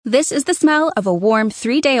This is the smell of a warm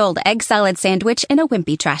 3-day-old egg salad sandwich in a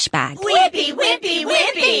wimpy trash bag. Wimpy, wimpy,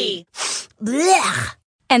 wimpy! Blech!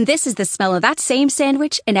 And this is the smell of that same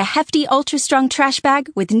sandwich in a hefty, ultra-strong trash bag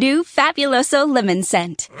with new Fabuloso lemon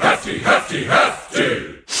scent. Hefty, hefty,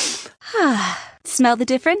 hefty! Smell the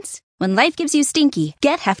difference? When life gives you stinky,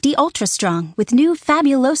 get Hefty Ultra Strong with new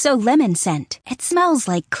Fabuloso lemon scent. It smells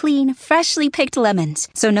like clean, freshly picked lemons.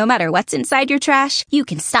 So no matter what's inside your trash, you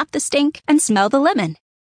can stop the stink and smell the lemon.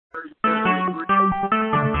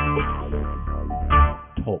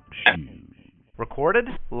 Talk shoes. Recorded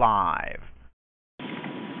live.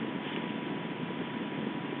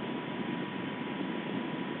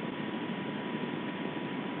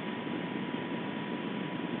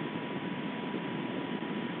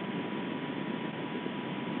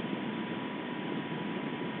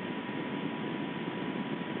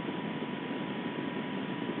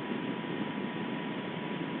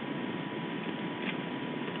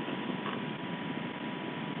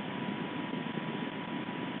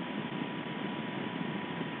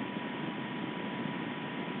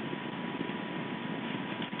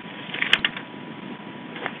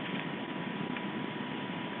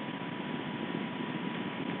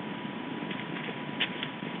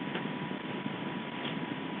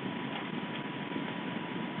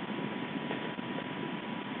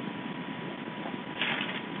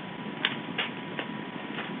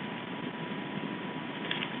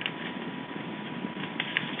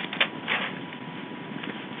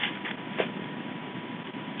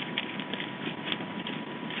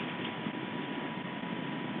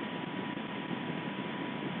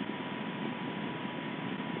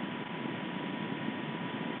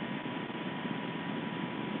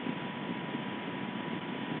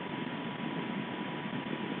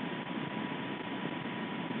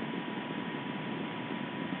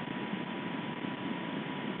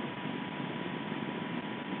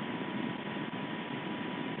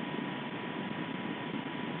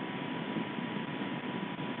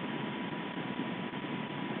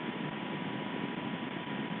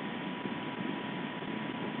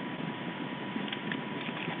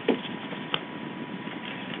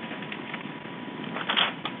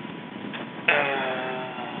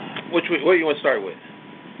 What do you want to start with?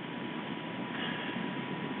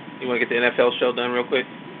 You want to get the NFL show done real quick?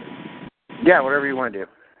 Yeah, whatever you want to do.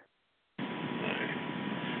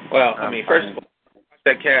 Well, first of all, I watched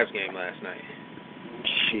that Cavs game last night.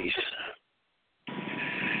 Jeez.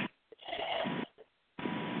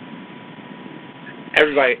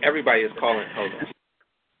 Everybody is calling. Hold on.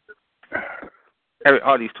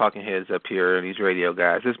 All these talking heads up here and these radio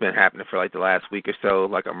guys, it's been happening for like the last week or so,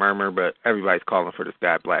 like a murmur, but everybody's calling for this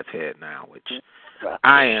guy Blatt's head now, which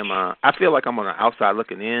I am. I feel like I'm on the outside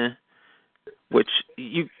looking in, which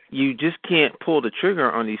you just can't pull the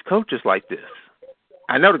trigger on these coaches like this.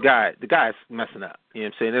 I know the guy's messing up. You know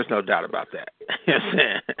what I'm saying? There's no doubt about that. You know what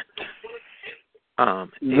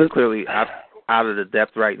I'm saying? He's clearly out of the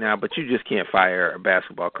depth right now, but you just can't fire a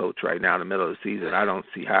basketball coach right now in the middle of the season. I don't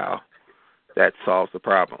see how that solves the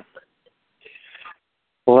problem.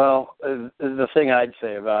 Well, the thing I'd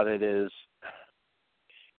say about it is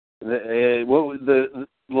the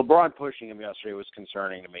LeBron pushing him yesterday was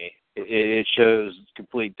concerning to me. It shows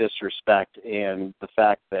complete disrespect, and the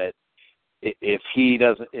fact that if he's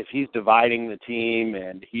dividing the team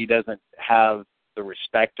and he doesn't have the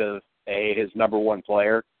respect of his number one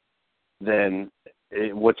player, then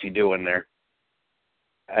what's he doing there?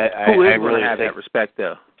 Who is going to have that respect,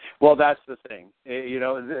 though? Well, that's the thing. You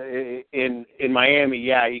know, in Miami,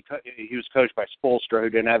 yeah, he was coached by Spoelstra, who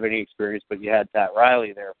didn't have any experience, but you had Pat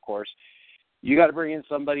Riley there, of course. You got to bring in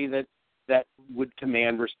somebody that would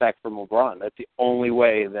command respect from LeBron. That's the only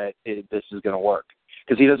way that this is going to work.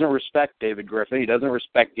 Because he doesn't respect David Griffin. He doesn't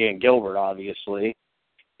respect Dan Gilbert, obviously.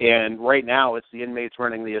 And right now, it's the inmates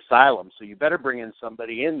running the asylum. So you better bring in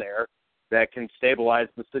somebody in there that can stabilize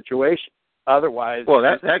the situation. Otherwise,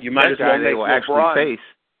 you might as well make LeBron face.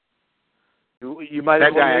 You might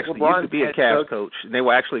as well make LeBron. That guy actually used to be a Cavs coach, and they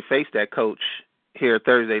will actually face that coach here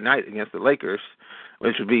Thursday night against the Lakers,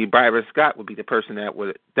 which would be Byron Scott would be the person that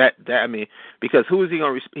would because who is he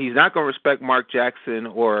going to? He's not going to respect Mark Jackson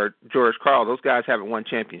or George Karl. Those guys haven't won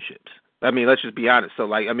championships. Let's just be honest. So,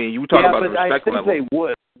 you talk about the respect level. I think they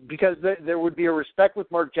would. because there would be a respect with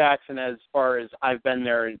Mark Jackson as far as I've been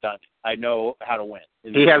there and done it. I know how to win.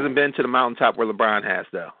 He hasn't been to the mountaintop where LeBron has,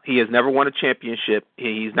 though. He has never won a championship.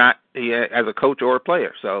 He's not as a coach or a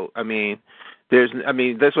player. So, I mean,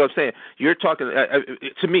 that's what I'm saying. You're talking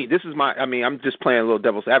to me. This is I'm just playing a little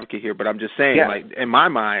devil's advocate here, but I'm just saying, like, in my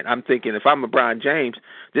mind, I'm thinking if I'm LeBron James,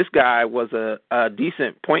 this guy was a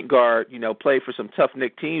decent point guard. Played for some tough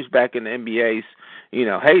Nick teams back in the NBA's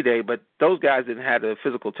heyday, but those guys didn't have the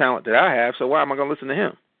physical talent that I have. So why am I going to listen to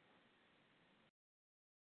him?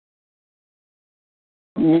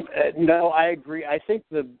 No, I agree. I think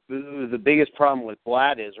the biggest problem with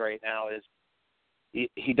Blatt is right now is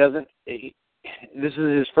he doesn't. This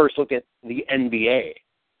is his first look at the NBA.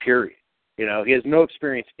 Period. He has no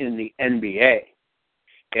experience in the NBA,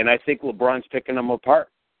 and I think LeBron's picking them apart.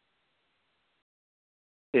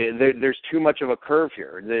 There's too much of a curve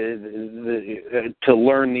here to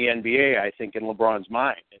learn the NBA. I think in LeBron's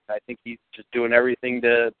mind, I think he's just doing everything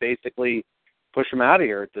to basically push him out of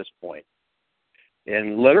here at this point.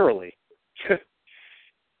 And literally.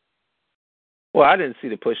 Well, I didn't see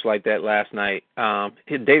the push like that last night.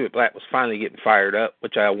 David Blatt was finally getting fired up,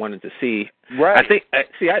 which I wanted to see. Right.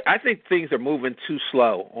 I think things are moving too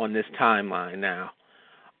slow on this timeline now.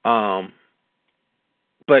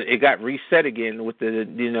 But it got reset again with the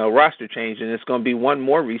roster change, and it's going to be one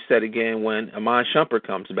more reset again when Iman Shumpert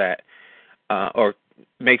comes back or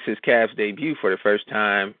makes his Cavs debut for the first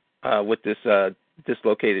time with this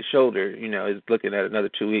dislocated shoulder. Is looking at another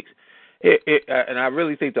 2 weeks. And I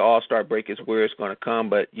really think the All-Star break is where it's going to come,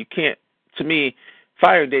 but you can't. To me,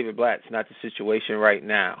 firing David Blatt's not the situation right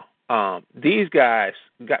now. These guys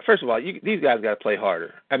first of all, these guys got to play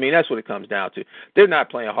harder. I mean, that's what it comes down to. They're not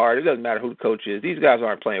playing hard. It doesn't matter who the coach is. These guys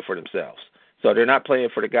aren't playing for themselves. So they're not playing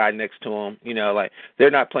for the guy next to them.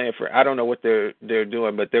 They're not playing for. I don't know what they're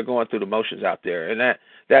doing, but they're going through the motions out there, and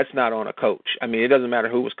that's not on a coach. I mean, it doesn't matter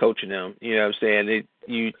who was coaching them. You know what I'm saying?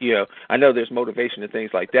 I know there's motivation and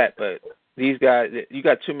things like that, but these guys, you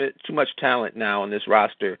got too much talent now on this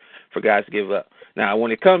roster for guys to give up. Now,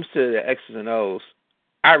 when it comes to the X's and O's,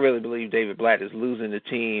 I really believe David Blatt is losing the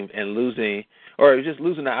team and losing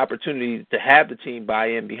the opportunity to have the team buy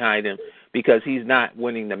in behind him because he's not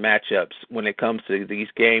winning the matchups when it comes to these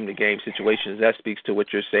game-to-game situations. That speaks to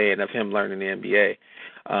what you're saying of him learning the NBA.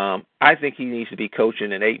 I think he needs to be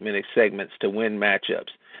coaching in 8-minute segments to win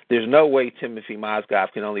matchups. There's no way Timothy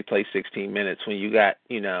Mozgov can only play 16 minutes when you got,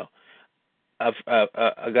 a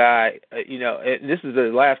guy, this is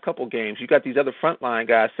the last couple games. You got these other frontline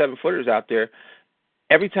guys, 7-footers out there.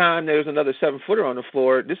 Every time there's another 7-footer on the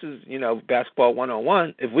floor, this is, basketball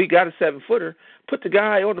 1-on-1. If we got a 7-footer, put the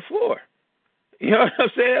guy on the floor. You know what I'm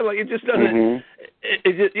saying? Like, it just doesn't,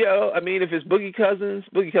 it just, if it's Boogie Cousins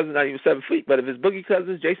not even 7 feet, but if it's Boogie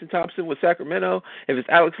Cousins, Jason Thompson with Sacramento, if it's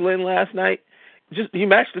Alex Lynn last night, just you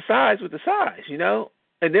match the size with the size,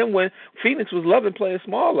 And then when Phoenix was loving playing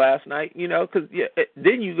small last night, because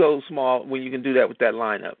then you go small when you can do that with that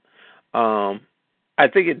lineup. I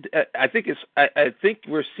think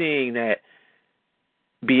we're seeing that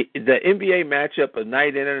the NBA matchup of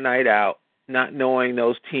night in and night out, not knowing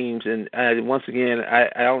those teams, and once again, I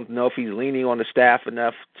don't know if he's leaning on the staff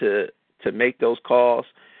enough to make those calls,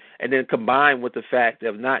 and then combined with the fact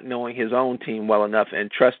of not knowing his own team well enough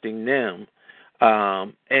and trusting them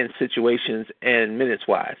in situations and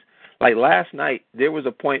minutes-wise. Like last night, there was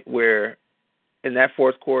a point where in that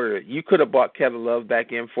fourth quarter, you could have brought Kevin Love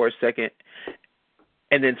back in for a second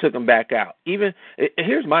and then took him back out.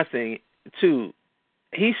 Here's my thing, too.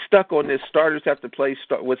 He's stuck on this starters have to play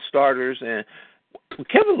with starters, and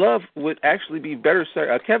Kevin Love would actually be better.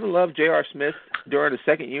 Kevin Love, J.R. Smith during the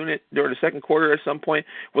second quarter at some point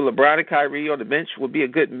with LeBron and Kyrie on the bench would be a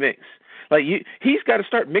good mix. Like he's got to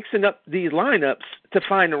start mixing up these lineups to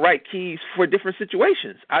find the right keys for different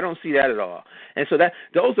situations. I don't see that at all. And so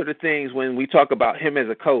those are the things when we talk about him as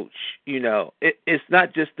a coach, it's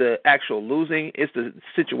not just the actual losing, it's the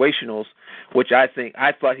situationals, which I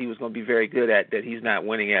thought he was going to be very good at that he's not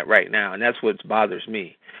winning at right now. And that's what bothers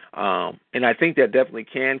me. And I think that definitely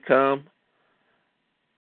can come.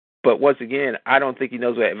 But once again, I don't think he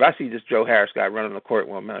knows what. If I see this Joe Harris guy running the court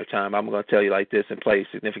one other time, I'm going to tell you like this and play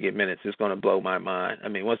significant minutes. It's going to blow my mind. I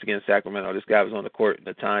mean, once again, Sacramento, this guy was on the court in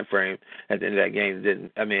the time frame at the end of that game.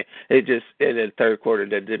 In the third quarter,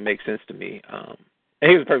 that didn't make sense to me. And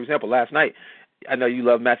here's a perfect example. Last night, I know you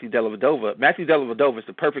love Matthew Dellavedova. Matthew Dellavedova is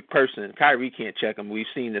the perfect person. Kyrie can't check him. We've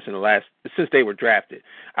seen this since they were drafted.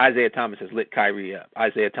 Isaiah Thomas has lit Kyrie up.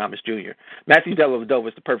 Isaiah Thomas Jr. Matthew Dellavedova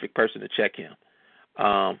is the perfect person to check him.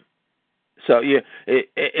 So yeah,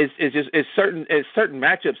 it's certain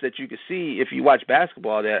matchups that you can see if you watch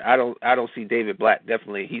basketball that I don't see David Blatt,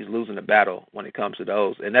 definitely he's losing the battle when it comes to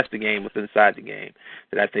those, and that's the game within inside the game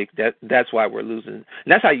that I think that's why we're losing. And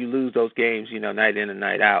that's how you lose those games, night in and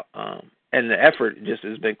night out. And the effort just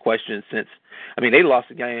has been questioned since. I mean, they lost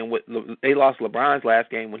the game they lost LeBron's last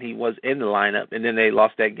game when he was in the lineup, and then they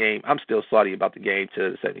lost that game. I'm still salty about the game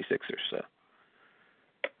to the 76ers. So.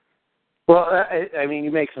 Well, I mean,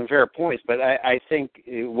 you make some fair points, but I think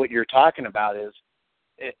what you're talking about is,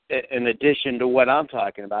 in addition to what I'm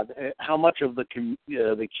talking about, how much of the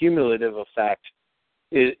cumulative effect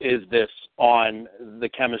is this on the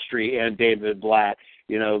chemistry and David Blatt,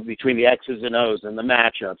 between the X's and O's and the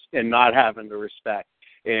matchups and not having the respect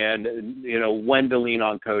and, when to lean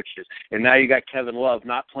on coaches. And now you got Kevin Love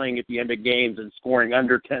not playing at the end of games and scoring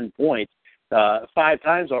under 10 points 5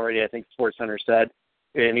 times already, I think SportsCenter said.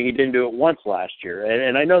 And he didn't do it once last year.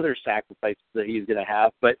 And I know there's sacrifices that he's going to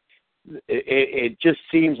have, but it just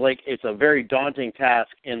seems like it's a very daunting task,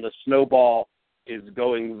 and the snowball is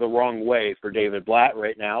going the wrong way for David Blatt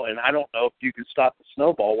right now. And I don't know if you can stop the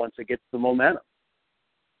snowball once it gets the momentum.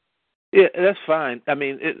 Yeah, that's fine. I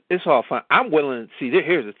mean, it's all fine. I'm willing – see,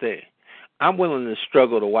 here's the thing. I'm willing to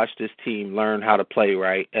struggle to watch this team learn how to play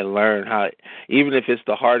right and learn how, even if it's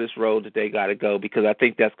the hardest road that they got to go, because I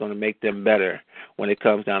think that's going to make them better when it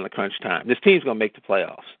comes down to crunch time. This team's going to make the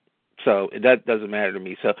playoffs, so that doesn't matter to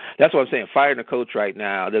me. So that's what I'm saying. Firing a coach right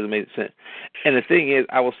now doesn't make sense. And the thing is,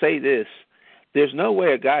 I will say this: there's no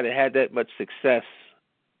way a guy that had that much success.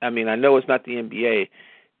 I mean, I know it's not the NBA.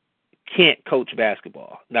 Can't coach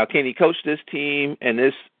basketball. Now, can he coach this team and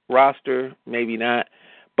this roster? Maybe not.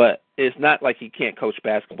 But it's not like he can't coach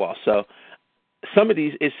basketball. So some of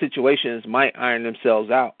these situations might iron themselves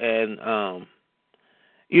out. And,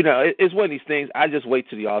 it's one of these things. I just wait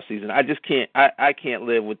till the off season. I just can't. I can't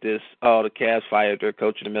live with this. Oh, the Cavs fired their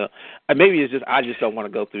coach in the middle. Maybe it's just I just don't want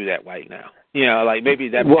to go through that right now. Like maybe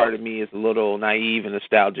that part of me is a little naive and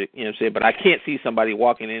nostalgic. You know what I'm saying? But I can't see somebody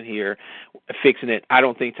walking in here fixing it. I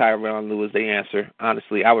don't think Tyronn Lue is the answer.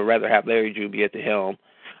 Honestly, I would rather have Larry Drew be at the helm.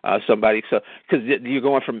 Somebody, so because you're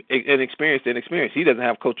going from inexperienced to inexperienced. He doesn't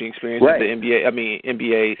have coaching experience at the NBA. I mean,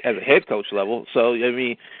 NBA as a head coach level. So I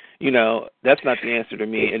mean, that's not the answer to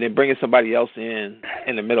me. And then bringing somebody else in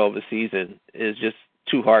the middle of the season is just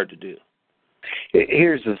too hard to do.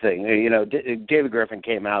 Here's the thing, David Griffin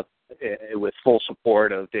came out with full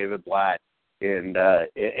support of David Blatt and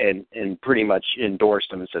pretty much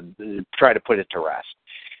endorsed him and said, try to put it to rest.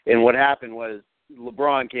 And what happened was,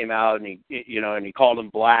 LeBron came out and he called him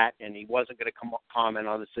Blatt, and he wasn't going to comment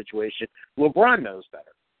on the situation. LeBron knows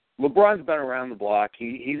better. LeBron's been around the block.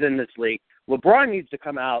 He's in this league. LeBron needs to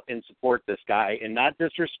come out and support this guy and not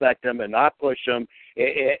disrespect him and not push him.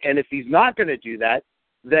 And if he's not going to do that,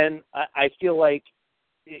 then I feel like,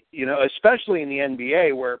 especially in the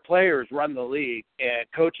NBA where players run the league and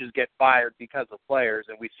coaches get fired because of players,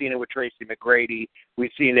 and we've seen it with Tracy McGrady,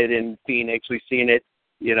 we've seen it in Phoenix, we've seen it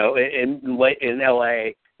in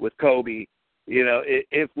L.A. with Kobe.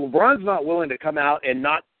 If LeBron's not willing to come out and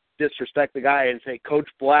not disrespect the guy and say, Coach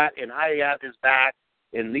Blatt, and I have his back,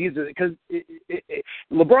 and these are – because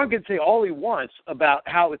LeBron can say all he wants about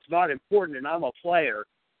how it's not important and I'm a player,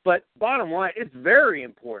 but bottom line, it's very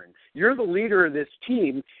important. You're the leader of this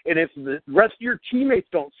team, and if the rest of your teammates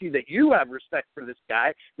don't see that you have respect for this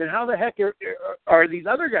guy, then how the heck are these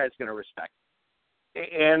other guys going to respect him?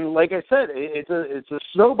 And like I said, it's a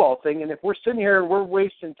snowball thing. And if we're sitting here and we're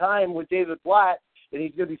wasting time with David Blatt and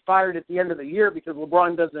he's going to be fired at the end of the year because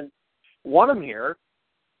LeBron doesn't want him here,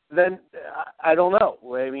 then I don't know.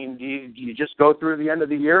 I mean, do you just go through the end of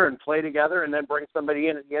the year and play together and then bring somebody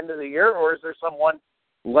in at the end of the year? Or is there someone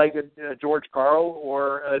like a George Karl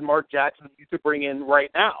or a Mark Jackson that you could bring in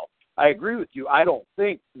right now? I agree with you. I don't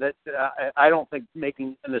think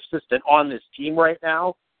making an assistant on this team right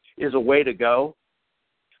now is a way to go.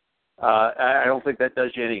 I don't think that does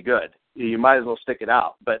you any good. You might as well stick it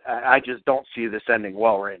out. But I just don't see this ending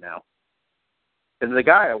well right now. And the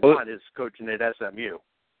guy I want is coaching at SMU.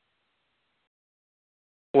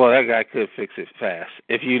 Well, that guy could fix it fast.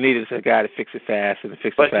 If you needed a guy to fix it fast and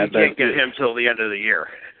fix it fast. But you can't get him till the end of the year.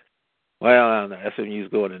 Well, I don't know. SMU's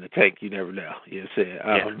going in the tank. You never know. You know what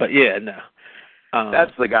I'm saying? But, yeah, no.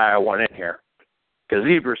 That's the guy I want in here. Because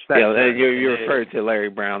he respects you're referring to Larry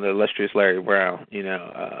Brown, the illustrious Larry Brown,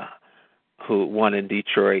 who won in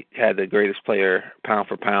Detroit, had the greatest player pound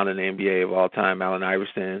for pound in the NBA of all time, Allen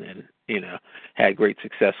Iverson, and, had great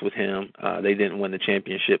success with him. They didn't win the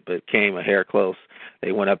championship, but came a hair close.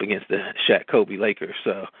 They went up against the Shaq Kobe Lakers,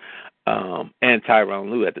 and Tyronn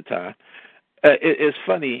Lue at the time. It's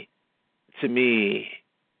funny to me.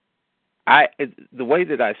 the way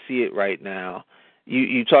that I see it right now,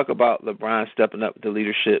 you talk about LeBron stepping up with the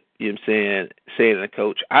leadership, you know what I'm saying the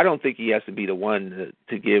coach. I don't think he has to be the one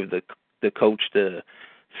to give the coach the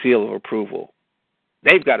seal of approval.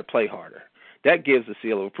 They've got to play harder. That gives the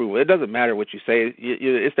seal of approval. It doesn't matter what you say.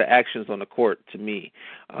 It's the actions on the court to me.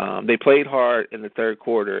 They played hard in the third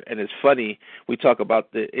quarter, and it's funny we talk about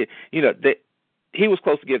he was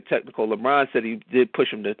close to getting technical. LeBron said he did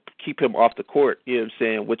push him to keep him off the court, you know what I'm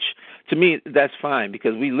saying, which to me that's fine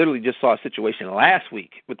because we literally just saw a situation last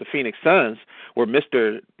week with the Phoenix Suns where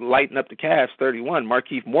Mr. Lighten Up the Cavs 31,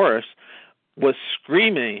 Markieff Morris, was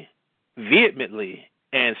screaming vehemently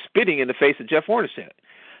and spitting in the face of Jeff Hornacek.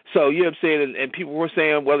 So, you know what I'm saying, and people were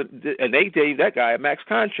saying, well, and they gave that guy a max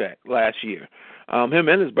contract last year, him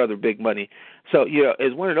and his brother, big money. So,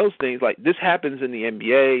 it's one of those things, like this happens in the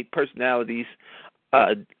NBA. Personalities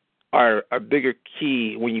are bigger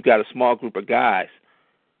key when you got a small group of guys.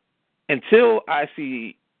 Until I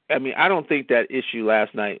don't think that issue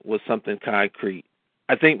last night was something concrete.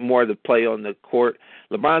 I think more the play on the court.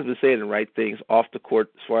 LeBron's been saying the right things off the court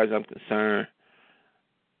as far as I'm concerned.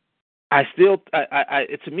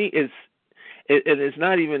 To me, it's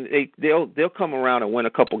not even they'll come around and win a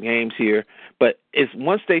couple games here, but it's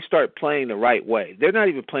once they start playing the right way. They're not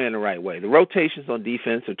even playing the right way. The rotations on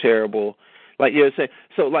defense are terrible. Like you're saying,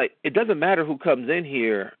 so like it doesn't matter who comes in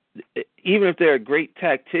here, even if they're a great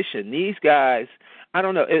tactician. These guys, I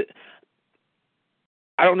don't know.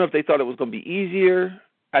 I don't know if they thought it was going to be easier.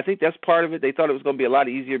 I think that's part of it. They thought it was going to be a lot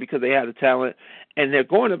easier because they had the talent, and they're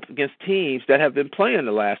going up against teams that have been playing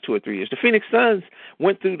the last 2 or 3 years. The Phoenix Suns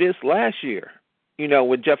went through this last year,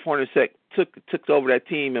 when Jeff Hornacek took over that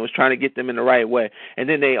team and was trying to get them in the right way, and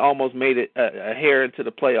then they almost made it a hair into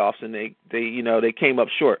the playoffs, and they came up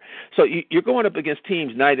short. So you're going up against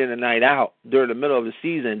teams night in and night out during the middle of the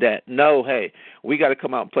season that know, hey, we got to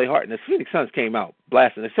come out and play hard. And the Phoenix Suns came out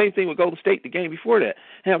blasting. The same thing with Golden State the game before that.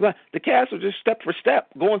 And the Cavs were just step for step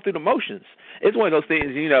going through the motions. It's one of those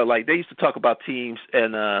things, like they used to talk about teams,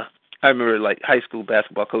 and I remember like high school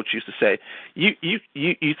basketball coach used to say, you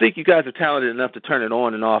think you guys are talented enough to turn it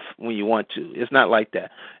on and off when you want to. It's not like that.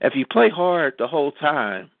 If you play hard the whole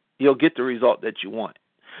time, you'll get the result that you want.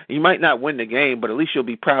 You might not win the game, but at least you'll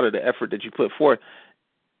be proud of the effort that you put forth.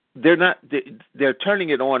 They're turning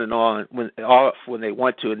it on and on when they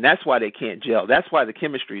want to, and that's why they can't gel. That's why the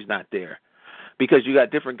chemistry's not there. Because you got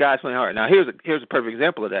different guys playing hard. Now, here's a perfect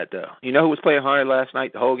example of that, though. You know who was playing hard last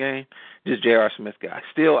night, the whole game? This J.R. Smith guy.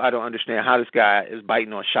 Still, I don't understand how this guy is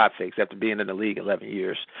biting on shot fakes after being in the league 11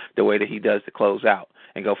 years, the way that he does to close out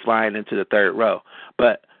and go flying into the third row.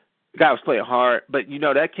 But the guy was playing hard. But,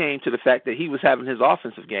 that came to the fact that he was having his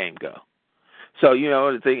offensive game go. So,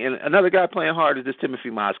 the thing, and another guy playing hard is this Timothy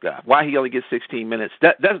Mozgov. Why he only gets 16 minutes?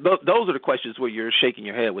 Those are the questions where you're shaking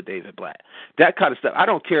your head with David Blatt. That kind of stuff. I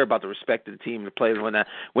don't care about the respect of the team and the players when that.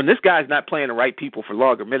 When this guy's not playing the right people for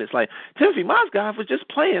longer minutes, like Timothy Mozgov was just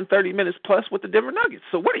playing 30 minutes plus with the Denver Nuggets.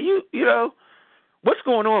 So what are what's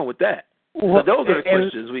going on with that? Well, so those are the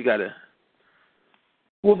questions we got to.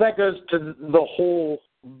 Well, that goes to the whole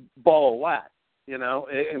ball of wax.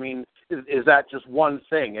 I mean, is that just one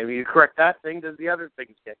thing? I mean, you correct that thing, does the other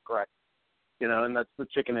things get correct? And that's the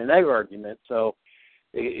chicken and egg argument. So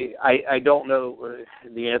I don't know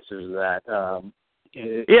the answers to that. I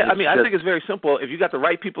think it's very simple. If you got the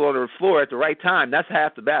right people on the floor at the right time, that's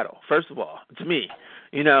half the battle, first of all, to me.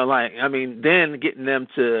 Then getting them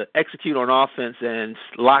to execute on offense and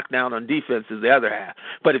lock down on defense is the other half.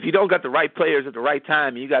 But if you don't got the right players at the right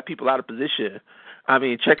time and you got people out of position,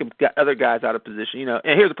 checking other guys out of position, and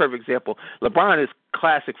here's a perfect example. LeBron is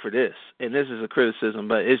classic for this, and this is a criticism,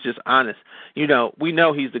 but it's just honest. We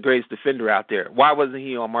know he's the greatest defender out there. Why wasn't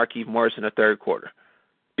he on Markieff Morris in the third quarter?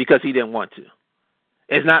 Because he didn't want to.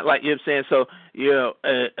 It's not like, so,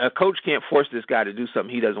 a coach can't force this guy to do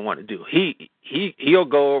something he doesn't want to do. He'll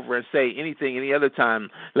go over and say anything any other time,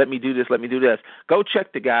 let me do this, let me do this. Go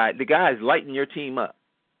check the guy. The guy is lighting your team up,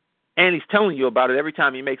 and he's telling you about it every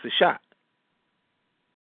time he makes a shot.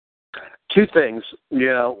 Two things.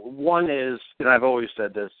 One is, I've always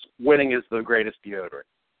said this, winning is the greatest deodorant.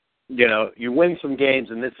 You win some games,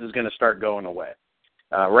 and this is going to start going away.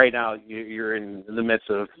 Right now, you're in the midst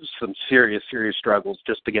of some serious struggles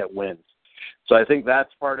just to get wins. So I think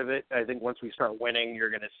that's part of it. I think once we start winning, you're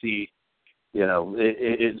going to see,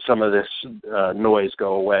 some of this noise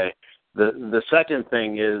go away. The second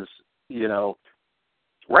thing is,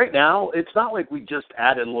 right now, it's not like we just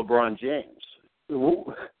added LeBron James.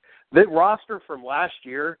 The roster from last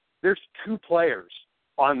year, there's 2 players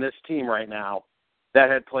on this team right now that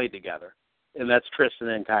had played together, and that's Tristan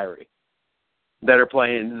and Kyrie. that are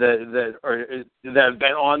playing that have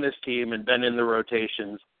been on this team and been in the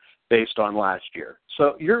rotations based on last year.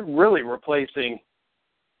 So you're really replacing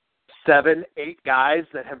 7, 8 guys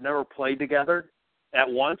that have never played together at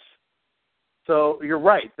once. So you're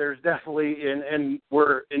right. There's definitely, and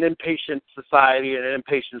we're an impatient society and an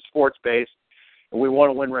impatient sports base, and we want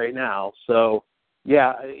to win right now. So,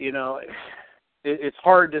 yeah, it's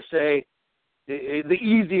hard to say. The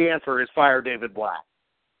easy answer is fire David Blatt,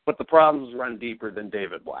 but the problems run deeper than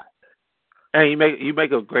David Blatt. And you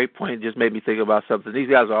make a great point. It just made me think about something. These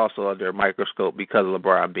guys are also under a microscope because of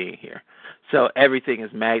LeBron being here. So everything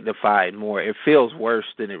is magnified more. It feels worse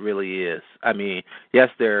than it really is. I mean, yes,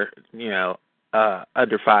 they're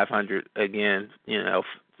under 500 again, in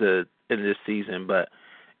this season, but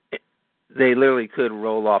they literally could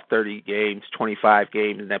roll off 30 games, 25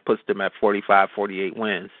 games, and that puts them at 45, 48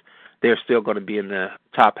 wins. They're still going to be in the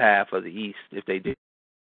top half of the East if they do.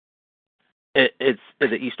 It's in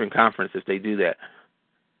the Eastern Conference if they do that.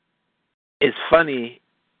 It's funny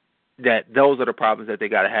that those are the problems that they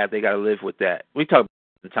got to have. They got to live with that. We talk about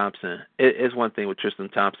Tristan Thompson. It's one thing with Tristan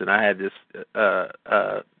Thompson. I had this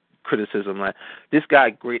criticism like this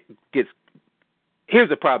guy gets. Here's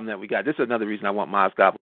the problem that we got. This is another reason I want Miles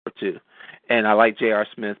Gobbler too, and I like J.R.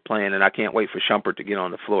 Smith playing, and I can't wait for Shumpert to get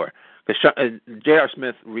on the floor. Because J.R.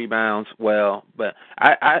 Smith rebounds well, but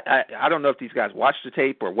I don't know if these guys watch the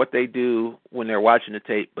tape or what they do when they're watching the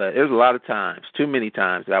tape, but there's a lot of times, too many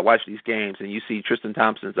times, that I watch these games and you see Tristan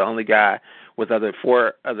Thompson's the only guy with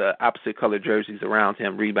 4 other opposite colored jerseys around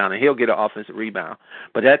him rebounding. He'll get an offensive rebound.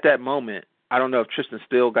 But at that moment, I don't know if Tristan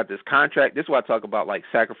still got this contract. This is why I talk about, like,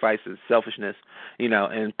 sacrifices, selfishness,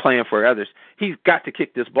 and playing for others. He's got to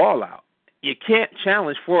kick this ball out. You can't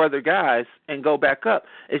challenge 4 other guys and go back up.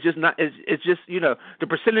 It's just not. It's just the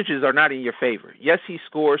percentages are not in your favor. Yes, he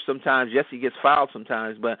scores sometimes. Yes, he gets fouled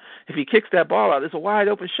sometimes. But if he kicks that ball out, it's a wide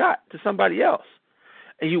open shot to somebody else.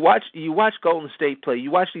 And you watch Golden State play.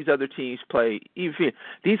 You watch these other teams play.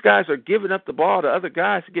 These guys are giving up the ball to other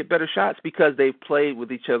guys to get better shots because they've played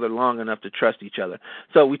with each other long enough to trust each other.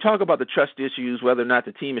 So we talk about the trust issues, whether or not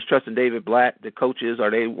the team is trusting David Blatt, the coaches,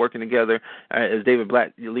 are they working together? Is David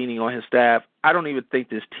Blatt leaning on his staff? I don't even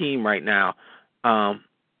think this team right now,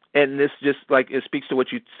 and this just like it speaks to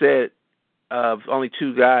what you said of only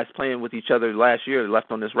 2 guys playing with each other last year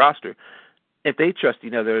left on this roster. If they trust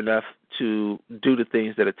each other enough to do the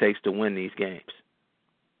things that it takes to win these games.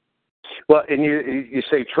 Well, and you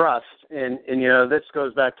say trust, and this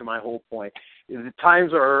goes back to my whole point. The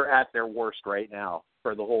times are at their worst right now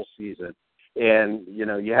for the whole season. And,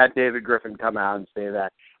 you had David Griffin come out and say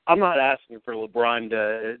that. I'm not asking for LeBron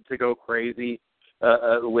to go crazy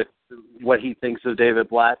with what he thinks of David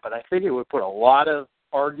Blatt, but I think it would put a lot of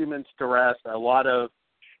arguments to rest, a lot of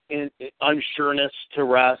unsureness to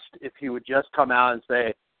rest if he would just come out and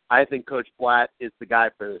say, I think Coach Blatt is the guy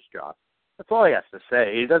for this job. That's all he has to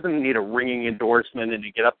say. He doesn't need a ringing endorsement and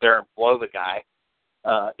to get up there and blow the guy.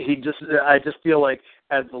 I just feel like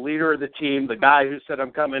as the leader of the team, the guy who said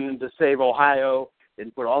I'm coming in to save Ohio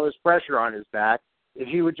and put all this pressure on his back, if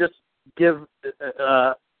he would just give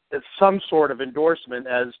some sort of endorsement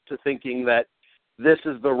as to thinking that this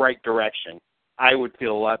is the right direction, I would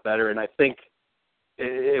feel a lot better, and I think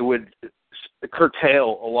it would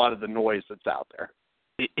curtail a lot of the noise that's out there.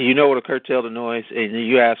 You know what will curtail the noise? And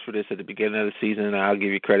you asked for this at the beginning of the season, and I'll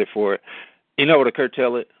give you credit for it. You know what will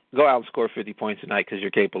curtail it? Go out and score 50 points tonight because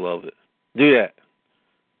you're capable of it. Do that.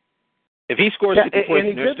 If he scores 50 points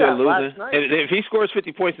and they're still losing, if he scores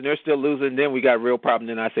 50 points and they're still losing, then we got a real problem.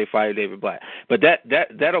 Then I say fire David Blatt. But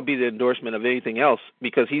that'll be the endorsement of anything else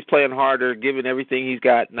because he's playing harder, giving everything he's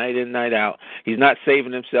got night in, night out. He's not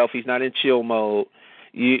saving himself. He's not in chill mode.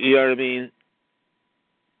 You know what I mean?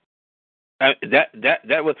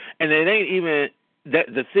 That was, and it ain't even that.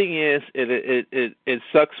 The thing is, it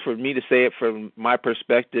sucks for me to say it from my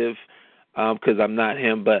perspective because I'm not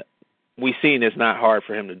him, but we've seen it's not hard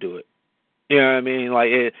for him to do it. You know what I mean? Like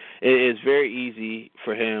it is very easy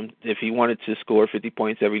for him if he wanted to score 50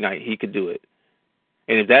 points every night, he could do it.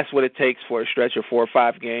 And if that's what it takes for a stretch of 4 or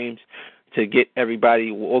 5 games to get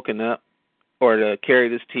everybody woken up or to carry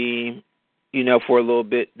this team, for a little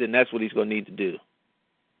bit, then that's what he's going to need to do.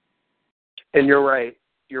 And you're right.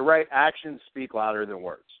 You're right. Actions speak louder than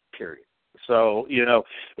words, period. So,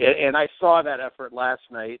 and I saw that effort last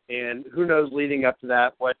night, and who knows leading up to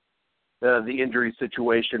that what the injury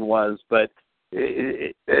situation was, but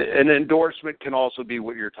an endorsement can also be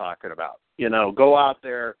what you're talking about. Go out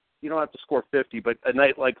there. You don't have to score 50, but a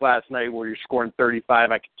night like last night where you're scoring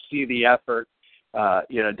 35, I can see the effort.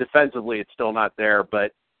 Defensively it's still not there,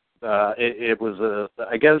 but it was,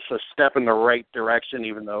 I guess, a step in the right direction,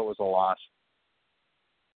 even though it was a loss.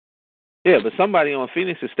 Yeah, but somebody on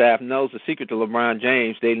Phoenix's staff knows the secret to LeBron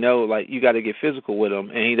James. They know, like, you got to get physical with him,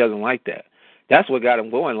 and he doesn't like that. That's what got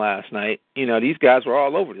him going last night. You know, these guys were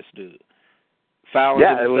all over this dude. Fouling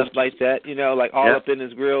him and stuff like that, you know, like all up in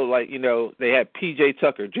his grill. Like, you know, they had P.J.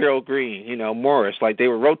 Tucker, Gerald Green, you know, Morris. Like, they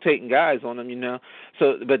were rotating guys on him, you know.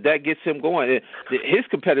 So, but that gets him going. His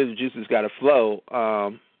competitive juices got to flow.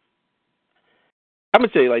 I'm going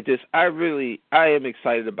to tell you like this. I am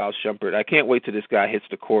excited about Shumpert. I can't wait till this guy hits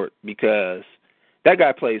the court because that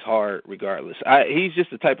guy plays hard regardless. He's just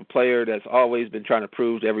the type of player that's always been trying to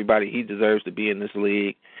prove to everybody he deserves to be in this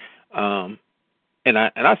league. And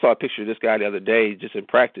I saw a picture of this guy the other day just in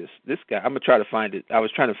practice. This guy, I'm going to try to find it. I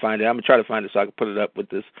was trying to find it. I'm going to try to find it so I can put it up with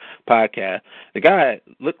this podcast. The guy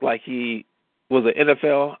looked like he was an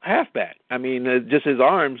NFL halfback. I mean, just his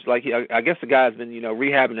arms, like I guess the guy's been, you know,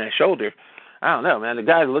 rehabbing that shoulder. I don't know, man. The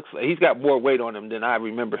guy looks like he's got more weight on him than I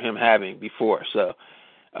remember him having before. So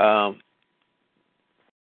I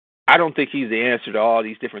don't think he's the answer to all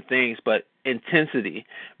these different things, but intensity,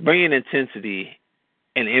 bringing intensity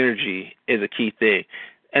and energy is a key thing.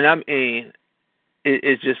 And I mean,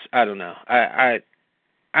 it's just, I don't know. I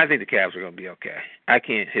think the Cavs are going to be okay. I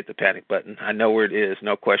can't hit the panic button. I know where it is,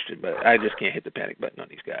 no question, but I just can't hit the panic button on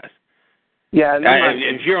these guys. Yeah,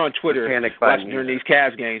 if you're on Twitter watching during these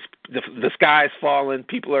Cavs games, the sky's falling,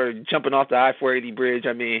 people are jumping off the I-480 bridge.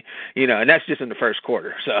 I mean, you know, and that's just in the first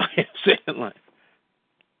quarter. So,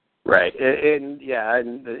 right, and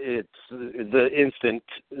it's the instant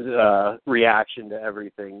reaction to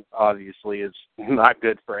everything. Obviously, is not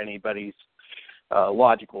good for anybody's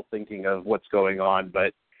logical thinking of what's going on.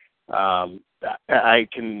 But I'm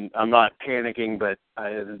not panicking, but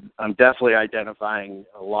I'm definitely identifying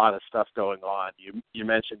a lot of stuff going on. You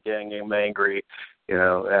mentioned getting him angry. You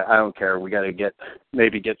know, I don't care. We got to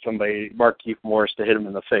maybe get somebody, Markieff Morris, to hit him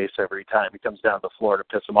in the face every time he comes down the floor to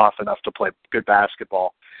piss him off enough to play good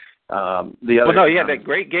basketball. He had that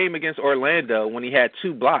great game against Orlando when he had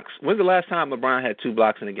 2 blocks. When's the last time LeBron had 2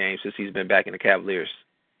 blocks in a game since he's been back in the Cavaliers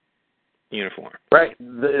uniform? Right.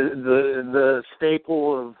 The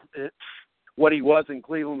staple of it, what he was in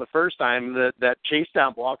Cleveland the first time, that chase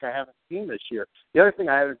down block, I haven't seen this year. The other thing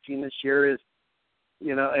I haven't seen this year is,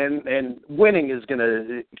 you know, and winning is going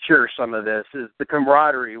to cure some of this, is the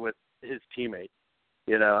camaraderie with his teammates.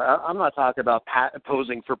 You know, I'm not talking about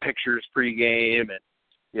posing for pictures pregame and,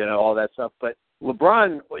 you know, all that stuff, but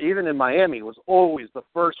LeBron, even in Miami, was always the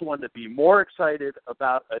first one to be more excited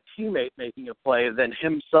about a teammate making a play than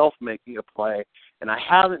himself making a play, and I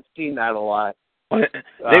haven't seen that a lot.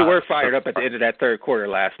 They were fired up at the end of that third quarter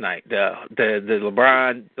last night. The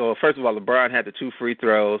LeBron. Well, first of all, LeBron had the 2 free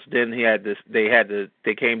throws. Then he had this.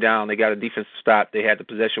 They came down. They got a defensive stop. They had the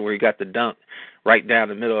possession where he got the dunk right down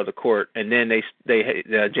the middle of the court, and then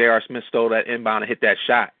J.R. Smith stole that inbound and hit that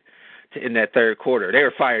shot in that third quarter. They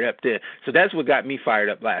were fired up then. So that's what got me fired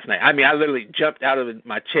up last night. I mean, I literally jumped out of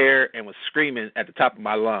my chair and was screaming at the top of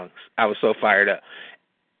my lungs. I was so fired up.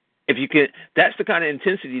 If you can, that's the kind of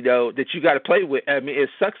intensity, though, that you got to play with. I mean, it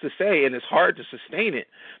sucks to say, and it's hard to sustain it,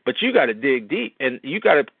 but you got to dig deep, and you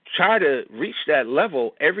got to try to reach that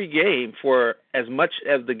level every game for as much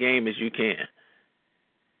of the game as you can.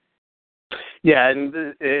 Yeah,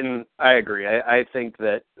 and I agree. I think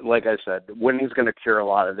that, like I said, winning's going to cure a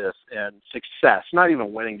lot of this, and success, not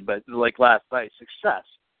even winning, but like last night, success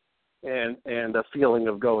and a feeling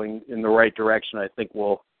of going in the right direction, I think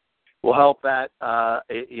will help that.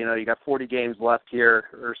 You know, you got 40 games left here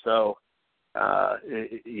or so.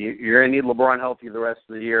 You're going to need LeBron healthy the rest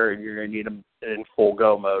of the year, and you're going to need him in full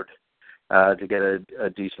go mode to get a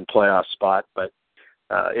decent playoff spot. But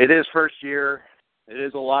it is first year. It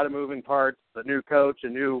is a lot of moving parts. A new coach, a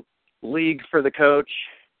new league for the coach.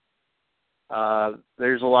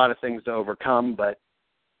 There's a lot of things to overcome, but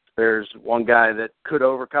there's one guy that could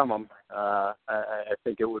overcome them. I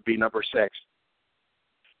think it would be number 6.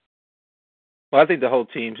 Well, I think the whole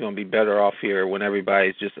team's going to be better off here when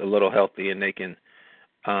everybody's just a little healthy, and they can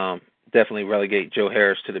definitely relegate Joe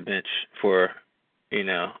Harris to the bench for, you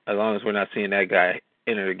know, as long as we're not seeing that guy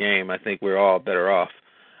enter the game, I think we're all better off.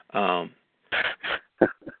 I'll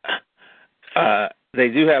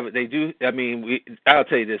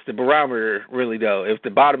tell you this, the barometer really, though, if the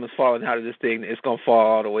bottom is falling out of this thing, it's going to fall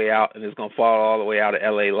all the way out, and it's going to fall all the way out of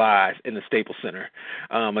L.A. live in the Staples Center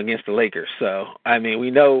against the Lakers. So, I mean, we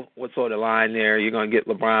know what's on the line there. You're going to get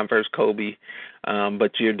LeBron versus Kobe,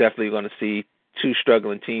 but you're definitely going to see 2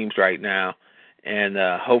 struggling teams right now, and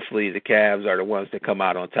hopefully the Cavs are the ones that come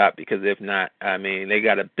out on top, because if not, I mean, they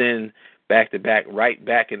got to bend back-to-back right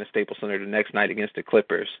back in the Staples Center the next night against the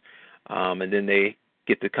Clippers, and then they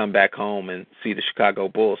get to come back home and see the Chicago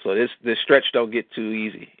Bulls. So this stretch don't get too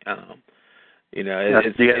easy. You know,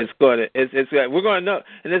 we're going to know,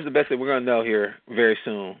 and this is the best thing, we're going to know here very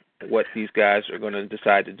soon what these guys are going to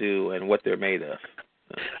decide to do and what they're made of.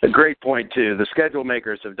 A great point too. The schedule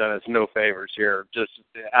makers have done us no favors here, just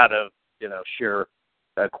out of sheer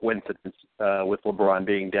coincidence with LeBron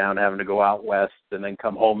being down, having to go out west and then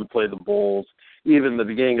come home and play the Bulls. Even the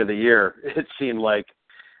beginning of the year, it seemed like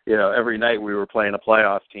every night we were playing a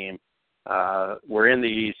playoff team. We're in the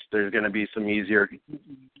East. There's going to be some easier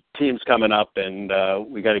teams coming up, and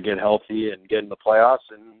we got to get healthy and get in the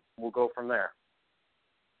playoffs, and we'll go from there.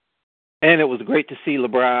 And it was great to see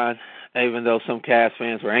LeBron, even though some Cavs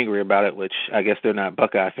fans were angry about it, which I guess they're not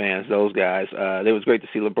Buckeye fans, those guys. It was great to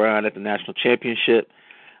see LeBron at the national championship,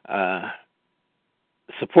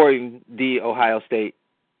 supporting the Ohio State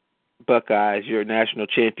Buckeyes, your national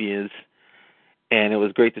champions. And it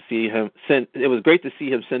was great to see him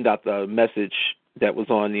send out the message that was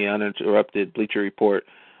on the uninterrupted Bleacher Report,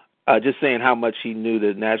 just saying how much he knew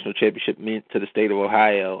the national championship meant to the state of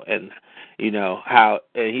Ohio, and and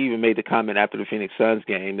he even made the comment after the Phoenix Suns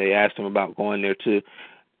game. They asked him about going there too.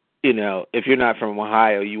 If you're not from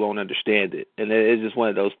Ohio, you won't understand it. And it's just one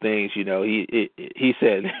of those things, he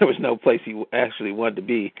said there was no place he actually wanted to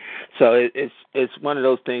be. So it's one of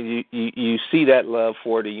those things you see that love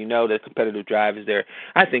for it, and that competitive drive is there.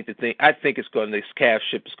 I think this Cavs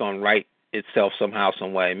ship is going to right itself somehow,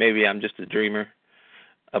 some way. Maybe I'm just a dreamer,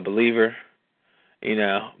 a believer,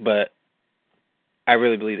 but I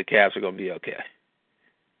really believe the Cavs are going to be okay.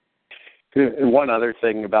 And one other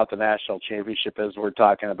thing about the national championship is we're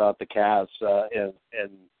talking about the Cavs and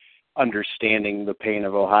understanding the pain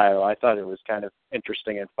of Ohio. I thought it was kind of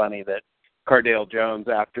interesting and funny that Cardale Jones,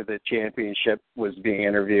 after the championship, was being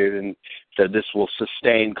interviewed and said this will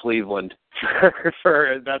sustain Cleveland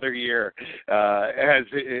for another year, as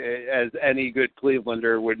any good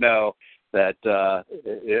Clevelander would know. That the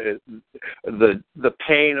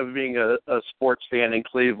pain of being a sports fan in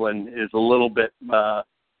Cleveland is a little bit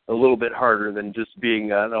harder than just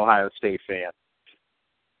being an Ohio State fan.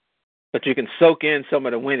 But you can soak in some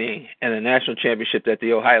of the winning and the national championship that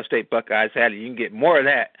the Ohio State Buckeyes had, and you can get more of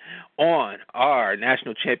that on our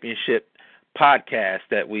national championship podcast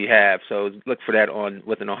that we have. So look for that on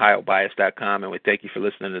withanohiobias.com, and we thank you for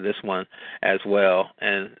listening to this one as well,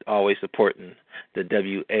 and always supporting the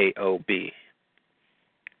WAOB.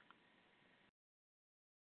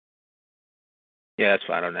 Yeah, that's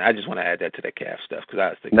fine on that. I just want to add that to the Cavs stuff because I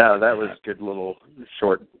was thinking. No, that was a good little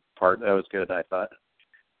short part. That was good, I thought.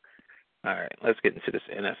 All right, let's get into this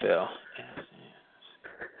NFL.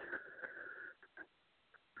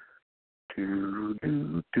 You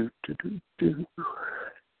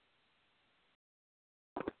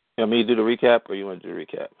want me to do the recap, or you want to do the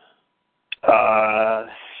recap?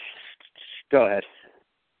 Go ahead.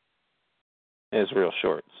 It's real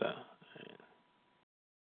short, so.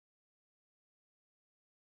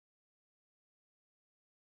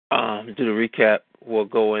 Do the recap. We'll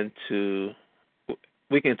go into.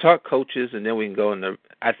 We can talk coaches, and then we can go into.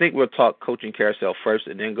 I think we'll talk coaching carousel first,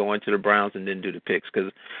 and then go into the Browns, and then do the picks,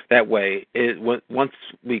 because that way, once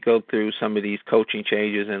we go through some of these coaching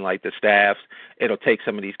changes and like the staffs, it'll take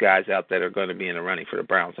some of these guys out that are going to be in the running for the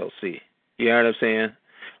Browns OC. You know what I'm saying?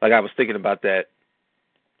 Like I was thinking about that.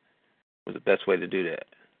 Was the best way to do that?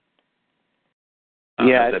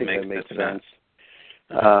 Yeah, I think that makes sense.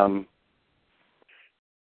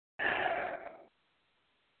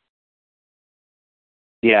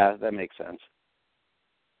 Yeah, that makes sense.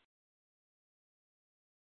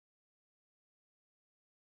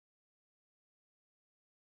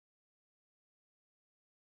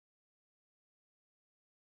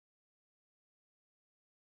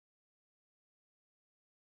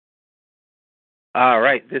 All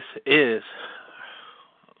right, this is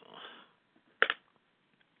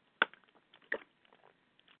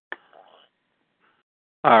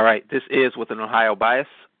With an Ohio Bias,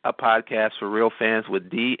 a podcast for real fans with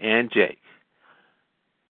D and Jake.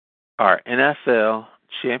 Our NFL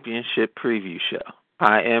Championship Preview Show.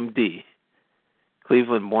 I am D.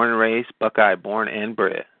 Cleveland born and raised, Buckeye born and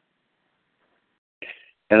bred.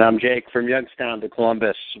 And I'm Jake from Youngstown to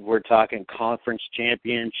Columbus. We're talking conference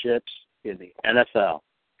championships in the NFL.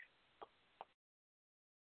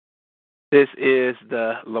 This is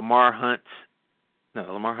the Lamar Hunt.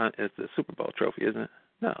 No, Lamar Hunt is the Super Bowl trophy, isn't it?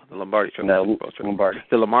 No, the Lombardi trophy. No, Super Bowl trophy. Lombardi.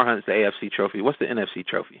 The Lamar Hunt is the AFC trophy. What's the NFC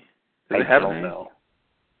trophy? Does it have a name? Know.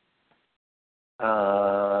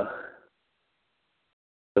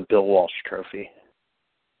 The Bill Walsh Trophy.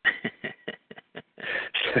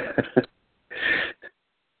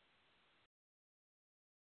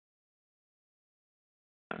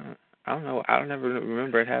 I don't know. I don't ever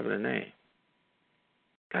remember it having a name.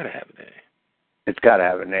 Gotta have a name. It's got to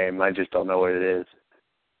have a name. I just don't know what it is.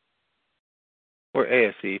 We're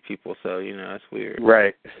AFC people, so, it's weird.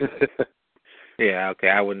 Right. Yeah, okay,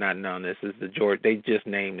 I would not know. This is the George. They just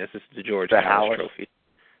named this. This is the George Hallis Trophy.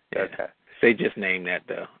 Yeah. Okay. They just named that,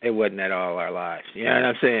 though. It wasn't at all our lives. You know what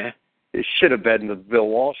I'm saying? It should have been the Bill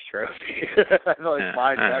Walsh Trophy. I thought it's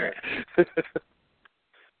mine better. Right.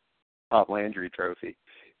 Tom Landry Trophy.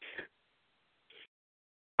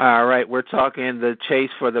 All right, we're talking the chase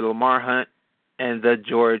for the Lamar Hunt and the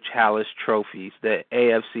George Hallis trophies, the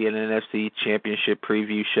AFC and NFC Championship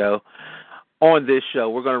preview show. On this show,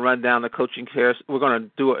 we're going to run down the coaching carousel. We're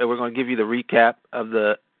going to give you the recap of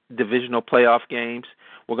the divisional playoff games.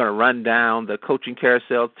 We're going to run down the coaching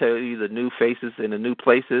carousel, tell you the new faces in the new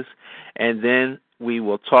places, and then we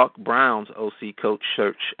will talk Browns OC coach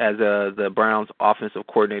search as the Browns offensive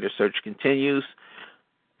coordinator search continues.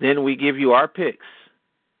 Then we give you our picks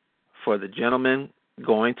for the gentlemen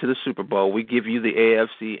going to the Super Bowl. We give you the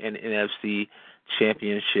AFC and NFC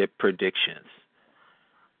championship predictions.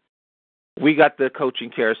 We got the coaching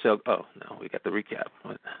carousel. Oh, no, we got the recap.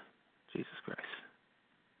 What? Jesus Christ.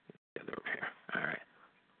 Get over here. All right.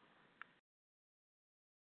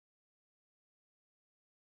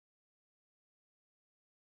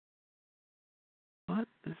 What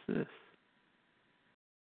is this?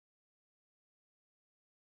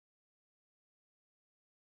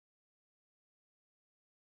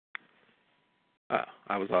 Oh,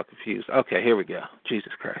 I was all confused. Okay, here we go.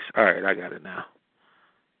 Jesus Christ. All right, I got it now.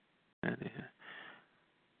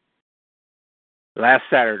 Last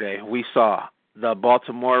Saturday, we saw the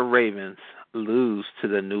Baltimore Ravens lose to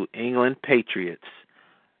the New England Patriots.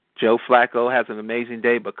 Joe Flacco has an amazing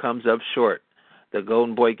day but comes up short. The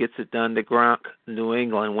Golden Boy gets it done to Gronk. New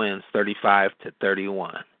England wins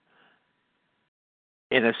 35-31.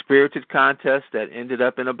 In a spirited contest that ended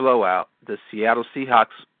up in a blowout, the Seattle Seahawks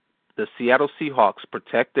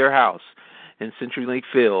protect their house in CenturyLink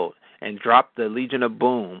Field and drop the Legion of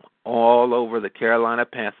Boom all over the Carolina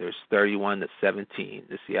Panthers 31-17.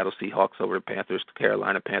 The Seattle Seahawks over the Panthers. The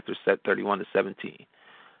Carolina Panthers set 31-17.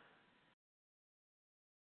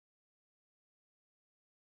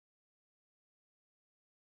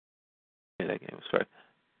 Yeah, that game was fair.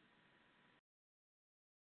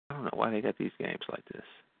 I don't know why they got these games like this.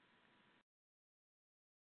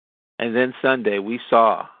 And then Sunday, we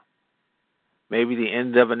saw maybe the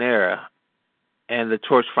end of an era, and the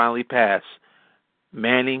torch finally passed.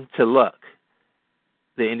 Manning to Luck.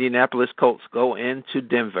 The Indianapolis Colts go into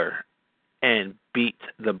Denver and beat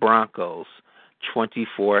the Broncos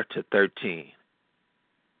 24-13.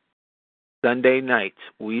 Sunday night,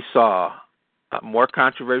 we saw more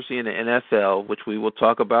controversy in the NFL, which we will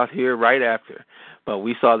talk about here right after. But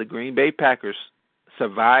we saw the Green Bay Packers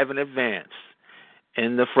survive and advance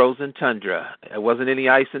in the frozen tundra. There wasn't any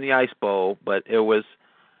ice in the ice bowl, but it was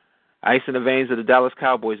ice in the veins of the Dallas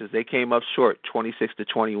Cowboys as they came up short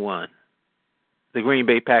 26-21. The Green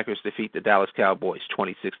Bay Packers defeat the Dallas Cowboys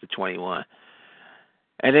 26-21.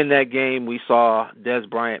 And in that game, we saw Dez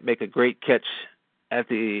Bryant make a great catch at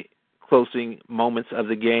the closing moments of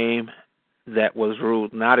the game that was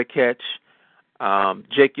ruled not a catch.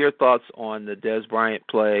 Jake, your thoughts on the Dez Bryant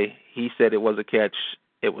play? He said it was a catch.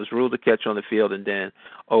 It was ruled a catch on the field and then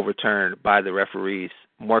overturned by the referees.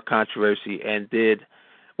 More controversy, and did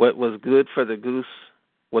what was good for the goose,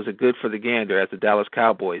 was it good for the gander, as the Dallas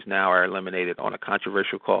Cowboys now are eliminated on a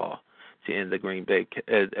controversial call to end the Green Bay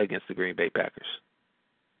against the Green Bay Packers.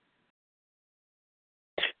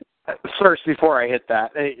 First, before I hit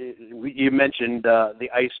that, you mentioned the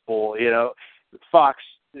Ice Bowl. Fox,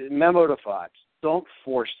 memo to Fox, don't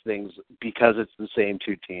force things because it's the same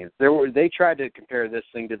two teams. They tried to compare this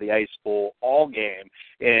thing to the Ice Bowl all game,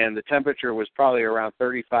 and the temperature was probably around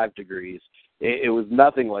 35 degrees. It was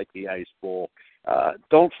nothing like the Ice Bowl.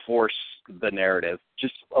 Don't force the narrative.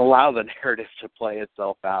 Just allow the narrative to play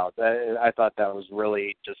itself out. I thought that was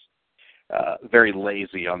really just very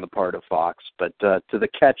lazy on the part of Fox. But to the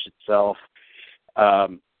catch itself,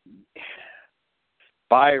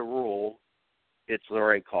 by rule, it's the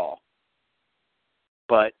right call.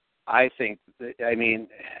 But I think,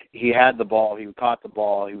 he had the ball, he caught the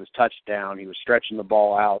ball, he was touched down, he was stretching the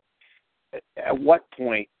ball out. At what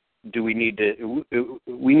point do we need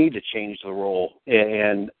to change the rule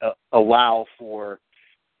and allow for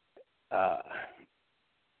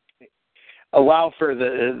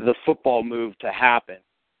the football move to happen?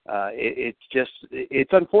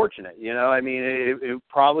 It's unfortunate, it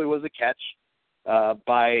probably was a catch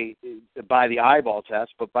by the eyeball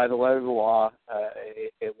test, but by the letter of the law,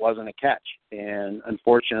 it wasn't a catch, and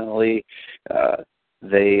unfortunately,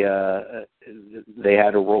 they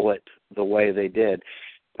had to rule it the way they did.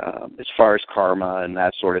 as far as karma and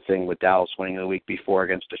that sort of thing, with Dallas winning the week before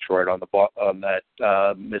against Detroit on that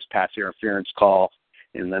missed pass interference call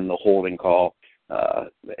and then the holding call. I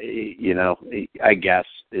guess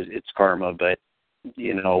it's karma, but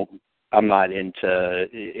I'm not into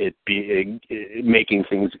it making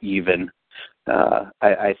things even.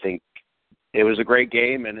 I think it was a great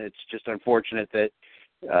game, and it's just unfortunate that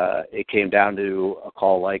it came down to a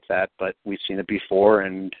call like that. But we've seen it before,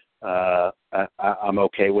 and I'm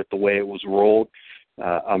okay with the way it was rolled.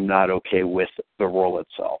 I'm not okay with the roll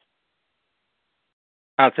itself.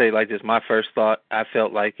 I'll tell you like this. My first thought, I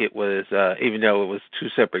felt like it was, even though it was two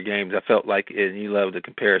separate games, I felt like, and you love the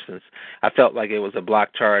comparisons, I felt like it was a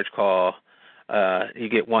block charge call. You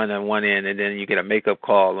get one on one end, and then you get a makeup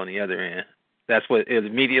call on the other end. That's what it was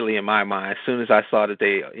immediately in my mind. As soon as I saw that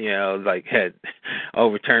they, had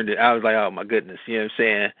overturned it, I was like, oh, my goodness. You know what I'm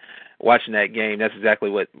saying? Watching that game, that's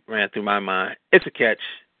exactly what ran through my mind. It's a catch.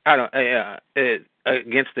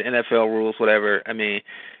 Against the NFL rules, whatever. I mean,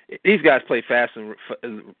 these guys play fast and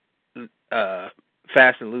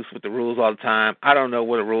loose with the rules all the time. I don't know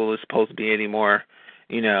what a rule is supposed to be anymore.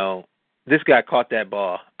 This guy caught that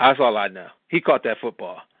ball. That's all I know. He caught that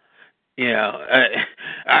football.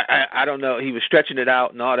 I don't know. He was stretching it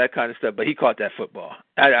out and all that kind of stuff, but he caught that football.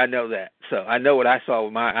 I know that. So I know what I saw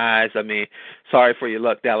with my eyes. I mean, sorry for your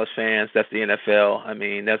luck, Dallas fans. That's the NFL. I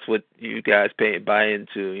mean, that's what you guys buy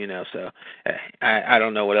into, so I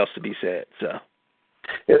don't know what else to be said. So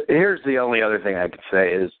here's the only other thing I could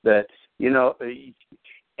say is that,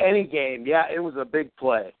 any game, it was a big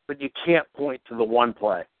play, but you can't point to the one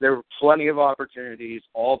play. There were plenty of opportunities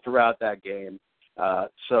all throughout that game.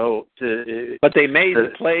 But they made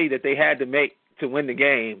the play that they had to make to win the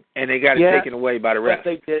game, and they got it taken away by the ref.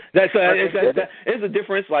 That's a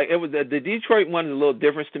difference. Like it was the Detroit one is a little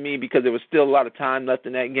difference to me because there was still a lot of time left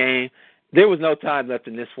in that game. There was no time left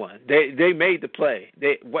in this one. They made the play.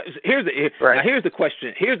 Here's the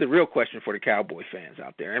question. Here's the real question for the Cowboy fans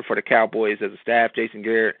out there and for the Cowboys as a staff, Jason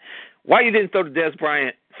Garrett. Why you didn't throw to Dez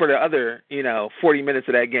Bryant for the other 40 minutes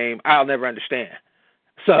of that game? I'll never understand.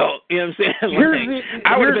 So, you know what I'm saying?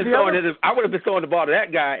 I would have been throwing the ball to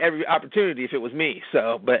that guy every opportunity if it was me.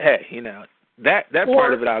 So, but hey, that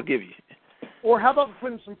part of it I'll give you. Or how about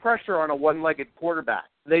putting some pressure on a one-legged quarterback?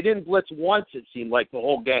 They didn't blitz once, it seemed like, the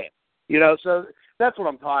whole game. So that's what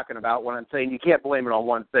I'm talking about when I'm saying you can't blame it on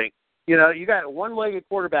one thing. You got a one-legged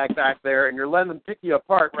quarterback back there, and you're letting them pick you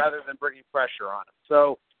apart rather than bringing pressure on them.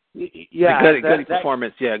 So,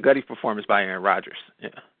 gutty performance by Aaron Rodgers. Yeah.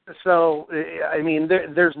 So, I mean,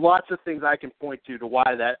 there's lots of things I can point to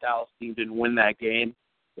why that Dallas team didn't win that game,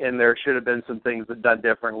 and there should have been some things that done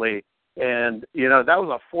differently. And, that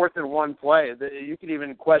was a 4th and 1 play. You could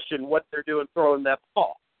even question what they're doing throwing that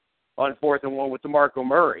ball on 4th and 1 with DeMarco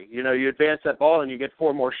Murray. You advance that ball and you get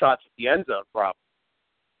 4 more shots at the end zone probably.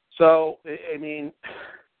 So, I mean,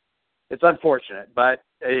 it's unfortunate, but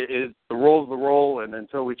the rule's the rule, and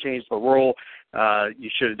until we change the rule, you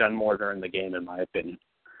should have done more during the game, in my opinion.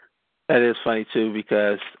 That is funny, too,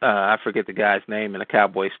 because I forget the guy's name in the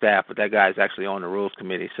Cowboy staff, but that guy's actually on the rules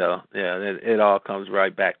committee. So, yeah, it all comes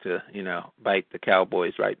right back to, bite the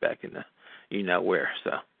Cowboys right back in the, where.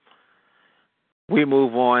 So we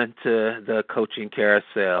move on to the coaching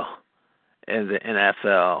carousel in the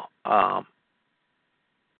NFL.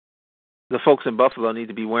 The folks in Buffalo need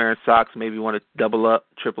to be wearing socks, maybe want to double up,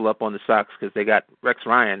 triple up on the socks because they got Rex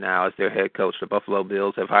Ryan now as their head coach. The Buffalo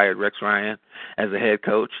Bills have hired Rex Ryan as the head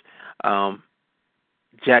coach.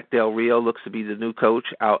 Jack Del Rio looks to be the new coach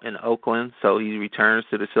out in Oakland, so he returns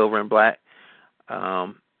to the silver and black.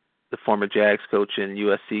 The former Jags coach and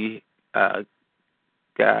USC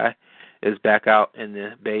guy is back out in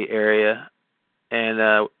the Bay Area.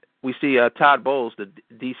 And we see Todd Bowles, the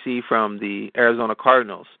DC from the Arizona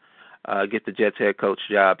Cardinals, get the Jets head coach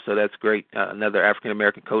job. So that's great. Another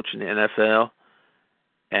African-American coach in the NFL.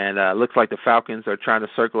 And looks like the Falcons are trying to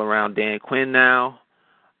circle around Dan Quinn now.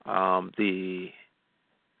 The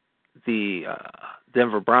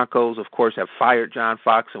Denver Broncos, of course, have fired John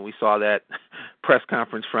Fox, and we saw that press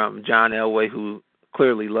conference from John Elway, who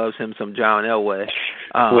clearly loves him some John Elway.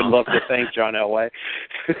 Would love to thank John Elway.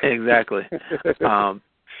 Exactly.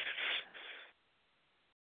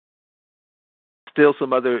 Still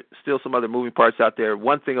some other moving parts out there.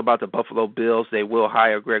 One thing about the Buffalo Bills, they will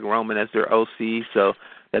hire Greg Roman as their OC, so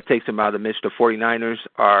that takes them out of the mix. The 49ers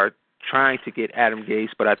are trying to get Adam Gase,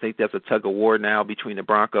 but I think that's a tug of war now between the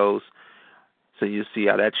Broncos. So you see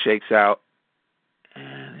how that shakes out.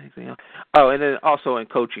 And anything else? Oh, and then also in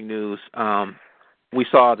coaching news, we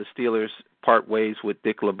saw the Steelers part ways with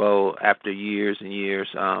Dick LeBeau after years and years.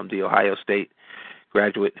 The Ohio State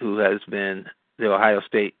graduate who has been the Ohio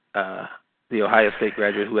State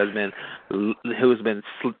graduate who has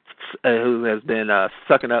been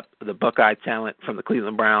sucking up the Buckeye talent from the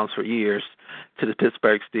Cleveland Browns for years to the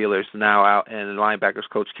Pittsburgh Steelers, now out, and linebackers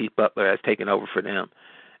coach Keith Butler has taken over for them.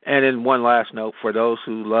 And then one last note, for those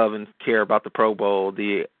who love and care about the Pro Bowl,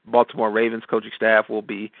 the Baltimore Ravens coaching staff will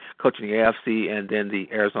be coaching the AFC, and then the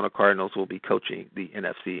Arizona Cardinals will be coaching the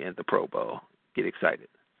NFC and the Pro Bowl. Get excited.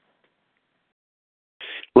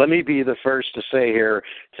 Let me be the first to say here,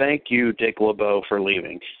 thank you, Dick LeBeau, for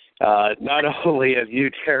leaving. Not only have you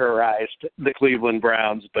terrorized the Cleveland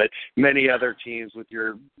Browns, but many other teams with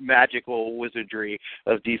your magical wizardry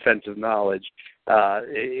of defensive knowledge.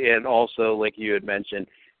 And also, like you had mentioned,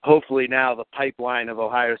 hopefully now the pipeline of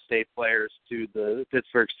Ohio State players to the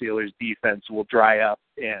Pittsburgh Steelers defense will dry up.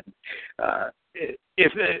 And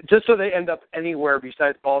if just so they end up anywhere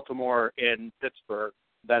besides Baltimore and Pittsburgh,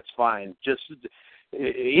 that's fine. Just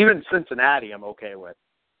even Cincinnati I'm okay with.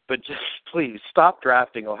 But just please stop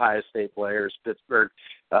drafting Ohio State players, Pittsburgh.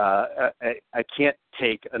 I can't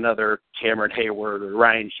take another Cameron Hayward or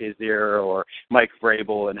Ryan Shazier or Mike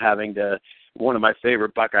Vrabel and having to, one of my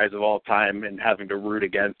favorite Buckeyes of all time, and having to root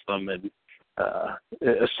against them and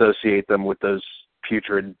associate them with those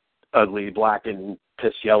putrid, ugly black and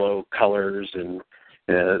piss yellow colors and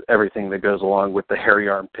everything that goes along with the hairy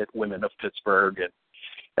armpit women of Pittsburgh and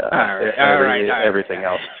everything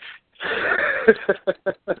else.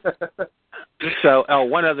 So,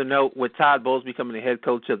 one other note, with Todd Bowles becoming the head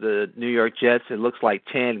coach of the New York Jets, it looks like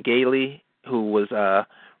Chan Gailey, who was,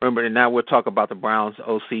 remember, and now we'll talk about the Browns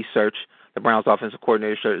OC search, the Browns offensive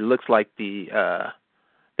coordinator search. It looks like that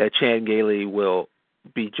Chan Gailey will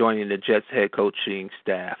be joining the Jets head coaching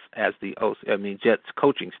staff as Jets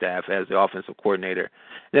coaching staff as the offensive coordinator.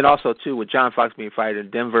 Then also, too, with John Fox being fired in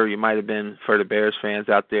Denver, you might have been, for the Bears fans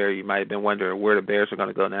out there, you might have been wondering where the Bears are going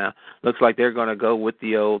to go now. Looks like they're going to go with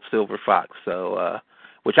the old Silver Fox. So,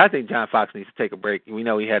 which I think John Fox needs to take a break. We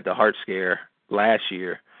know he had the heart scare last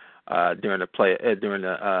year during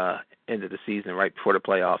the end of the season, right before the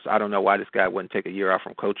playoffs. I don't know why this guy wouldn't take a year off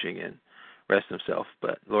from coaching and rest himself,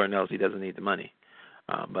 but Lord knows he doesn't need the money.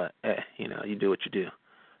 But you do what you do.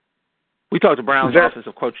 We talked to Brown's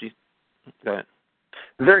offensive coach. Go ahead.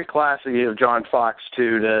 Very classy of John Fox,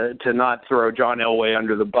 too, to not throw John Elway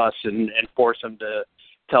under the bus and force him to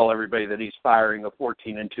tell everybody that he's firing a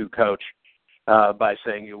 14-2 coach by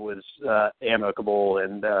saying it was amicable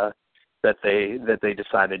and that they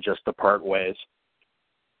decided just to part ways.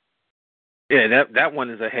 Yeah, that one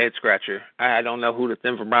is a head scratcher. I don't know who the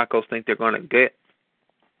Denver Broncos think they're going to get.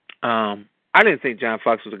 I didn't think John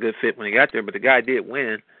Fox was a good fit when he got there, but the guy did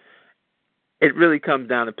win. It really comes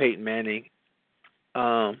down to Peyton Manning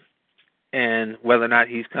and whether or not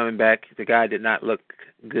he's coming back. The guy did not look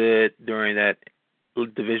good during that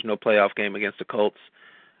divisional playoff game against the Colts.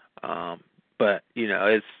 But,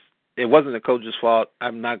 it wasn't the coach's fault.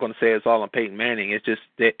 I'm not going to say it's all on Peyton Manning. It's just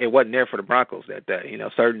that it wasn't there for the Broncos that day.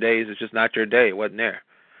 Certain days it's just not your day. It wasn't there.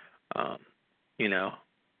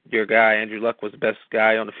 Your guy, Andrew Luck, was the best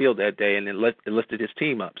guy on the field that day, and it lifted his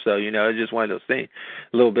team up. So, it's just one of those things.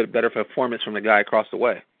 A little bit better performance from the guy across the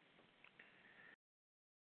way.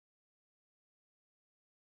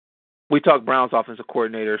 We talked Browns offensive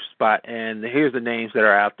coordinator spot, and here's the names that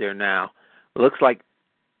are out there now. It looks like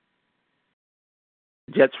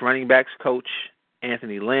Jets running backs coach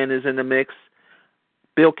Anthony Lynn is in the mix.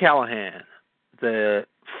 Bill Callahan, the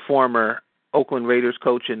former Oakland Raiders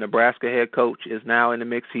coach and Nebraska head coach, is now in the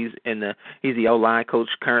mix. He's the O-line coach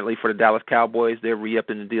currently for the Dallas Cowboys. They're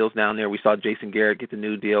re-upping the deals down there. We saw Jason Garrett get the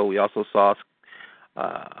new deal. We also saw who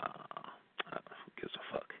gives a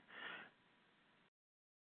fuck?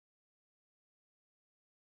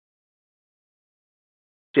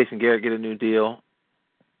 Jason Garrett get a new deal.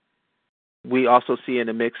 We also see in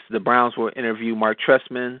the mix the Browns will interview Mark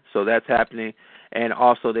Trestman, so that's happening. And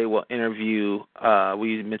also they will interview,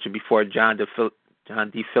 we mentioned before, John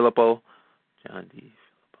DeFilippo,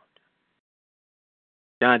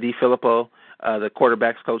 the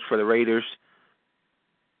quarterback's coach for the Raiders.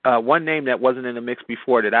 One name that wasn't in the mix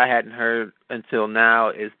before that I hadn't heard until now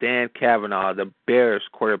is Dan Cavanaugh, the Bears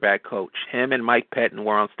quarterback coach. Him and Mike Pettin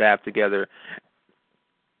were on staff together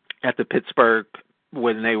at the Pittsburgh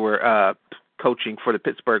when they were coaching for the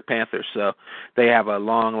Pittsburgh Panthers. So they have a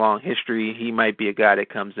long, long history. He might be a guy that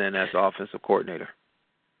comes in as offensive coordinator.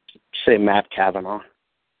 Say Matt Cavanaugh.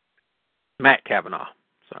 Matt Cavanaugh.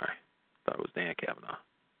 Sorry. Thought it was Dan Cavanaugh.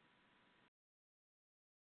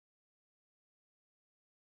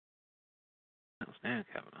 That was Dan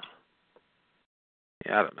Cavanaugh.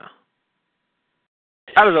 Yeah, I don't know.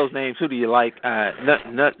 Out of those names, who do you like?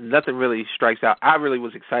 Nothing really strikes out. I really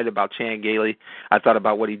was excited about Chan Gailey. I thought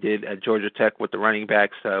about what he did at Georgia Tech with the running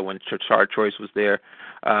backs when Chard Choice was there.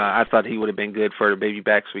 I thought he would have been good for the baby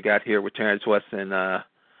backs we got here with Terrence West and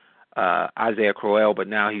Isaiah Crowell, but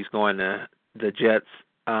now he's going to the Jets.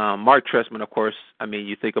 Mark Trestman, of course, I mean,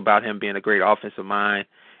 you think about him being a great offensive mind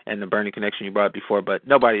and the Bernie connection you brought up before, but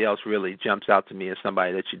nobody else really jumps out to me as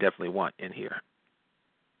somebody that you definitely want in here.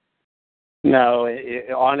 No,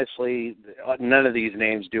 honestly, none of these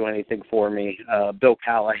names do anything for me. Bill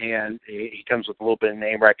Callahan, he comes with a little bit of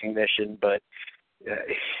name recognition, but,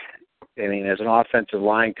 I mean, as an offensive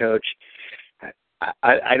line coach,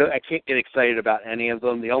 I can't get excited about any of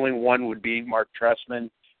them. The only one would be Mark Trestman,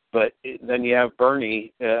 but then you have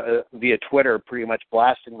Bernie via Twitter pretty much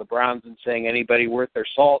blasting the Browns and saying anybody worth their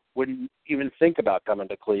salt wouldn't even think about coming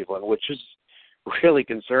to Cleveland, which is really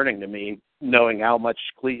concerning to me, knowing how much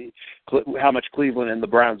Cleveland and the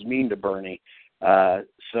Browns mean to Bernie.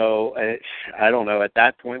 So I don't know. At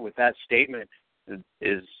that point, with that statement,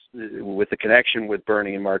 is with the connection with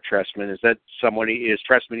Bernie and Mark Trestman, is that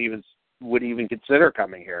Trestman would even consider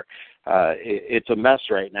coming here? It's a mess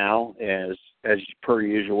right now, as per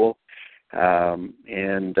usual,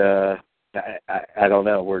 and I don't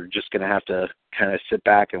know. We're just going to have to kind of sit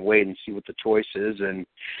back and wait and see what the choice is, and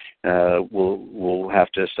we'll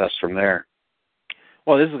have to assess from there.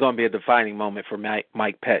 Well, this is going to be a defining moment for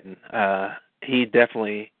Mike Pettin. He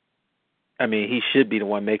definitely, I mean, he should be the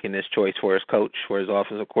one making this choice for his coach, for his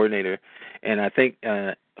offensive coordinator, and I think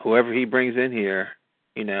whoever he brings in here,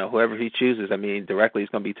 you know, whoever he chooses, I mean, directly is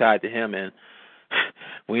going to be tied to him, and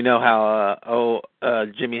we know how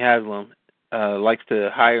Jimmy Haslam likes to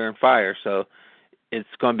hire and fire, so it's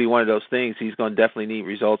going to be one of those things. He's going to definitely need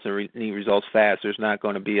results and need results fast. There's not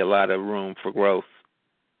going to be a lot of room for growth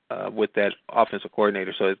with that offensive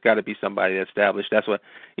coordinator, so it's got to be somebody established. That's what,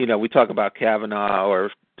 you know, we talk about Kavanaugh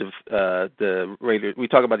or the Raiders. We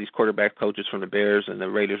talk about these quarterback coaches from the Bears and the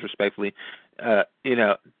Raiders, respectively. You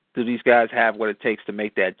know, do these guys have what it takes to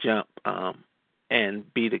make that jump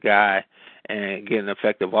and be the guy and get an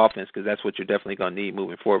effective offense? Because that's what you're definitely going to need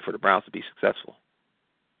moving forward for the Browns to be successful.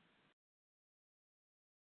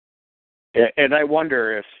 And I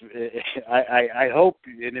wonder if I hope,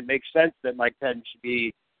 and it makes sense that Mike Pettin should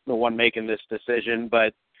be the one making this decision,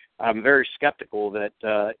 but I'm very skeptical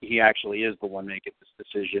that he actually is the one making this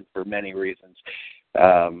decision for many reasons.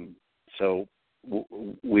 So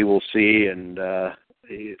we will see, and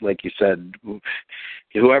like you said,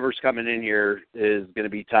 whoever's coming in here is going to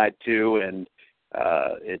be tied to, and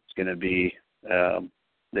it's going to be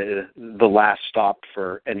the last stop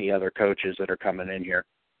for any other coaches that are coming in here.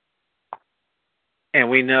 And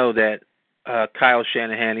we know that Kyle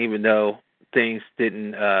Shanahan, even though things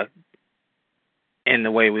didn't end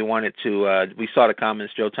the way we wanted to, we saw the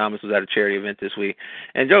comments. Joe Thomas was at a charity event this week.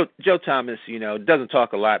 And Joe Thomas, you know, doesn't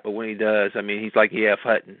talk a lot, but when he does, I mean, he's like E.F.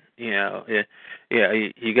 Hutton. You know,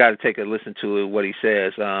 you got to take a listen to what he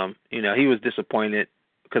says. You know, he was disappointed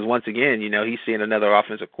because, once again, you know, he's seeing another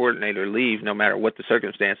offensive coordinator leave no matter what the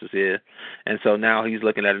circumstances is. And so now he's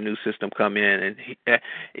looking at a new system come in. And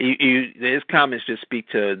his comments just speak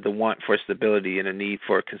to the want for stability and a need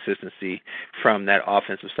for consistency from that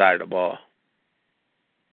offensive side of the ball.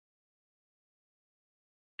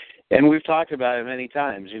 And we've talked about it many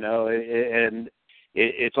times, you know, and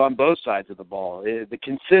it's on both sides of the ball. The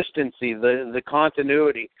consistency, the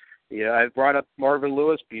continuity. You know, I've brought up Marvin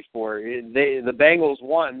Lewis before. The Bengals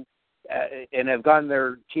won and have gotten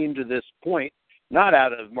their team to this point, not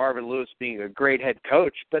out of Marvin Lewis being a great head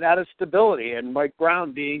coach, but out of stability and Mike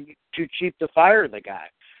Brown being too cheap to fire the guy.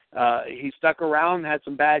 He stuck around, had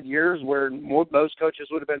some bad years where most coaches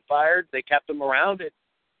would have been fired. They kept him around.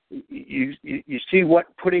 You see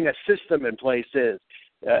what putting a system in place is.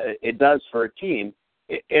 It does for a team,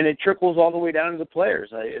 and it trickles all the way down to the players,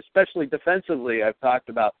 especially defensively. I've talked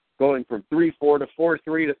about going from 3-4 to 4-3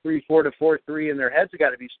 to 3-4 to 4-3, and their heads have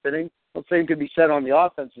got to be spinning. The same could be said on the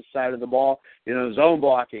offensive side of the ball. You know, zone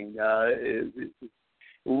blocking,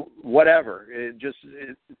 whatever.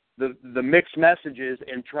 The mixed messages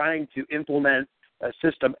and trying to implement a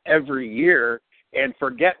system every year and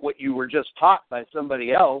forget what you were just taught by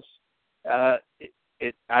somebody else. I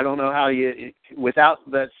don't know how without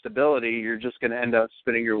that stability, you're just going to end up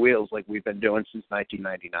spinning your wheels like we've been doing since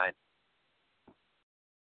 1999.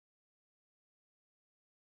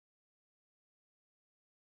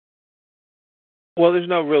 Well, there's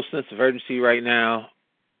no real sense of urgency right now.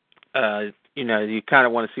 You know, you kind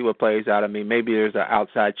of want to see what plays out. I mean, maybe there's an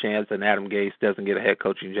outside chance that Adam Gase doesn't get a head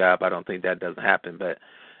coaching job. I don't think that doesn't happen, but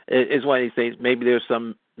it's one of these things. Maybe there's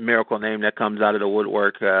some miracle name that comes out of the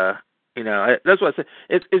woodwork. That's what I said.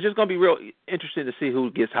 It's just going to be real interesting to see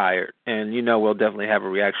who gets hired. And, we'll definitely have a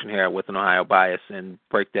reaction here with an Ohio bias and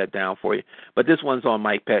break that down for you. But this one's on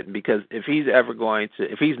Mike Pettin, because if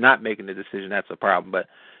he's not making the decision, that's a problem. But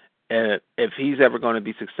if he's ever going to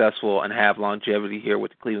be successful and have longevity here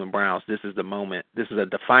with the Cleveland Browns, this is the moment. This is a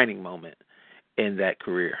defining moment in that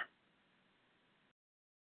career.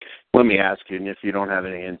 Let me ask you, and if you don't have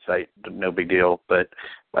any insight, no big deal, but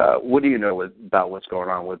what do you know about what's going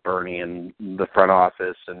on with Bernie and the front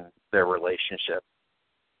office and their relationship?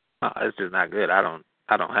 It's just not good. I don't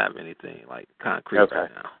have anything like concrete right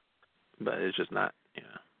now, but it's just not.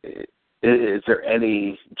 Is there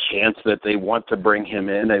any chance that they want to bring him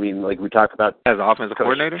in? I mean, like we talked about as an offensive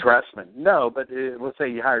coordinator. Trestman, no, but let's say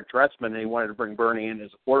you hired Trestman and he wanted to bring Bernie in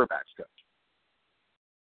as a quarterbacks coach.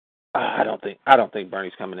 I don't think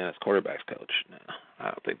Bernie's coming in as quarterbacks coach. No, I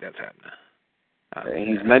don't think that's happening.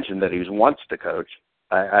 He's mentioned that he wants to coach.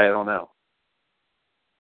 I don't know.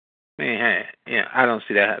 I don't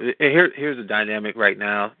see that. Here's the dynamic right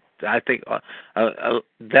now. I think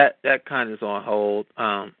that kind of is on hold.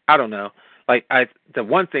 I don't know. The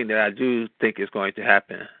one thing that I do think is going to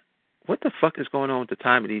happen. What the fuck is going on with the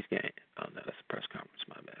time of these games? Oh no, that's a press conference.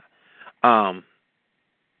 My bad.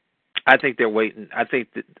 I think they're waiting. I think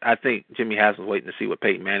Jimmy Haslam's waiting to see what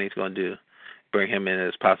Peyton Manning's going to do, bring him in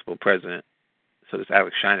as possible president. So this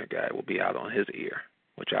Alex Shiner guy will be out on his ear,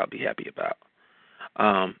 which I'll be happy about.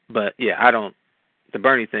 But yeah, the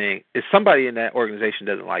Bernie thing is somebody in that organization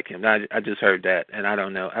doesn't like him. I just heard that, and I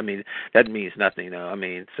don't know. I mean, that means nothing, though. I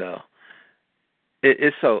mean, so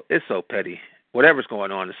it's so petty. Whatever's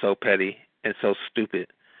going on is so petty and so stupid.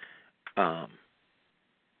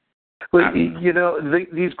 But,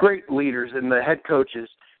 these great leaders and the head coaches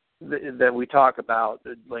that we talk about,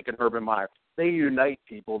 like an Urban Meyer, they unite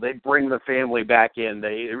people. They bring the family back in.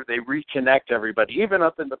 They reconnect everybody. Even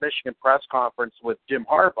up in the Michigan press conference with Jim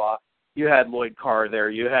Harbaugh, you had Lloyd Carr there.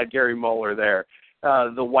 You had Gary Moeller there,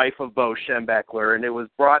 the wife of Bo Schembechler, and it was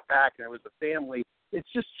brought back, and it was a family. It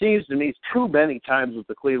just seems to me too many times with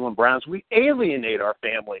the Cleveland Browns, we alienate our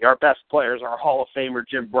family, our best players, our Hall of Famer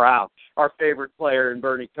Jim Brown, our favorite player in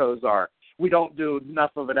Bernie Kosar. We don't do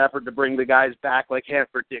enough of an effort to bring the guys back like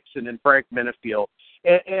Hanford Dixon and Frank Minifield.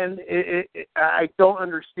 And I don't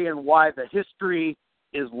understand why the history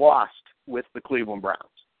is lost with the Cleveland Browns.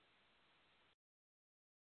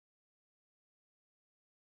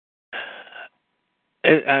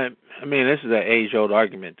 I mean, this is an age-old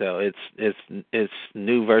argument, though. It's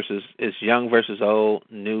new versus it's young versus old,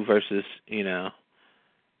 new versus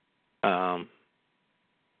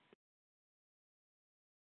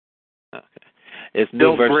Okay, it's new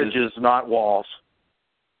Build versus bridges, not walls.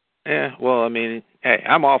 Yeah, well, I mean, hey,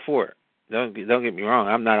 I'm all for it. Don't get me wrong.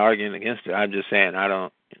 I'm not arguing against it. I'm just saying I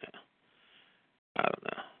don't know.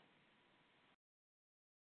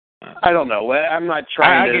 I don't know. I'm not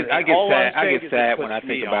trying I get sad when I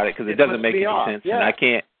think about it because it doesn't make any sense, yeah.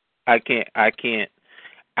 and I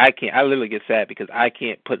literally get sad because I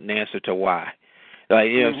can't put an answer to why.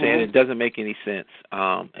 Like, what I'm saying? It doesn't make any sense.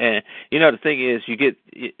 And the thing is,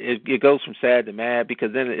 it goes from sad to mad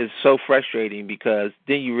because then it's so frustrating because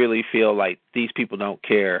then you really feel like these people don't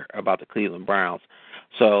care about the Cleveland Browns.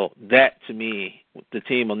 So that, to me, the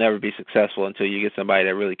team will never be successful until you get somebody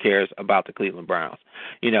that really cares about the Cleveland Browns.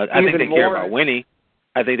 I think they care about winning.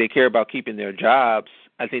 I think they care about keeping their jobs.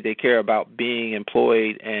 I think they care about being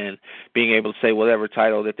employed and being able to say whatever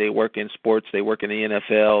title that they work in sports, they work in the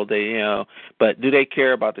NFL, but do they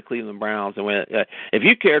care about the Cleveland Browns? And if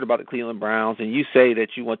you cared about the Cleveland Browns and you say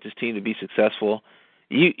that you want this team to be successful,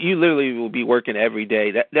 you literally will be working every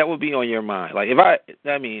day. That would be on your mind. Like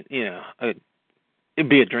it'd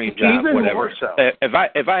be a dream job, even whatever. More so.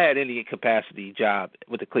 If I had any capacity job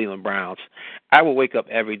with the Cleveland Browns, I would wake up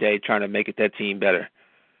every day trying to make that team better.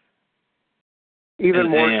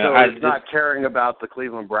 Even more so is not caring about the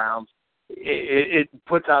Cleveland Browns. It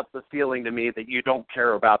puts out the feeling to me that you don't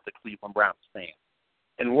care about the Cleveland Browns fans.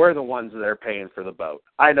 And we're the ones that are paying for the boat.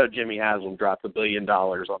 I know Jimmy Haslam dropped $1 billion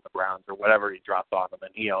on the Browns or whatever he dropped on them,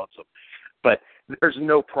 and he owns them. But there's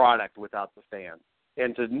no product without the fans.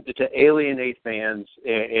 And to alienate fans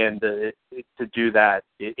and to do that,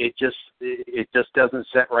 it just doesn't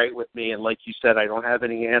sit right with me. And like you said, I don't have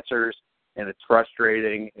any answers, and it's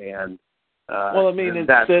frustrating. And well, I mean,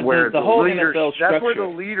 that's where the whole NFL structure. That's where the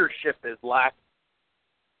leadership is lacking.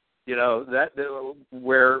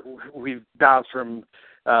 Where we've bounced from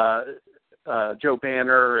Joe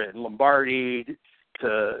Banner and Lombardi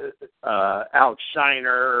to Alex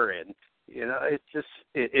Shiner, and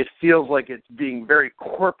it feels like it's being very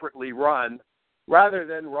corporately run rather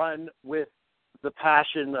than run with the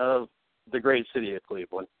passion of the great city of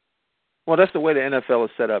Cleveland. Well, that's the way the NFL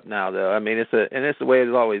is set up now, though. I mean, it's the way it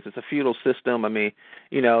is always. It's a feudal system. I mean,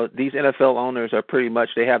 you know, these NFL owners are pretty much,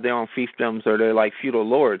 they have their own fiefdoms, or they're like feudal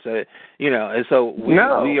lords. You know, and so we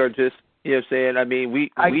are just, you know what I'm saying? I mean,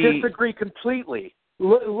 I disagree completely.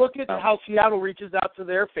 Look at how Seattle reaches out to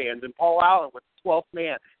their fans, and Paul Allen with the 12th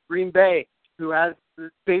man. Green Bay, who has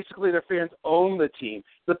basically their fans own the team.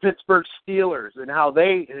 The Pittsburgh Steelers and how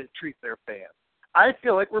they treat their fans. I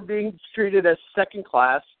feel like we're being treated as second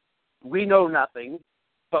class. We know nothing,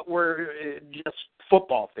 but we're just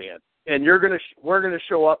football fans, and we're gonna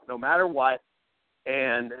show up no matter what,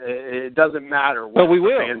 and it doesn't matter what. But we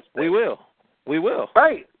will. Fans think. We will.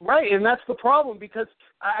 Right, and that's the problem, because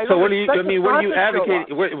I. So what are you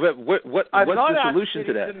advocating? What's the solution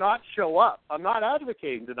to that? To not show up. I'm not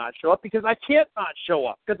advocating to not show up because I can't not show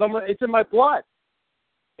up because it's in my blood,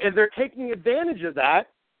 and they're taking advantage of that,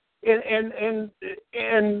 and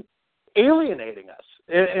alienating us.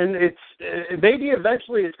 And it's maybe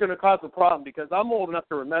eventually it's going to cause a problem, because I'm old enough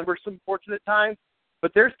to remember some fortunate times,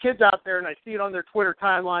 but there's kids out there, and I see it on their Twitter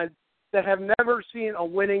timelines, that have never seen a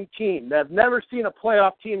winning team, that have never seen a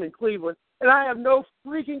playoff team in Cleveland, and I have no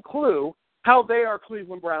freaking clue how they are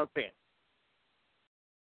Cleveland Brown fans.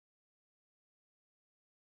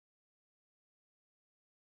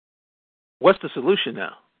 What's the solution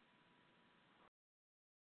now?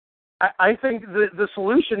 I think the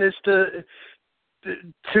solution is to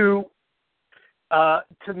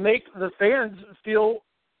make the fans feel.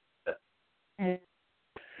 I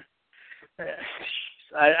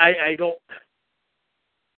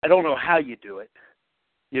don't know how you do it.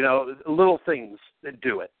 You know, little things that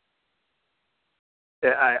do it.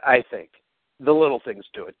 I think the little things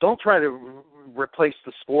do it. Don't try to replace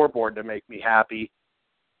the scoreboard to make me happy.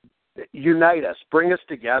 Unite us. Bring us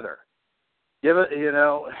together. Give it. You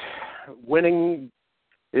know, winning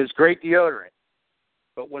is great deodorant.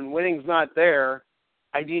 But when winning's not there,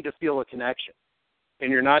 I need to feel a connection.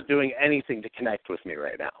 And you're not doing anything to connect with me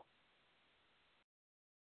right now.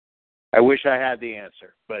 I wish I had the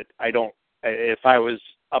answer, but I don't. If I was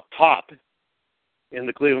up top in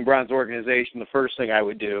the Cleveland Browns organization, the first thing I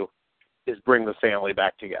would do is bring the family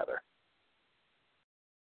back together.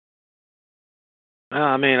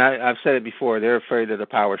 I mean, I've said it before. They're afraid of the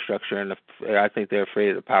power structure, and I think they're afraid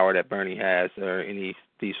of the power that Bernie has, or any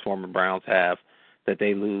these former Browns have, that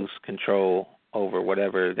they lose control over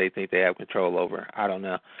whatever they think they have control over. I don't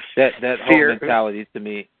know. That whole mentality to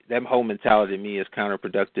me. That whole mentality to me is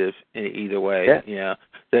counterproductive in either way. Yeah. You know,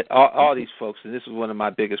 that all these folks, and this is one of my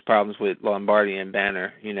biggest problems with Lombardi and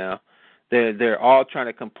Banner. You know, they're all trying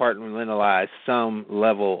to compartmentalize some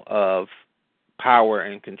level of power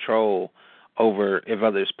and control over, if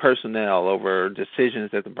others personnel, over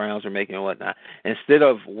decisions that the Browns are making and whatnot, instead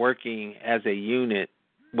of working as a unit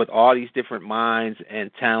with all these different minds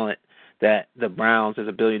and talent that the Browns as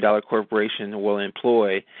a billion-dollar corporation will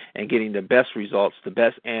employ, and getting the best results, the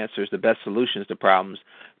best answers, the best solutions to problems.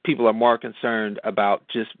 People are more concerned about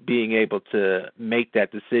just being able to make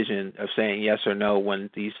that decision of saying yes or no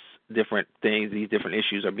when these different things, these different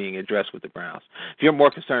issues are being addressed with the Browns. If you're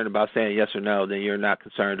more concerned about saying yes or no, then you're not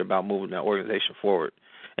concerned about moving that organization forward.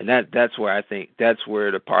 And that's where I think that's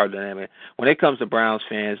where the power dynamic, when it comes to Browns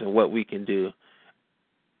fans and what we can do,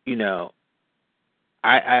 you know,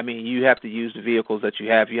 I mean, you have to use the vehicles that you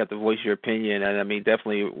have. You have to voice your opinion, and I mean,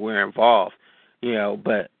 definitely we're involved, you know.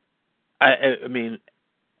 But I mean,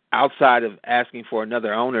 outside of asking for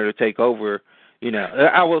another owner to take over, you know,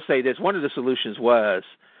 I will say this: one of the solutions was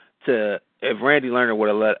if Randy Lerner would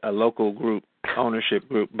have let a local ownership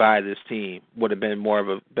group buy this team, would have been more of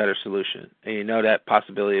a better solution. And you know that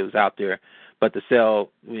possibility was out there, but to sell,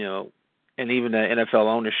 you know. And even the NFL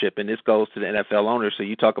ownership, and this goes to the NFL owners. So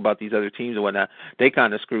you talk about these other teams and whatnot, they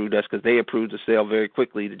kind of screwed us because they approved the sale very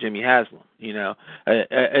quickly to Jimmy Haslam. You know,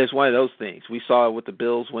 it's one of those things. We saw what the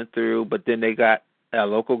Bills went through, but then they got a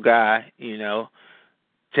local guy, you know,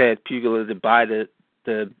 Ted Pugler, to buy the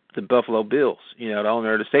Buffalo Bills, you know, the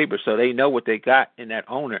owner of the Sabres. So they know what they got in that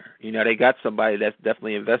owner. You know, they got somebody that's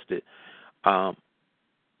definitely invested.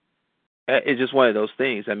 It's just one of those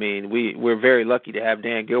things. I mean, we're very lucky to have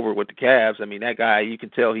Dan Gilbert with the Cavs. I mean, that guy, you can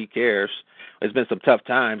tell he cares. There's been some tough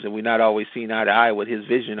times, and we're not always seen eye to eye with his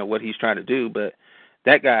vision of what he's trying to do. But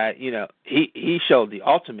that guy, you know, he showed the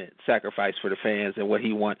ultimate sacrifice for the fans and what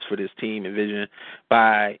he wants for this team and vision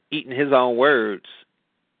by eating his own words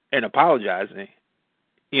and apologizing,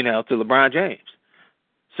 you know, to LeBron James.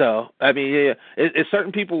 So, I mean, yeah, it's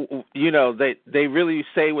certain people, you know, they really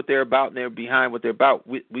say what they're about and they're behind what they're about.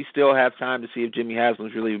 We still have time to see if Jimmy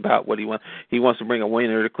Haslam's really about what he wants. He wants to bring a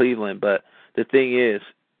winner to Cleveland. But the thing is,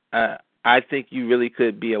 I think you really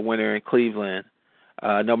could be a winner in Cleveland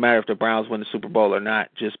no matter if the Browns win the Super Bowl or not,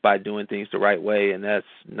 just by doing things the right way. And I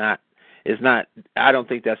don't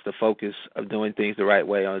think that's the focus of doing things the right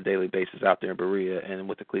way on a daily basis out there in Berea and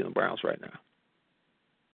with the Cleveland Browns right now.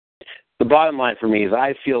 The bottom line for me is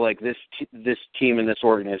I feel like this team and this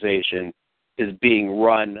organization is being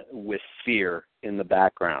run with fear in the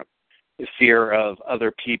background. Fear of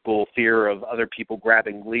other people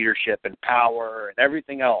grabbing leadership and power and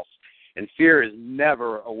everything else. And fear is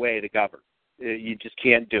never a way to govern. You just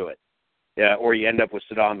can't do it. Yeah, or you end up with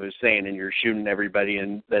Saddam Hussein and you're shooting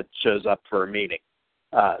everybody that shows up for a meeting.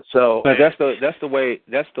 But that's the way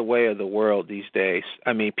of the world these days.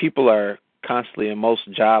 I mean, people are constantly in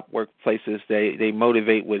most job workplaces. They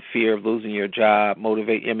motivate with fear of losing your job.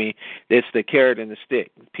 It's the carrot and the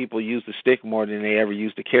stick. People use the stick more than they ever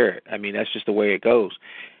use the carrot. I mean, that's just the way it goes.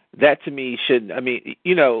 That to me shouldn't. I mean,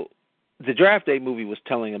 the Draft Day movie was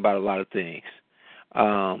telling about a lot of things.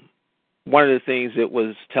 One of the things it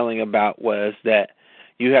was telling about was that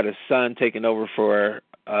you had a son taking over for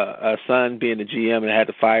a son being the GM and had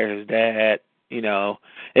to fire his dad.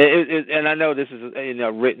 And I know this is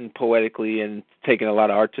written poetically and taking a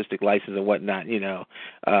lot of artistic license and whatnot,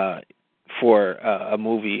 for a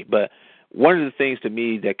movie. But one of the things to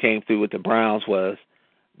me that came through with the Browns was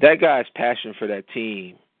that guy's passion for that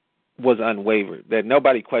team was unwavered. That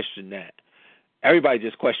nobody questioned that. Everybody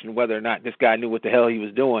just questioned whether or not this guy knew what the hell he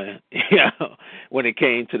was doing, when it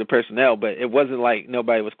came to the personnel. But it wasn't like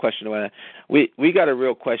nobody was questioning whether we got a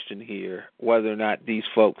real question here whether or not these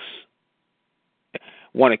folks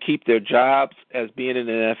want to keep their jobs as being in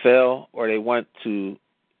the NFL, or they want to.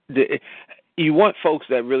 You want folks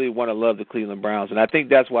that really want to love the Cleveland Browns, and I think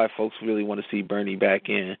that's why folks really want to see Bernie back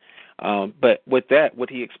in. But with that, would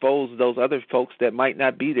he expose those other folks that might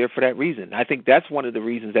not be there for that reason? I think that's one of the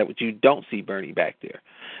reasons that you don't see Bernie back there,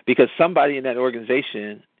 because somebody in that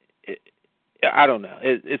organization, I don't know,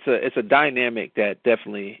 it's a dynamic that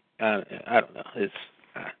definitely, I don't know, it's.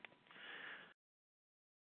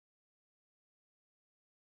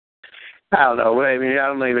 I don't know. I mean, I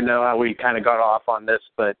don't even know how we kind of got off on this,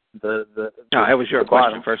 but no, it was your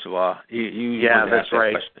question, first of all. Yeah, that's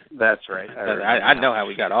right. That's right. I know how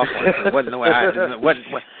we got off on it. It wasn't the way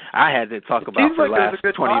I had to talk about for the last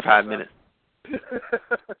 25 minutes.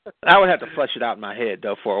 I would have to flush it out in my head,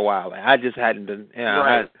 though, for a while. I just hadn't been,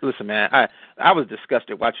 right. Listen, man, I was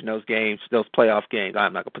disgusted watching those games, those playoff games.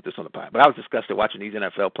 I'm not going to put this on the pod, but I was disgusted watching these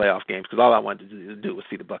NFL playoff games because all I wanted to do was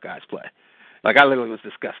see the Buckeyes play. Like, I literally was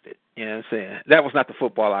disgusted. You know what I'm saying? That was not the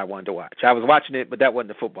football I wanted to watch. I was watching it, but that wasn't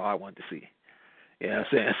the football I wanted to see. You know what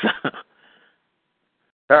I'm saying? So.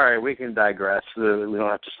 All right, we can digress. We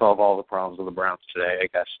don't have to solve all the problems of the Browns today, I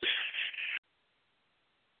guess.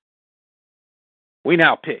 We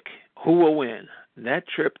now pick who will win that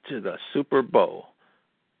trip to the Super Bowl.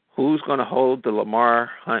 Who's going to hold the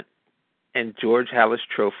Lamar Hunt and George Halas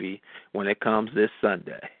Trophy when it comes this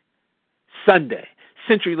Sunday? Sunday,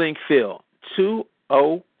 CenturyLink Field.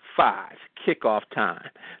 2:05 kickoff time.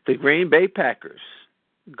 The Green Bay Packers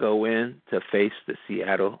go in to face the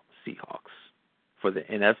Seattle Seahawks for the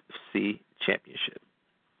NFC Championship.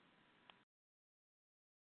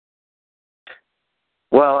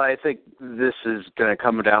 Well, I think this is going to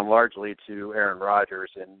come down largely to Aaron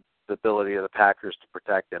Rodgers and the ability of the Packers to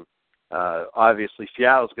protect him. Obviously,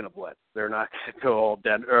 Seattle's going to blitz. They're not going to go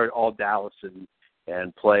all Dallas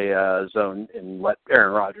and play zone and let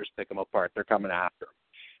Aaron Rodgers pick them apart. They're coming after him.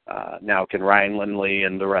 Now, can Ryan Lindley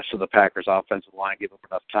and the rest of the Packers offensive line give him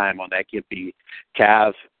enough time on that Gimpy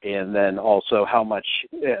calf? And then also, how much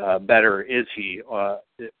better is he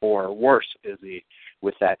or worse is he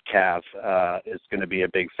with that calf is going to be a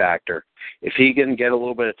big factor. If he can get a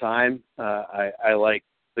little bit of time, I like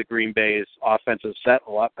the Green Bay's offensive set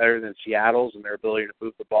a lot better than Seattle's and their ability to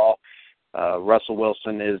move the ball. Russell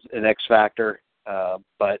Wilson is an X factor.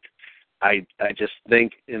 But I just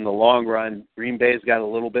think in the long run, Green Bay's got a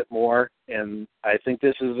little bit more, and I think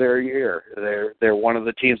this is their year. They're one of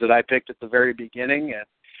the teams that I picked at the very beginning,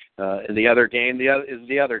 and in the other game, is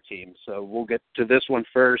the other team. So we'll get to this one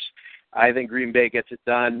first. I think Green Bay gets it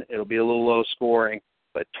done. It'll be a little low scoring,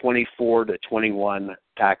 but 24-21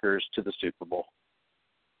 Packers to the Super Bowl.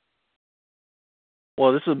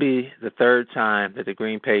 Well, this will be the third time that the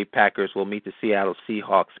Green Bay Packers will meet the Seattle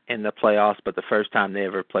Seahawks in the playoffs, but the first time they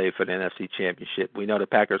ever played for the NFC Championship. We know the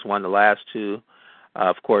Packers won the last two.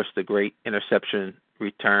 Of course, the great interception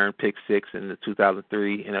return, pick six in the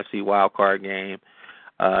 2003 NFC wildcard game.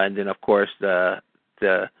 And then, of course, the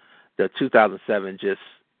 2007 just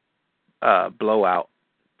blowout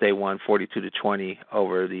they won 42-20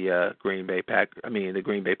 over the Green Bay Packers. I mean, the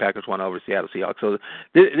Green Bay Packers won over Seattle Seahawks. So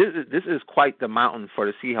this is quite the mountain for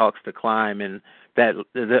the Seahawks to climb, and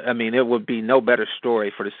it would be no better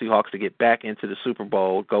story for the Seahawks to get back into the Super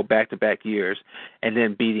Bowl, go back-to-back years, and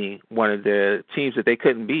then beating one of the teams that they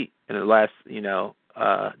couldn't beat in the last,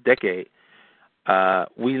 decade.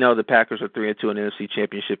 We know the Packers are 3-2 in the NFC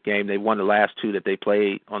Championship game. They won the last two that they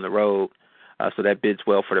played on the road, so that bids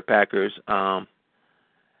well for the Packers.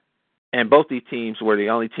 And both these teams were the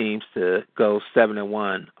only teams to go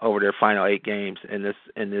 7-1 over their final 8 games in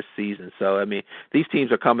this season. So I mean, these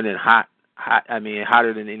teams are coming in hot. I mean,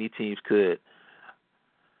 hotter than any teams could.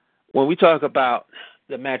 When we talk about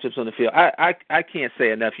the matchups on the field, I can't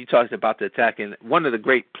say enough. You talked about the attacking. One of the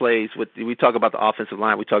great plays we talk about the offensive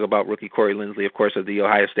line. We talk about rookie Corey Linsley, of course, of the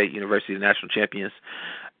Ohio State University, the national champions.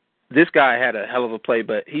 This guy had a hell of a play,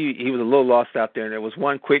 but he was a little lost out there. And there was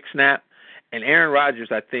one quick snap, and Aaron Rodgers,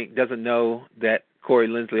 I think, doesn't know that Corey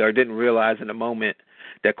Linsley, or didn't realize in the moment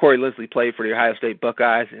that Corey Linsley played for the Ohio State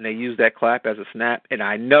Buckeyes, and they used that clap as a snap. And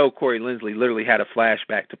I know Corey Linsley literally had a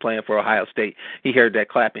flashback to playing for Ohio State. He heard that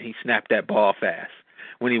clap, and he snapped that ball fast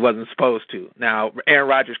when he wasn't supposed to. Now, Aaron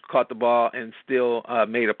Rodgers caught the ball and still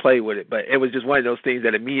made a play with it, but it was just one of those things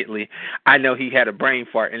that immediately I know he had a brain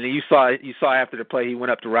fart. And then you saw after the play, he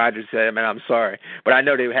went up to Rodgers and said, "Man, I'm sorry," but I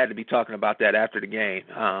know they had to be talking about that after the game.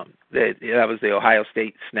 That was the Ohio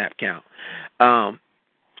State snap count.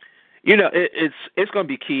 It's going to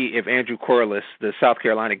be key if Andrew Corliss, the South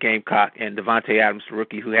Carolina Gamecock, and Devontae Adams, the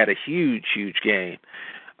rookie, who had a huge game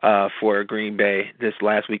for Green Bay this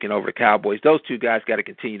last weekend over the Cowboys. Those two guys got to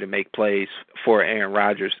continue to make plays for Aaron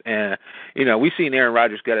Rodgers. And, we've seen Aaron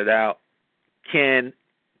Rodgers gut it out. Can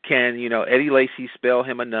Eddie Lacy spell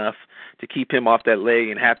him enough to keep him off that leg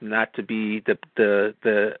and have him not to be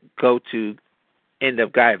the go-to end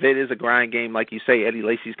up guy? If it is a grind game, like you say, Eddie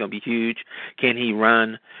Lacy's going to be huge. Can he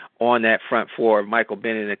run on that front four of Michael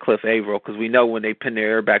Bennett and Cliff Averill? Because we know when they pin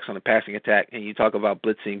their airbacks on the passing attack, and you talk about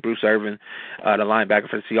blitzing Bruce Irvin, the linebacker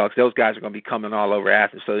for the Seahawks, those guys are going to be coming all over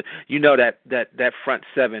Athens. So that front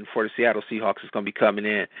seven for the Seattle Seahawks is going to be coming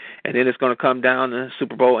in. And then it's going to come down to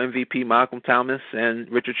Super Bowl MVP Malcolm Thomas and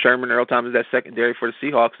Richard Sherman, Earl Thomas, that secondary for the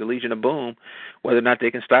Seahawks, the Legion of Boom, whether or not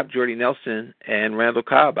they can stop Jordy Nelson and Randall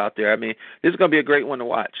Cobb out there. I mean, this is going to be a great one to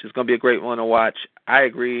watch. It's going to be a great one to watch. I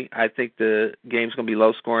agree. I think the game's going to be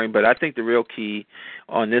low scoring, but I think the real key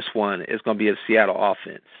on this one is going to be a Seattle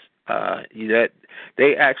offense.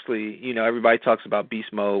 They actually, everybody talks about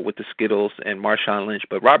beast mode with the Skittles and Marshawn Lynch,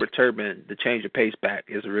 but Robert Turbin, the change of pace back,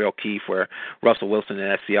 is a real key for Russell Wilson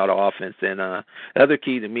and that Seattle offense. And the other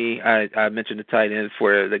key to me, I mentioned the tight end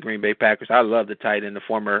for the Green Bay Packers. I love the tight end, the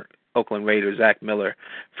former Oakland Raiders, Zach Miller,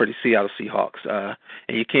 for the Seattle Seahawks.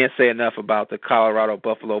 And you can't say enough about the Colorado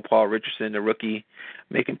Buffalo Paul Richardson, the rookie,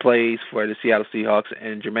 making plays for the Seattle Seahawks,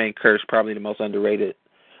 and Jermaine Kearse, probably the most underrated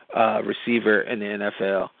receiver in the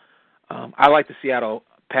NFL. I like the Seattle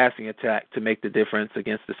passing attack to make the difference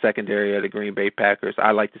against the secondary of the Green Bay Packers.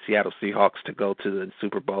 I like the Seattle Seahawks to go to the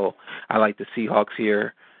Super Bowl. I like the Seahawks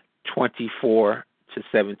here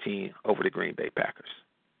 24-17 over the Green Bay Packers.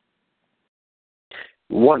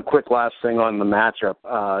 One quick last thing on the matchup.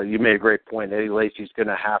 You made a great point. Eddie Lacy's going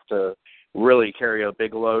to have to really carry a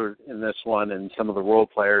big load in this one, and some of the role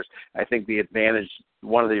players. I think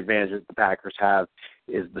one of the advantages the Packers have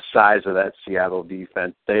is the size of that Seattle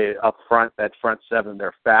defense. They up front, that front seven,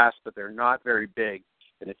 they're fast, but they're not very big.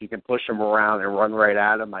 And if you can push them around and run right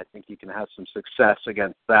at them, I think you can have some success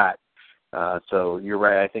against that. So you're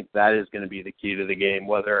right. I think that is going to be the key to the game,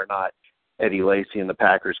 whether or not Eddie Lacy and the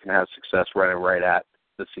Packers can have success running right at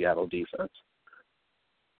the Seattle defense.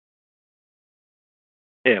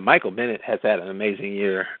 Yeah, Michael Bennett has had an amazing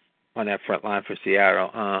year on that front line for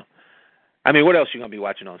Seattle. What else are you going to be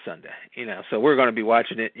watching on Sunday? So we're going to be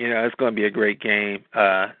watching it. It's going to be a great game.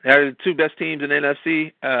 They're the two best teams in the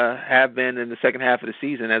NFC have been in the second half of the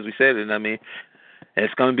season, as we said. And,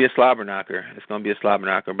 it's going to be a slobber knocker.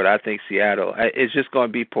 But I think Seattle, it's just going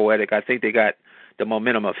to be poetic. I think they got the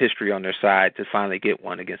momentum of history on their side to finally get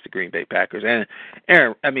one against the Green Bay Packers. And,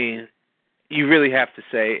 Aaron, you really have to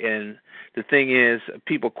say, and the thing is,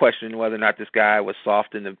 people question whether or not this guy was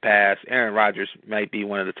soft in the past. Aaron Rodgers might be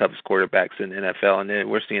one of the toughest quarterbacks in the NFL, and then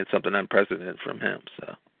we're seeing something unprecedented from him.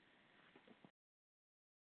 So,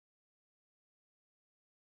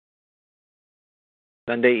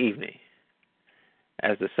 Sunday evening,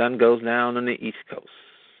 as the sun goes down on the East Coast,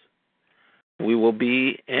 we will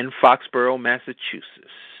be in Foxborough,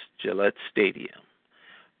 Massachusetts, Gillette Stadium,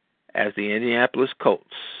 as the Indianapolis Colts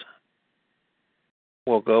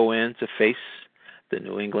will go in to face the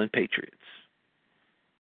New England Patriots.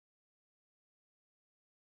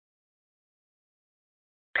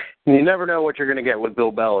 You never know what you're going to get with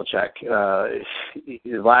Bill Belichick.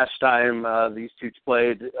 Last time these two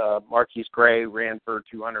played, Marquise Gray ran for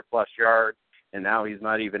 200-plus yards, and now he's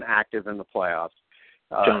not even active in the playoffs.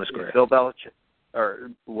 Jonas Gray. Bill Belichick,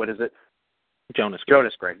 or what is it? Jonas Gray.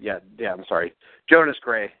 Jonas Gray. Yeah, I'm sorry. Jonas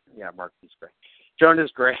Gray. Yeah, Marquise Gray.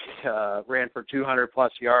 Jonas Gray ran for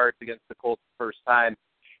 200-plus yards against the Colts the first time,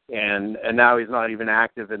 and now he's not even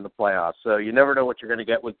active in the playoffs. So you never know what you're going to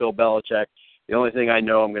get with Bill Belichick. The only thing I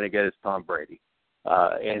know I'm going to get is Tom Brady,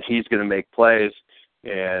 and he's going to make plays,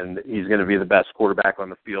 and he's going to be the best quarterback on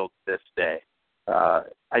the field this day.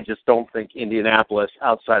 I just don't think Indianapolis,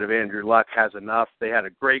 outside of Andrew Luck, has enough. They had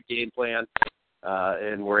a great game plan,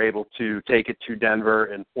 and were able to take it to Denver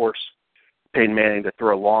and force Peyton Manning to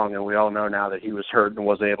throw long, and we all know now that he was hurt and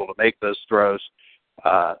wasn't able to make those throws.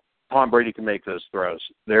 Tom Brady can make those throws.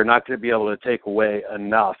 They're not going to be able to take away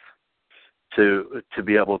enough to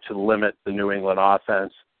be able to limit the New England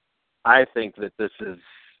offense. I think that this is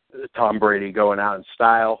Tom Brady going out in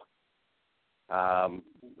style.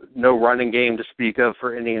 No running game to speak of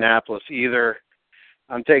for Indianapolis either.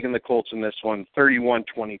 I'm taking the Colts in this one,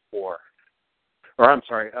 31-24. Or I'm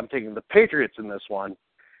sorry, I'm taking the Patriots in this one,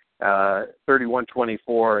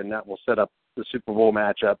 31-24, and that will set up the Super Bowl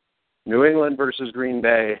matchup, New England versus Green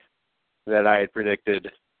Bay, that I had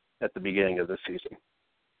predicted at the beginning of the season.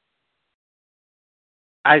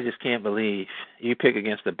 I just can't believe you pick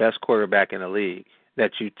against the best quarterback in the league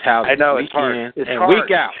that you tout I know, week it's hard. in It's and hard.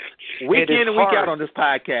 week out. Week in and week out on this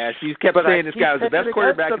podcast. You kept saying this guy was the best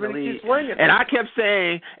quarterback in the league. And I kept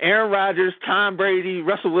saying Aaron Rodgers, Tom Brady,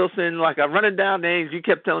 Russell Wilson, like I'm running down names. You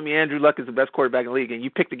kept telling me Andrew Luck is the best quarterback in the league, and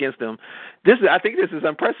you picked against him. I think this is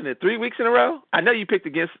unprecedented. 3 weeks in a row? I know you picked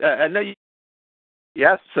against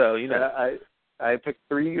Yes. So, you know. I picked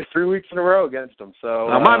three weeks in a row against them. So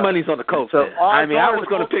my money's on the Colts. So I was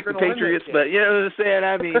going to pick the Patriots, but you know what I'm saying?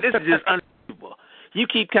 I mean, this is just unbelievable. You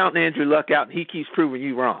keep counting Andrew Luck out, and he keeps proving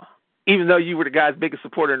you wrong, even though you were the guy's biggest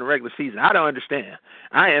supporter in the regular season. I don't understand.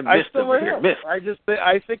 I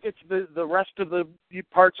think it's the rest of the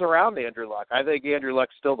parts around Andrew Luck. I think Andrew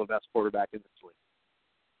Luck's still the best quarterback in this league.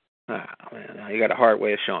 Oh, man, you got a hard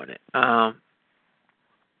way of showing it.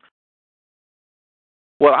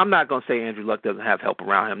 Well, I'm not going to say Andrew Luck doesn't have help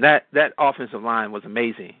around him. That offensive line was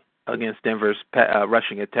amazing against Denver's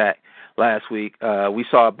rushing attack last week. We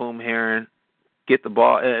saw Boom Herron get the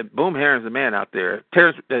ball. Boom Herron's the man out there.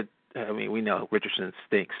 We know Richardson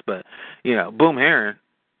stinks, but, you know, Boom Herron,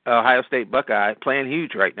 Ohio State Buckeye, playing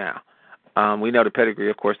huge right now. We know the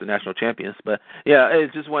pedigree, of course, the national champions. But, yeah,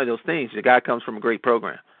 it's just one of those things. The guy comes from a great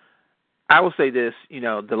program. I will say this, you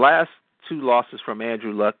know, the last two losses from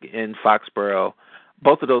Andrew Luck in Foxborough,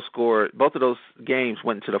 both of those games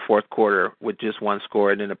went into the fourth quarter with just one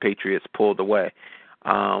score, and then the Patriots pulled away.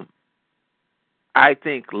 I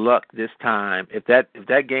think Luck this time, if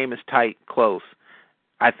that game is tight, close,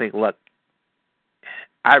 I think Luck.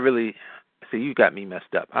 You got me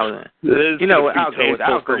messed up. I'll go with it.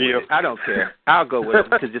 I don't care. I'll go with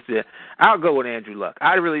it I'll go with Andrew Luck.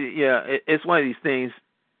 It's one of these things.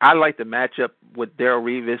 I like the matchup with Darrelle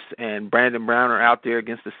Revis and Brandon Brown are out there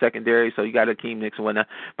against the secondary, so you got Akeem Nicks and whatnot.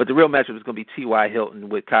 But the real matchup is going to be T.Y. Hilton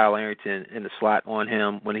with Kyle Arrington in the slot on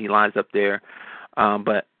him when he lines up there.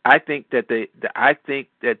 But I think that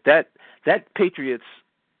that Patriots,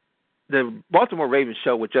 the Baltimore Ravens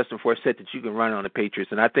show with Justin Forsett that you can run on the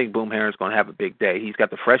Patriots, and I think Boom Herron's going to have a big day. He's got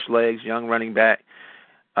the fresh legs, young running back.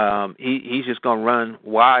 He's just going to run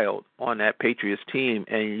wild on that Patriots team,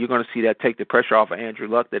 and you're going to see that take the pressure off of Andrew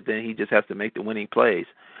Luck, that then he just has to make the winning plays.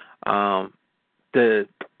 The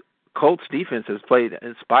Colts defense has played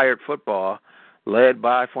inspired football, led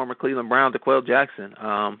by former Cleveland Brown DeQuell Jackson.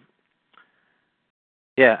 I'll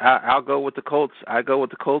go with the Colts. I go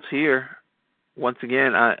with the Colts here. Once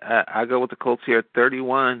again, I go with the Colts here,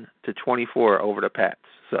 31-24 over the Pats.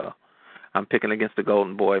 So I'm picking against the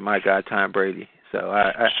Golden Boy, my guy, Tom Brady. So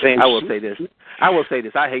I will say this.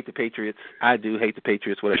 I hate the Patriots. I do hate the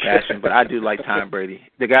Patriots with a passion, but I do like Tom Brady.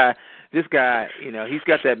 This guy, you know, he's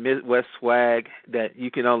got that Midwest swag that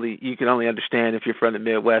you can only understand if you're from the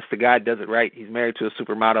Midwest. The guy does it right. He's married to a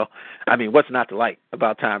supermodel. I mean, what's not to like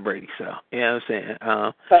about Tom Brady? So, you know what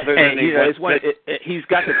I'm saying? He's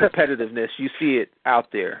got the competitiveness. You see it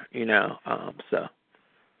out there, you know.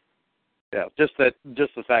 Yeah, just the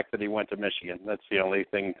fact that he went to Michigan. That's the only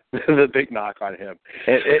thing, the big knock on him.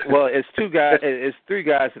 It's three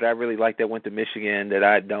guys that I really like that went to Michigan that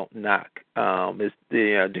I don't knock. It's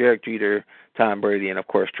Derek Jeter, Tom Brady, and of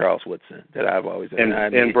course Charles Woodson that I've always and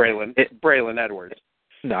Braylon Edwards.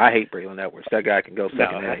 No, I hate Braylon Edwards. That guy can go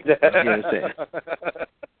second inning. You know what I'm saying?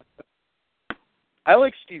 I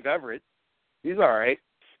like Steve Everett. He's all right.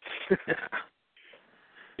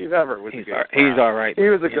 Steve Everett was a good He's all right. He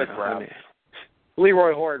was a good Brown.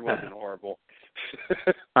 Leroy Horde wasn't horrible.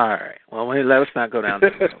 All right. Well, let us not go down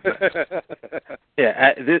there.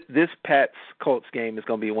 Yeah, this Pats Colts game is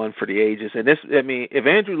going to be one for the ages. And if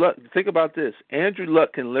Andrew Luck, think about this, Andrew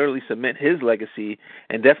Luck can literally cement his legacy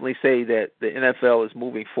and definitely say that the NFL is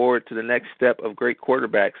moving forward to the next step of great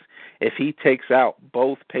quarterbacks if he takes out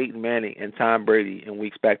both Peyton Manning and Tom Brady in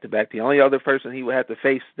weeks back to back. The only other person he would have to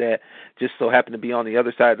face that just so happened to be on the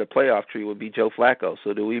other side of the playoff tree would be Joe Flacco.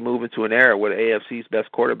 So do we move into an era where the AFC's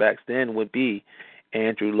best quarterbacks then would be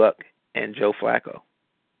Andrew Luck and Joe Flacco?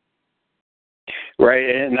 Right,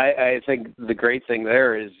 and I think the great thing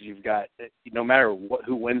there is you've got, no matter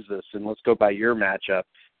who wins this, and let's go by your matchup,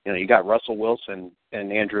 you got Russell Wilson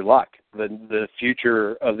and Andrew Luck, the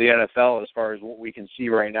future of the NFL as far as what we can see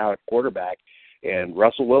right now at quarterback. And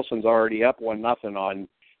Russell Wilson's already up 1-0 on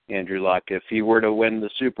Andrew Luck. If he were to win the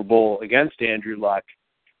Super Bowl against Andrew Luck,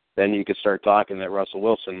 then you could start talking that Russell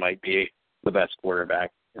Wilson might be the best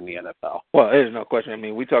quarterback in the NFL. Well, there's no question. I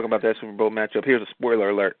mean, we talk about that Super Bowl matchup. Here's a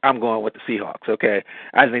spoiler alert. I'm going with the Seahawks, okay?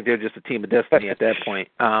 I think they're just a team of destiny at that point.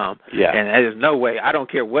 Yeah. And there's no way. I don't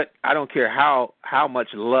care how much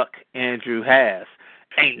luck Andrew has.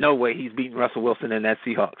 Ain't no way he's beating Russell Wilson in that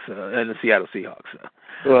Seahawks, in the Seattle Seahawks.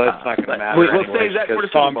 Well, it's not going to matter. We'll save that for the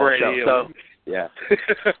Super Bowl show. So, yeah.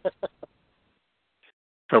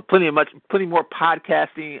 So plenty more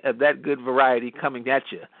podcasting of that good variety coming at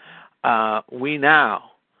you. We now,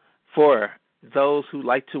 for those who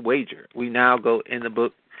like to wager, we now go in the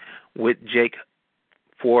book with Jake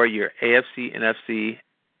for your AFC, NFC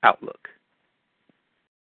outlook.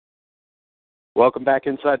 Welcome back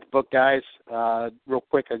inside the book, guys. Real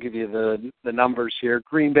quick, I'll give you the numbers here.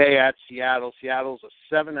 Green Bay at Seattle. Seattle's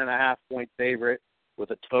a 7.5-point favorite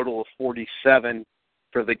with a total of 47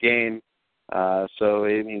 for the game. So,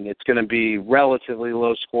 I mean, it's going to be relatively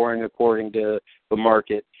low scoring according to the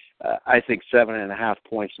market. I think 7.5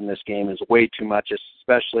 points in this game is way too much,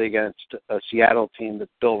 especially against a Seattle team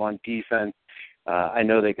that's built on defense. I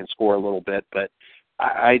know they can score a little bit, but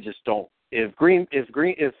I just don't. If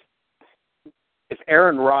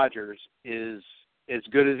Aaron Rodgers is as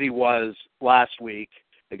good as he was last week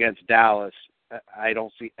against Dallas, I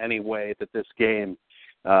don't see any way that this game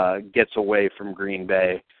gets away from Green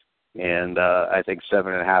Bay. And I think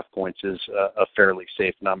 7.5 points is a fairly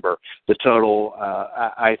safe number. The total,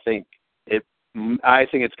 I think it's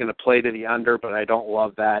going to play to the under, but I don't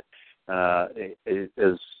love that. As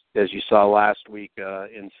you saw last week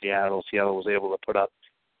in Seattle, Seattle was able to put up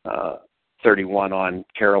 31 on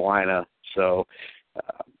Carolina, so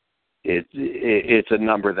it's a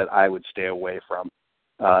number that I would stay away from.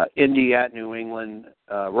 Indy at New England.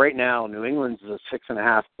 Right now, New England's a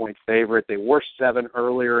 6.5-point favorite. They were 7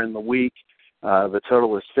 earlier in the week. The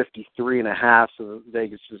total is 53.5, so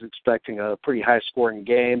Vegas is expecting a pretty high-scoring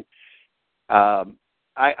game.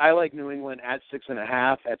 I like New England at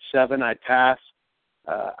 6.5. At 7, I'd pass.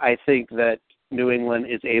 I think that New England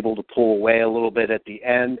is able to pull away a little bit at the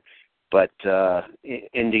end, but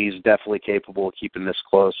Indy's definitely capable of keeping this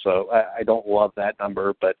close. So I don't love that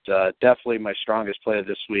number, but definitely my strongest play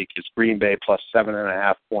this week is Green Bay plus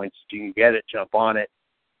 7.5 points. If you can get it, jump on it.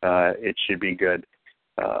 It should be good.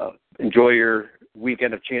 Enjoy your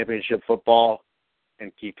weekend of championship football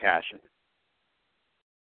and keep cashing.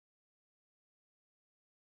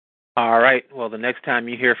 All right. Well, the next time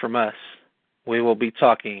you hear from us, we will be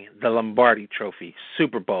talking the Lombardi Trophy,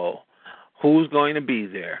 Super Bowl. Who's going to be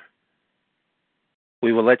there?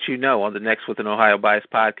 We will let you know on the next With an Ohio Bias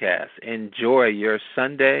podcast. Enjoy your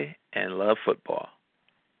Sunday and love football.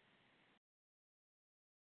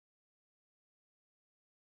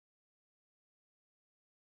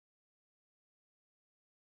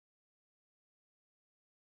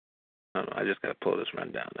 I just got to pull this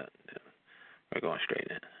rundown up. We're going straight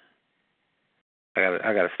in.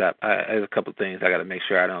 I got to stop. There's a couple of things I got to make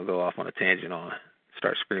sure I don't go off on a tangent on,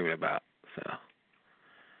 start screaming about. So,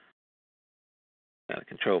 got to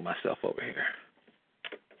control myself over here.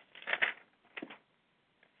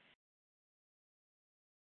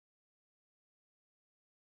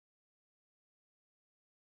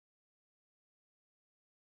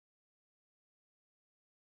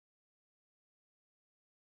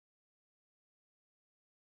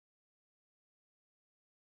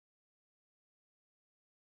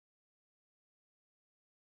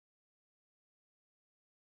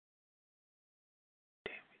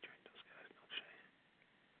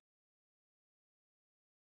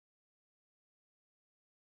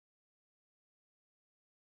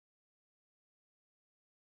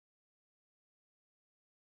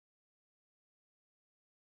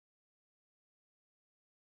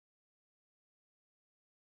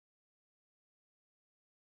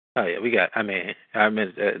 Oh yeah, we got. I mean,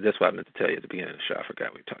 that's what I meant to tell you at the beginning of the show. I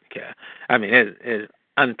forgot we were talking cat. I mean, it's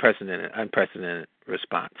unprecedented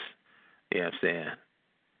response. You know what I'm saying?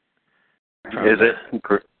 Is it?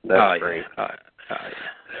 That's great. Yeah.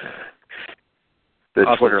 The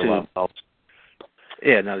also, Twitter too, love helps.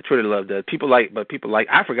 Yeah, no, the Twitter love does. People like.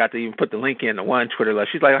 I forgot to even put the link in the one Twitter love.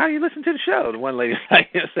 She's like, "How do you listen to the show?" The one lady was like,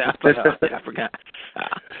 I forgot.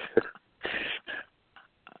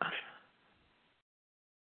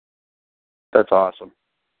 That's awesome.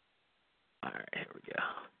 All right, here we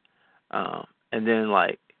go. And then,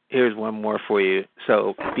 here's one more for you.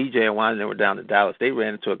 So, BJ and Wanda were down to Dallas. They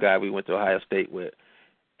ran into a guy we went to Ohio State with,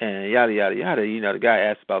 and yada, yada, yada. You know, the guy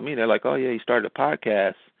asked about me. They're like, oh, yeah, he started a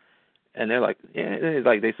podcast. And they're like, yeah,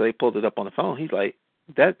 they pulled it up on the phone. He's like,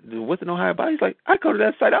 that, with an Ohio Bias? He's like, I go to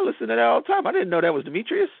that site. I listen to that all the time. I didn't know that was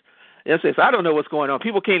Demetrius. You know what I'm saying? So I don't know what's going on.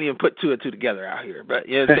 People can't even put two and two together out here. But,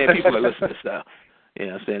 you know what I'm saying? People are listening to stuff. You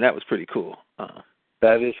know what I'm saying? That was pretty cool.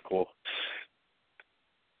 That is cool.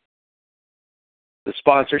 The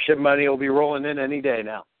sponsorship money will be rolling in any day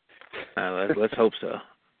now. Let's hope so.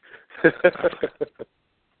 I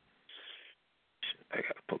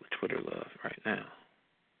got to pull the Twitter love right now.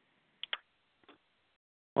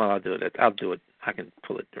 Well, I'll do it. I can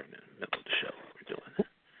pull it during the middle of the show while we're doing it.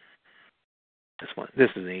 This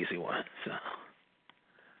is an easy one. So,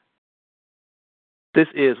 this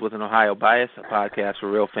is With an Ohio Bias, a podcast for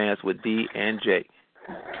real fans with D and Jake.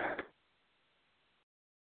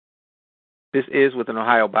 This is With an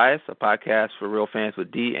Ohio Bias, a podcast for real fans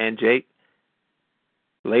with D and Jake.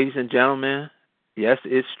 Ladies and gentlemen, yes,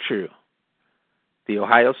 it's true. The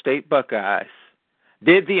Ohio State Buckeyes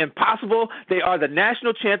did the impossible. They are the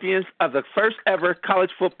national champions of the first ever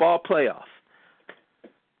college football playoff.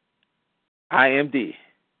 I am D.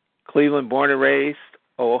 Cleveland born and raised,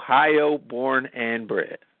 Ohio born and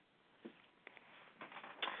bred.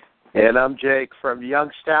 And I'm Jake. From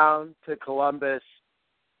Youngstown to Columbus,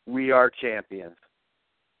 we are champions.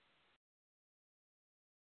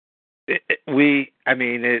 We have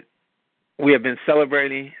been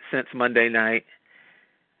celebrating since Monday night.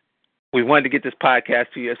 We wanted to get this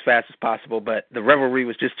podcast to you as fast as possible, but the revelry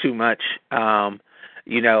was just too much.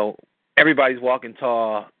 Everybody's walking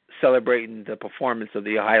tall, celebrating the performance of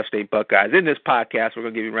the Ohio State Buckeyes. In this podcast, we're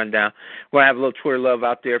going to give you a rundown. We're going to have a little Twitter love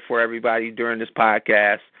out there for everybody during this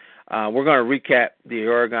podcast. We're going to recap the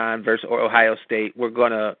Oregon versus Ohio State. We're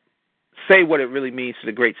going to say what it really means to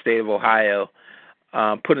the great state of Ohio,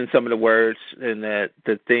 put in some of the words and the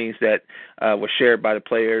things that were shared by the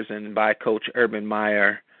players and by Coach Urban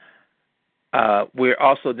Meyer. We're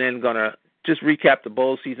also then going to just recap the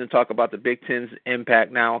bowl season, talk about the Big Ten's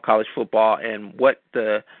impact now on college football and what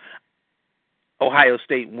the Ohio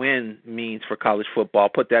State win means for college football,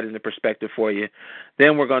 put that into perspective for you.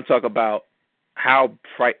 Then we're going to talk about how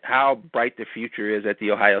bright the future is at the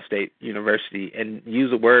Ohio State University and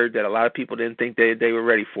use a word that a lot of people didn't think they were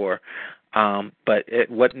ready for. But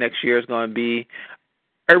what next year is going to be,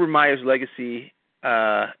 Urban Meyer's legacy,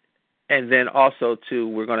 and then also, too,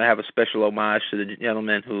 we're going to have a special homage to the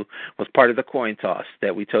gentleman who was part of the coin toss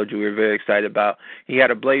that we told you we were very excited about. He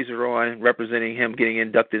had a blazer on representing him getting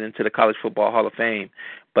inducted into the College Football Hall of Fame,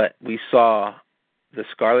 but we saw the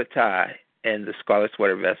scarlet tie and the scarlet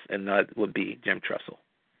sweater vest, and that would be Jim Tressel.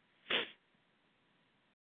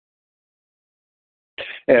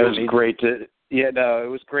 Yeah, it was great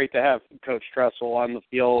to have Coach Tressel on the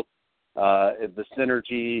field. The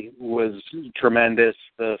synergy was tremendous.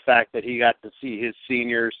 The fact that he got to see his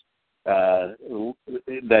seniors that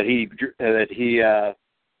he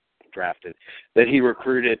drafted, that he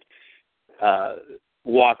recruited,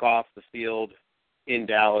 walk off the field in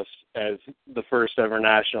Dallas as the first ever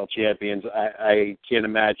national champions. I can't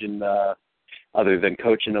imagine, other than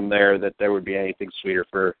coaching them there, that there would be anything sweeter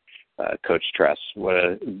for Coach Tress. What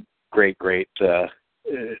a great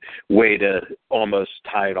way to almost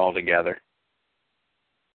tie it all together.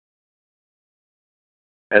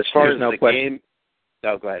 As far as the game,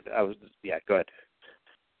 no, go ahead. Go ahead.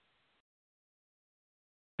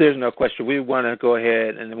 There's no question. We want to go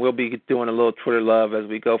ahead, and we'll be doing a little Twitter love as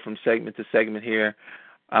we go from segment to segment here.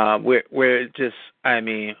 We're just,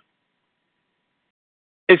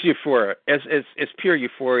 it's euphoria. It's pure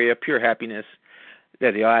euphoria, pure happiness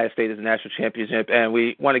that the Ohio State is a national championship, and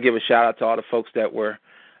we want to give a shout out to all the folks that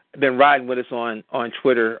been riding with us on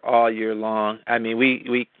Twitter all year long.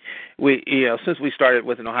 We since we started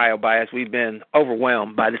with an Ohio Bias, we've been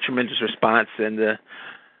overwhelmed by the tremendous response and the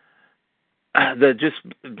just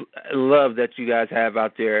love that you guys have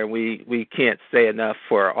out there. And we can't say enough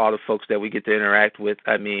for all the folks that we get to interact with.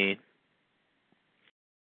 Want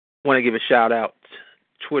to give a shout out,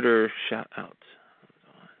 Twitter shout out.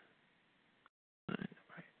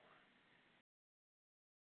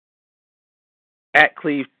 At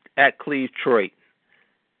Cleve Troit.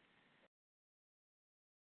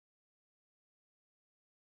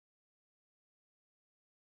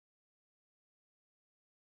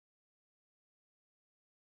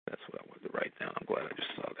 That's what I wanted to write down. I'm glad I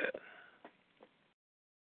just saw that.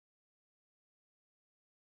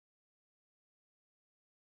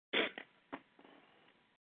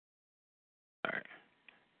 All right.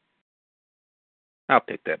 I'll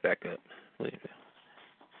pick that back up.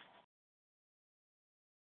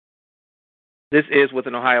 This is With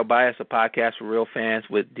an Ohio Bias, a podcast for real fans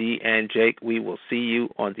with D and Jake. We will see you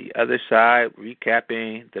on the other side,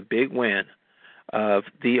 recapping the big win of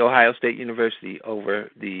The Ohio State University over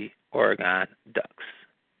the Oregon Ducks.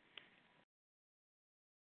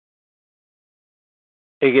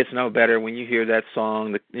 It gets no better when you hear that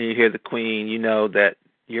song, you hear the Queen, you know that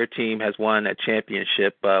your team has won a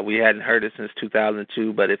championship. We hadn't heard it since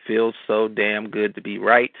 2002, but it feels so damn good to be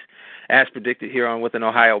right. As predicted here on With an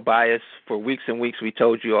Ohio Bias, for weeks and weeks we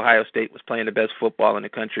told you Ohio State was playing the best football in the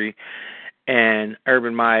country, and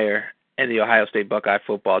Urban Meyer and the Ohio State Buckeye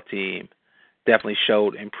football team definitely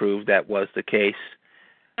showed and proved that was the case.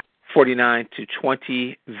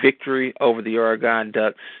 49-20 victory over the Oregon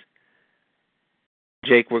Ducks.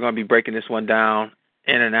 Jake, we're going to be breaking this one down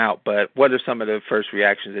in and out, but what are some of the first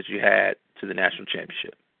reactions that you had to the national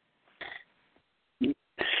championship?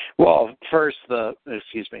 Well, first, the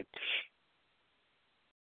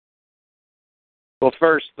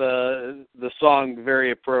song,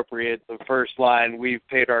 very appropriate. The first line, we've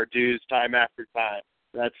paid our dues time after time.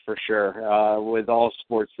 That's for sure. With all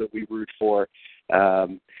sports that we root for.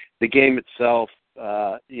 The game itself,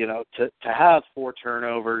 to have 4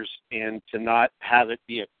 turnovers and to not have it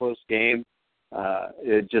be a close game,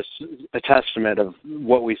 it just a testament of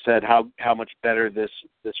what we said, how much better this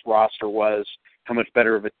roster was, how much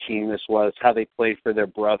better of a team this was, how they played for their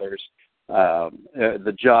brothers,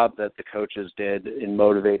 the job that the coaches did in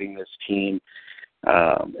motivating this team.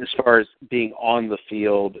 As far as being on the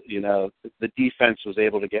field, the defense was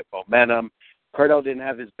able to get momentum. Cardell didn't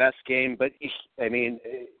have his best game, but his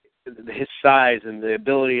size and the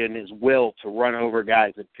ability and his will to run over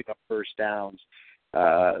guys and pick up first downs.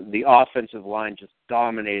 The offensive line just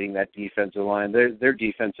dominating that defensive line. Their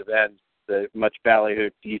defensive ends, the much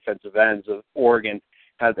ballyhooed defensive ends of Oregon,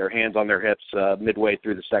 had their hands on their hips midway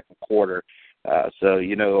through the second quarter. So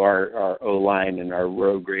our O-line and our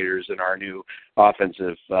road graders and our new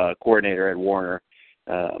offensive coordinator, Ed Warner,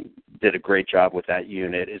 did a great job with that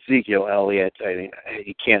unit. Ezekiel Elliott,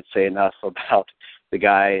 you can't say enough about the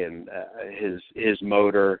guy and his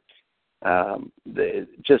motor. There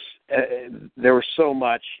was so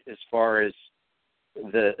much as far as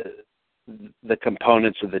the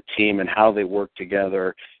components of the team and how they work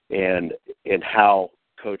together, and how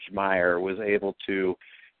Coach Meyer was able to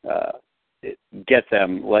get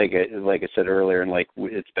them, like I said earlier, and like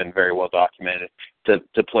it's been very well documented,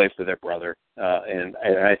 to play for their brother. And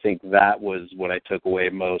I think that was what I took away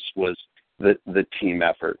most, was the team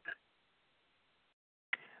effort.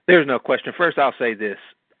 There's no question. First, I'll say this.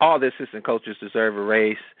 All the assistant coaches deserve a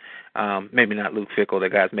raise. Maybe not Luke Fickell.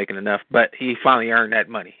 That guy's making enough, but he finally earned that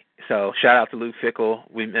money. So shout out to Luke Fickell.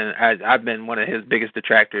 I've been one of his biggest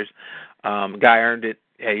detractors. Guy earned it.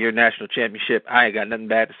 Hey, your national championship. I ain't got nothing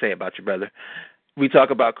bad to say about your brother. We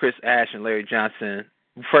talk about Chris Ash and Larry Johnson.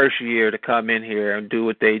 First year to come in here and do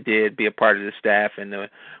what they did, be a part of the staff, and to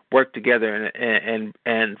work together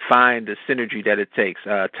and find the synergy that it takes.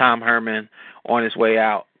 Tom Herman, on his way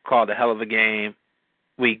out, called a hell of a game.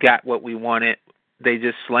 We got what we wanted. They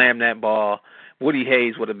just slammed that ball. Woody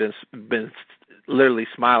Hayes would have been literally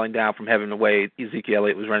smiling down from heaven the way Ezekiel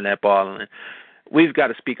Elliott was running that ball. And we've got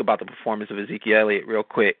to speak about the performance of Ezekiel Elliott real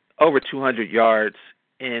quick. Over 200 yards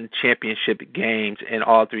in championship games in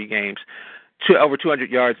all 3 games. Over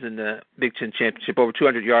 200 yards in the Big Ten Championship, over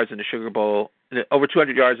 200 yards in the Sugar Bowl, over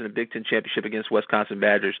 200 yards in the Big Ten Championship against Wisconsin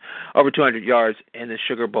Badgers, over 200 yards in the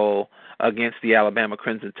Sugar Bowl against the Alabama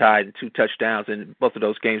Crimson Tide, and 2 touchdowns in both of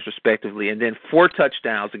those games respectively, and then 4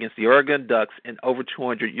 touchdowns against the Oregon Ducks and over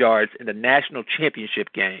 200 yards in the national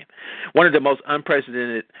championship game. One of the most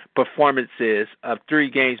unprecedented performances of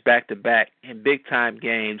 3 games back-to-back in big-time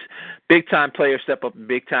games. Big-time players step up in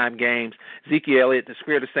big-time games. Ezekiel Elliott, the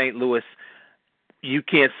Spirit of St. Louis. You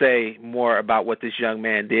can't say more about what this young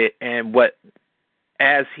man did, and what,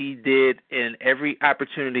 as he did in every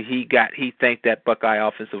opportunity he got, he thanked that Buckeye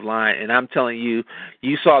offensive line. And I'm telling you,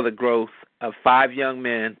 you saw the growth of 5 young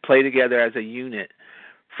men play together as a unit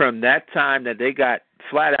from that time that they got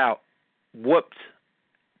flat out whooped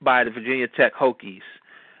by the Virginia Tech Hokies.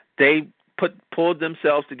 They pulled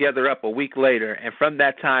themselves together up a week later, and from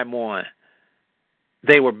that time on,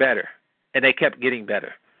 they were better. and they kept getting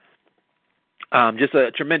better. Just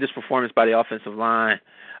a tremendous performance by the offensive line.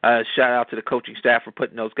 Shout out to the coaching staff for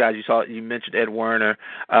putting those guys. You mentioned Ed Werner.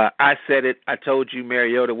 I said it. I told you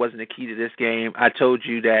Mariota wasn't the key to this game. I told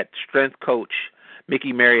you that strength coach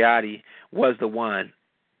Mickey Mariotti was the one.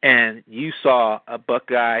 And you saw a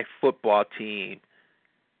Buckeye football team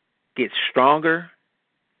get stronger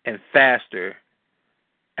and faster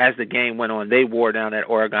as the game went on. They wore down that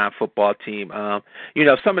Oregon football team.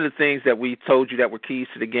 Some of the things that we told you that were keys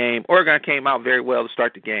to the game, Oregon came out very well to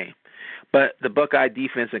start the game. But the Buckeye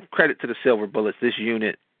defense, and credit to the Silver Bullets, this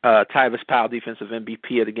unit, Tyvis Powell, defensive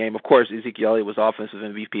MVP of the game. Of course, Ezekiel Elliott was offensive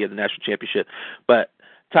MVP of the national championship. But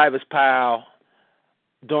Tyvis Powell,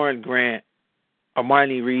 Doran Grant,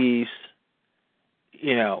 Armani Reeves,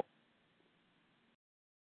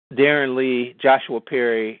 Darren Lee, Joshua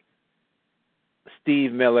Perry,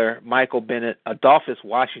 Steve Miller, Michael Bennett, Adolphus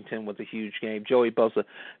Washington was a huge game, Joey Bosa.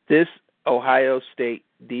 This Ohio State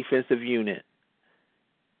defensive unit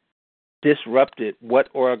disrupted what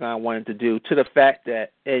Oregon wanted to do, to the fact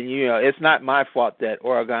that, and it's not my fault that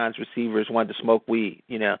Oregon's receivers wanted to smoke weed.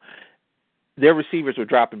 Their receivers were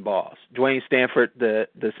dropping balls. Dwayne Stanford, the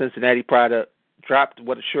Cincinnati product, dropped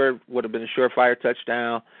what would have been a surefire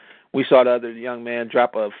touchdown. We saw the other young man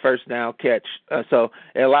drop a first down catch. So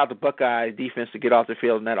it allowed the Buckeye defense to get off the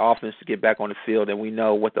field and that offense to get back on the field, and we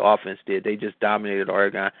know what the offense did. They just dominated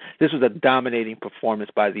Oregon. This was a dominating performance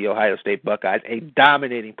by the Ohio State Buckeyes, a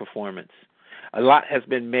dominating performance. A lot has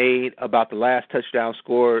been made about the last touchdown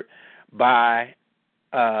scored by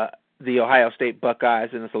the Ohio State Buckeyes,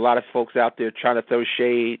 and there's a lot of folks out there trying to throw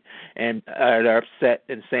shade and are upset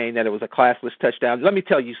and saying that it was a classless touchdown. Let me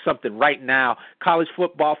tell you something right now, college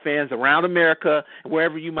football fans around America,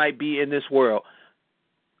 wherever you might be in this world.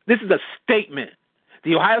 This is a statement.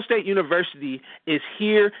 The Ohio State University is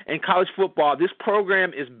here in college football. This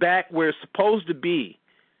program is back where it's supposed to be.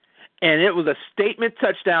 And it was a statement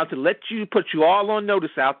touchdown to put you all on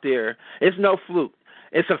notice out there. It's no fluke.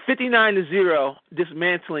 It's a 59-0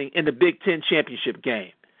 dismantling in the Big Ten championship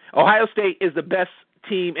game. Ohio State is the best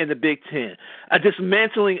team in the Big Ten. A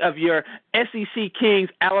dismantling of your SEC Kings,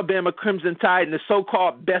 Alabama Crimson Tide, and the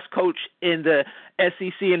so-called best coach in the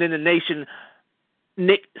SEC and in the nation,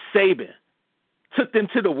 Nick Saban. Took them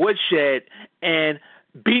to the woodshed and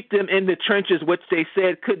beat them in the trenches, which they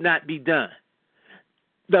said could not be done.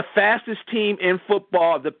 The fastest team in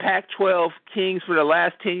football, the Pac-12 Kings for the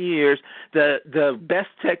last 10 years, the best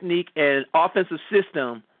technique and offensive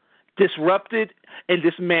system disrupted and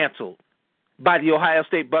dismantled by the Ohio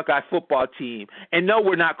State Buckeye football team. And no,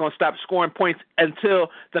 we're not going to stop scoring points until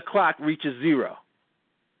the clock reaches zero.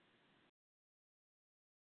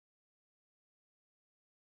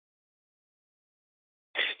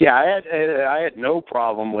 Yeah, I had no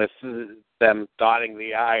problem with them dotting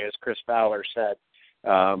the I, as Chris Fowler said.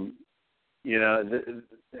 I'm not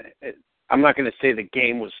going to say the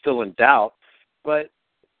game was still in doubt, but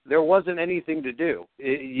there wasn't anything to do.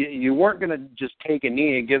 You weren't going to just take a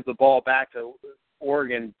knee and give the ball back to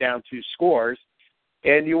Oregon down 2 scores,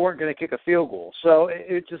 and you weren't going to kick a field goal. So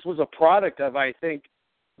it just was a product of, I think,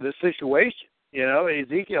 the situation.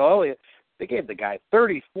 Ezekiel Elliott, they gave the guy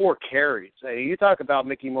 34 carries. You talk about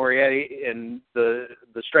Mickey Mariotti and the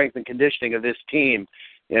strength and conditioning of this team.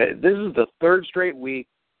 This is the 3rd straight week,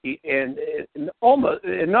 and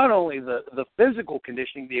not only the physical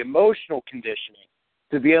conditioning, the emotional conditioning,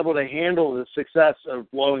 to be able to handle the success of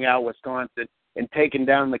blowing out Wisconsin and taking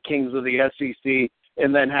down the Kings of the SEC,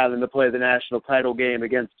 and then having to play the national title game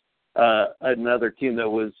against another team that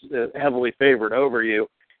was heavily favored over you.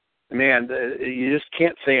 Man, you just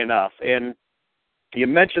can't say enough. And you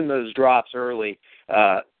mentioned those drops early.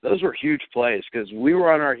 Those were huge plays because we were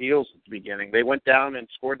on our heels at the beginning. They went down and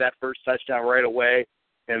scored that first touchdown right away,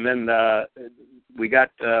 and then we got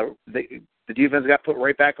the defense got put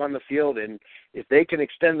right back on the field. And if they can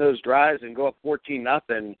extend those drives and go up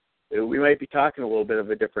 14-0, we might be talking a little bit of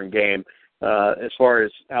a different game as far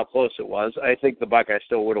as how close it was. I think the Buckeyes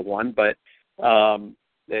still would have won, but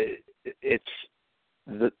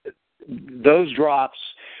those drops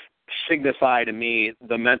signify to me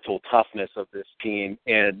the mental toughness of this team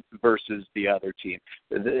and versus the other team.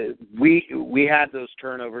 We had those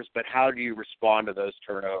turnovers, but how do you respond to those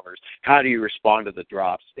turnovers? How do you respond to the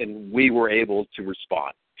drops? And we were able to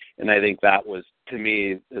respond. And I think that was, to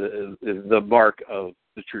me, the mark of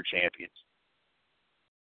the true champions.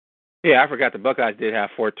 Yeah, I forgot the Buckeyes did have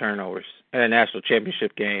 4 turnovers in a national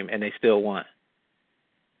championship game, and they still won.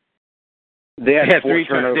 They had 3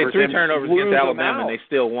 turnovers. They had 3 turnovers against Alabama, and they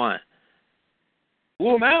still won.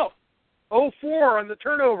 Blew them out. 0-4 on the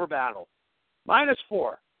turnover battle.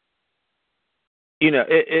 -4.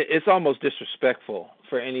 it's almost disrespectful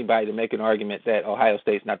for anybody to make an argument that Ohio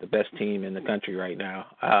State's not the best team in the country right now.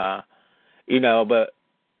 But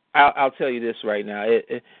I'll tell you this right now.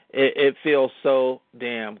 It feels so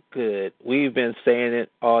damn good. We've been saying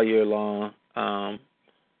it all year long.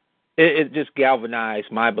 It just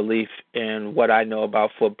galvanized my belief in what I know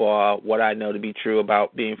about football, what I know to be true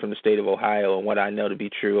about being from the state of Ohio, and what I know to be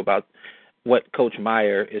true about what Coach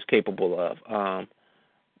Meyer is capable of.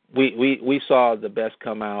 We saw the best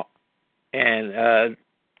come out, and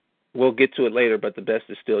we'll get to it later, but the best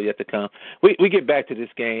is still yet to come. We get back to this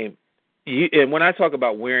game, and when I talk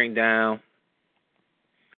about wearing down,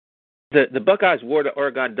 the Buckeyes wore the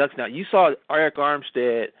Oregon Ducks down. You saw Eric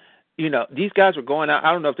Armstead. These guys were going out.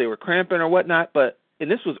 I don't know if they were cramping or whatnot, and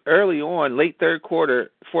this was early on, late third quarter,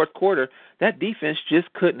 fourth quarter. That defense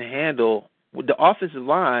just couldn't handle the offensive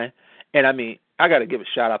line. And, I got to give a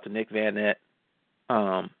shout-out to Nick Van Nett.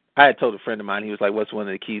 I had told a friend of mine, he was like, what's one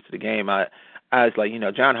of the keys to the game? I was like,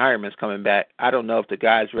 John Hireman's coming back. I don't know if the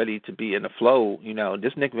guy's ready to be in the flow.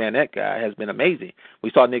 This Nick Van Nett guy has been amazing.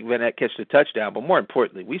 We saw Nick Van Nett catch the touchdown, but more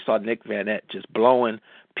importantly, we saw Nick Van Nett just blowing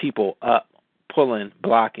people up, pulling,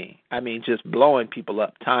 blocking. Just blowing people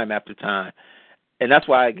up time after time. And that's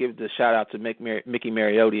why I give the shout-out to Mickey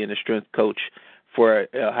Mariotti and the strength coach for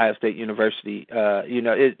Ohio State University.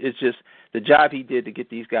 It's just the job he did to get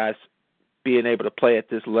these guys being able to play at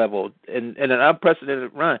this level and an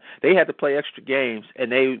unprecedented run. They had to play extra games,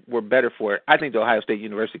 and they were better for it. I think the Ohio State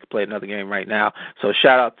University could play another game right now. So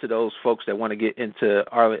shout-out to those folks that want to get into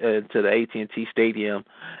the AT&T Stadium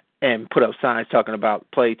and put up signs talking about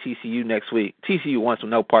play TCU next week. TCU wants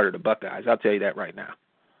no part of the Buckeyes. I'll tell you that right now.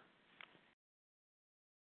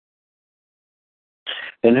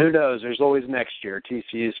 And who knows? There's always next year.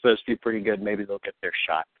 TCU is supposed to be pretty good. Maybe they'll get their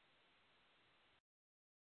shot.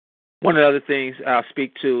 One of the other things I'll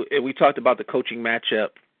speak to, we talked about the coaching matchup.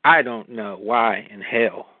 I don't know why in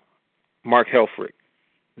hell Mark Helfrich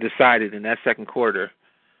decided in that second quarter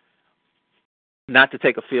not to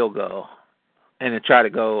take a field goal and to try to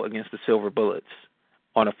go against the Silver Bullets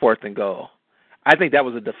on a 4th and goal. I think that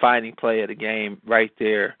was a defining play of the game right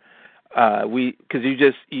there. Because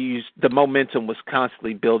the momentum was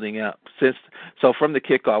constantly building up. So from the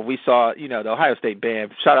kickoff, we saw, the Ohio State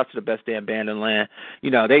band, shout out to the best damn band in the land.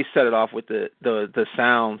 They set it off with the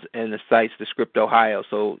sounds and the sights, the script Ohio.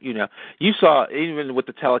 So, you saw, even with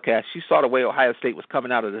the telecast, you saw the way Ohio State was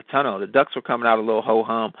coming out of the tunnel. The Ducks were coming out a little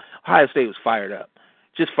ho-hum. Ohio State was fired up,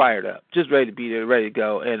 just ready to be there, ready to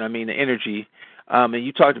go. And, the energy. And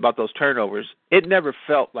you talked about those turnovers. It never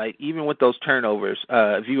felt like, even with those turnovers,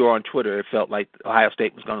 if you were on Twitter, it felt like Ohio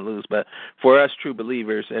State was going to lose. But for us true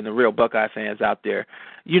believers and the real Buckeye fans out there,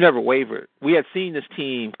 you never wavered. We had seen this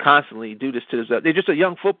team constantly do this to this. They're just a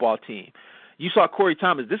young football team. You saw Corey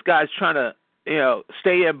Thomas. This guy's trying to,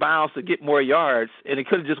 stay in bounds to get more yards, and it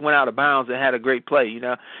could have just went out of bounds and had a great play. You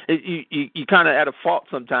kind of at a fault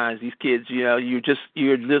sometimes. These kids, you're just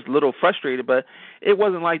a little frustrated, but it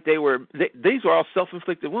wasn't like these were all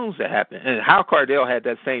self-inflicted wounds that happened. And Hal Cardale had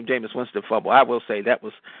that same Jameis Winston fumble. I will say that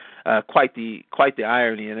was quite the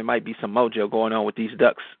irony, and there might be some mojo going on with these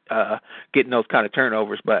Ducks getting those kind of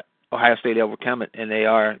turnovers. But Ohio State overcome it, and they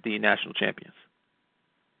are the national champions.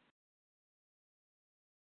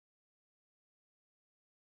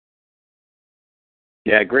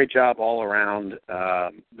 Yeah, great job all around.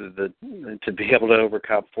 To be able to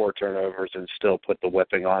overcome 4 turnovers and still put the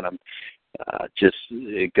whipping on them.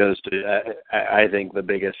 It goes to, I think the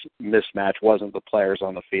biggest mismatch wasn't the players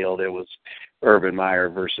on the field. It was Urban Meyer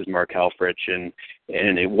versus Mark Helfrich, and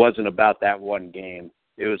it wasn't about that one game.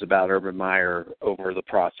 It was about Urban Meyer over the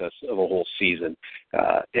process of a whole season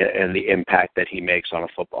and the impact that he makes on a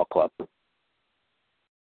football club.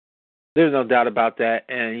 There's no doubt about that.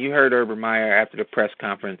 And you heard Urban Meyer after the press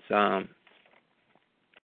conference. First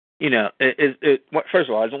of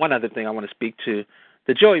all, there's one other thing I want to speak to.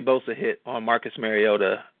 The Joey Bosa hit on Marcus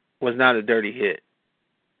Mariota was not a dirty hit.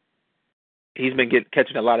 He's been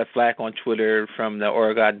catching a lot of flack on Twitter from the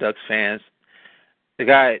Oregon Ducks fans. The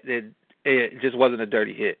guy, it just wasn't a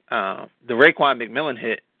dirty hit. The Raekwon McMillan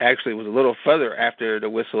hit actually was a little further after the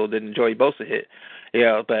whistle than the Joey Bosa hit.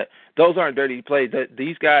 But those aren't dirty plays.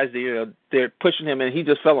 These guys, they're pushing him, and he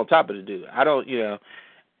just fell on top of the dude.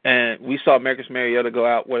 And we saw Marcus Mariota go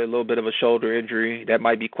out with a little bit of a shoulder injury. That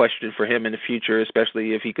might be questioned for him in the future,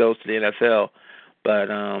 especially if he goes to the NFL. But,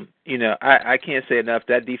 I can't say enough.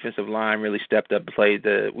 That defensive line really stepped up and played.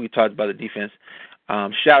 We talked about the defense.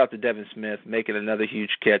 Shout out to Devin Smith making another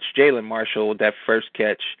huge catch. Jalen Marshall with that first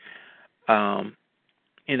catch.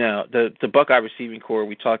 The Buckeye receiving core,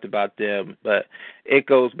 we talked about them, but it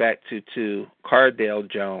goes back to Cardale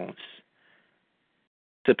Jones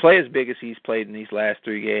to play as big as he's played in these last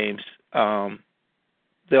 3 games,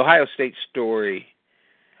 the Ohio State story,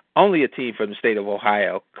 only a team from the state of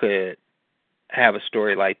Ohio could have a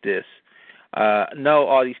story like this. No,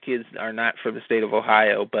 all these kids are not from the state of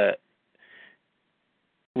Ohio, but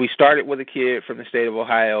we started with a kid from the state of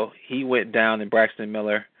Ohio. He went down in Braxton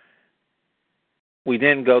Miller. We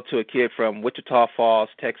then go to a kid from Wichita Falls,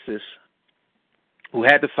 Texas, who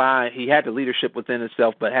had the leadership within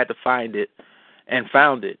himself, but had to find it and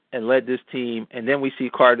found it and led this team. And then we see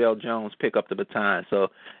Cardale Jones pick up the baton. So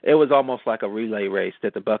it was almost like a relay race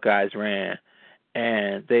that the Buckeyes ran,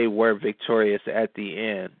 and they were victorious at the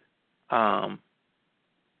end.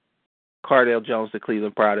 Cardale Jones, the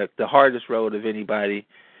Cleveland product, the hardest road of anybody.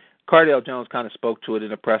 Cardale Jones kind of spoke to it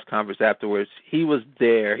in a press conference afterwards. He was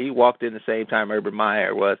there. He walked in the same time Urban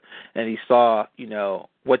Meyer was, and he saw,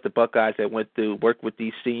 what the Buckeyes had went through, worked with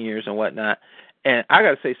these seniors and whatnot. And I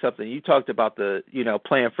got to say something. You talked about the,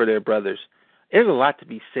 playing for their brothers. There's a lot to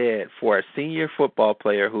be said for a senior football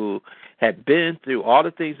player who had been through all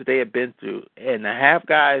the things that they had been through, and to have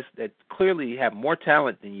guys that clearly have more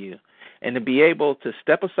talent than you, and to be able to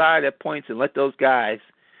step aside at points and let those guys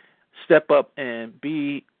step up and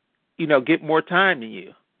be, get more time than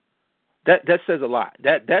you. That says a lot.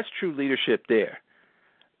 That's true leadership there.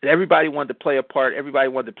 Everybody wanted to play a part. Everybody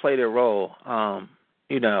wanted to play their role,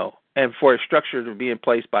 and for a structure to be in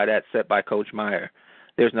place by that set by Coach Meyer,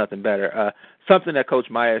 there's nothing better. Something that Coach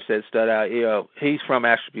Meyer said stood out. He's from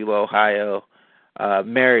Ashtabula, Ohio,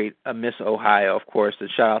 married a Miss Ohio, of course, and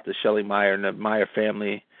shout out to Shelley Meyer and the Meyer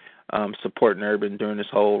family supporting Urban during this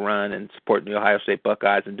whole run and supporting the Ohio State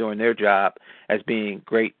Buckeyes and doing their job as being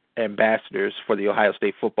great ambassadors for the Ohio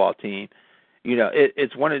State football team.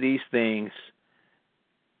 It's one of these things.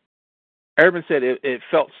 Urban said it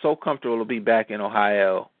felt so comfortable to be back in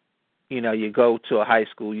Ohio. You go to a high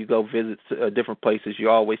school, you go visit different places, you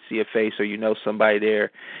always see a face or somebody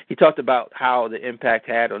there. He talked about how the impact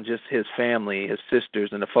had on just his family, his sisters,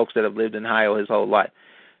 and the folks that have lived in Ohio his whole life.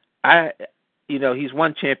 He's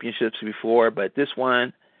won championships before, but this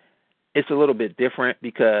one, it's a little bit different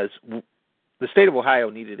because the state of Ohio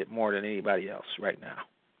needed it more than anybody else right now.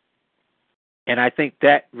 And I think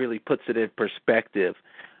that really puts it in perspective.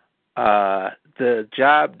 The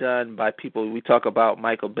job done by people, we talk about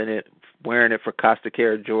Michael Bennett wearing it for Costa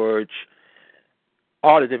Cara George,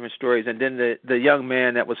 all the different stories, and then the young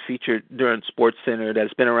man that was featured during Sports Center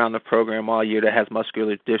that's been around the program all year that has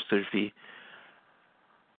muscular dystrophy.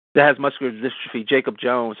 Jacob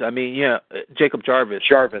Jones. Jacob Jarvis.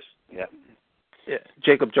 Yeah.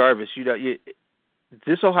 Jacob Jarvis.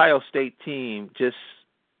 This Ohio State team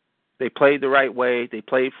they played the right way. They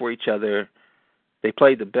played for each other. They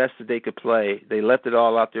played the best that they could play. They left it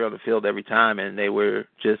all out there on the field every time, and they were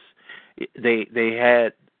just they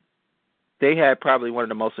had probably one of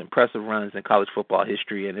the most impressive runs in college football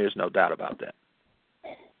history, and there's no doubt about that.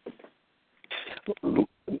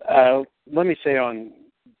 Let me say on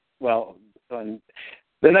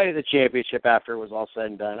the night of the championship, after it was all said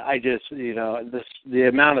and done, I just, the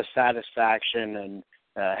amount of satisfaction and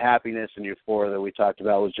happiness and euphoria that we talked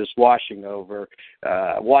about was just washing over.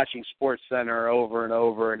 Watching Sports Center over and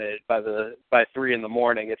over, and by 3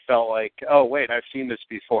 a.m, it felt like, oh wait, I've seen this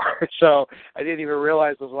before. So I didn't even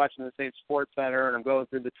realize I was watching the same Sports Center, and I'm going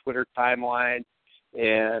through the Twitter timeline,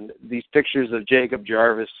 and these pictures of Jacob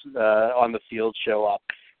Jarvis on the field show up.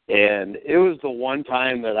 And it was the one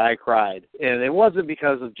time that I cried. And it wasn't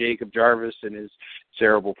because of Jacob Jarvis and his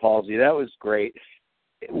cerebral palsy. That was great.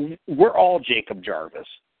 We're all Jacob Jarvis,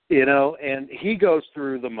 and he goes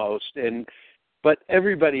through the most. But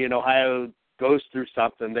everybody in Ohio goes through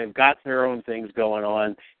something. They've got their own things going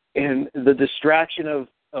on. And the distraction of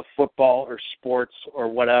football or sports or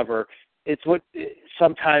whatever, it's what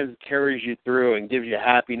sometimes carries you through and gives you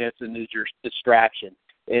happiness and is your distraction.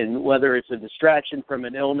 And whether it's a distraction from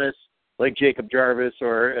an illness like Jacob Jarvis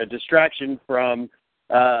or a distraction from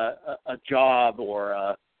a job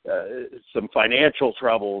or some financial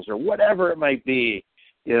troubles or whatever it might be,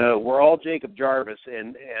 we're all Jacob Jarvis.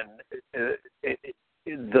 And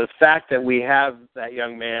the fact that we have that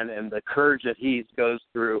young man and the courage that he goes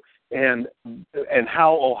through and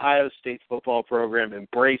how Ohio State football program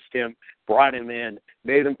embraced him, brought him in,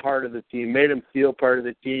 made him part of the team, made him feel part of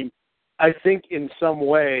the team, I think in some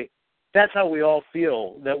way that's how we all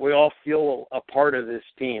feel, that we all feel a part of this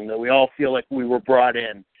team, that we all feel like we were brought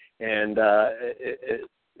in. And, I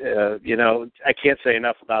can't say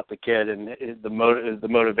enough about the kid and the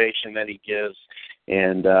motivation that he gives.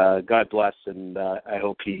 And God bless, and I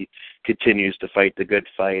hope he continues to fight the good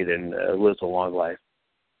fight and lives a long life.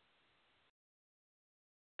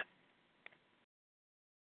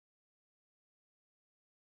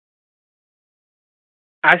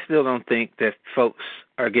 I still don't think that folks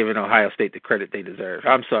are giving Ohio State the credit they deserve.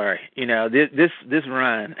 I'm sorry. This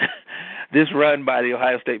run, this run by the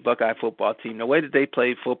Ohio State Buckeye football team, the way that they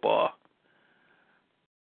played football,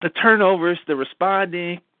 the turnovers, the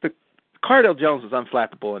responding, Cardale Jones was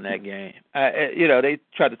unflappable in that game. They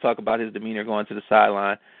tried to talk about his demeanor going to the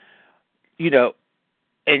sideline.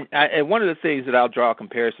 And one of the things that I'll draw a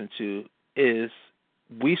comparison to is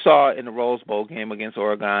we saw in the Rose Bowl game against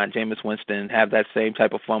Oregon, Jameis Winston have that same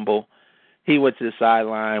type of fumble. He went to the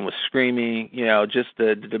sideline, was screaming. Just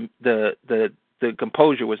the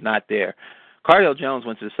composure was not there. Cardale Jones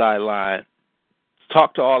went to the sideline,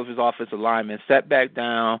 talked to all of his offensive linemen, sat back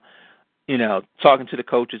down, talking to the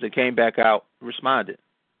coaches, and came back out, responded.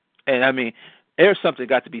 And, I mean, there's something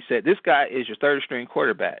got to be said. This guy is your third-string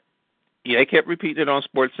quarterback. Yeah, they kept repeating it on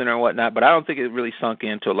SportsCenter and whatnot, but I don't think it really sunk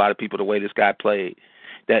into a lot of people the way this guy played,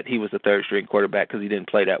 that he was the third-string quarterback, because he didn't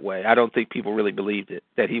play that way. I don't think people really believed it,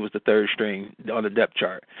 that he was the third string on the depth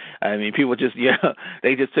chart. I mean, people just,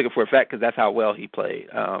 they just took it for a fact because that's how well he played.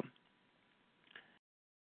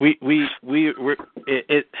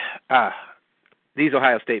 These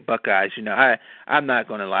Ohio State Buckeyes, I'm not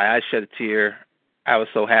going to lie. I shed a tear. I was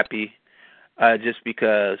so happy just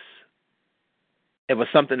because it was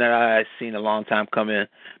something that I had seen a long time coming.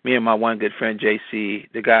 Me and my one good friend,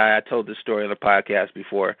 JC, the guy I told this story on the podcast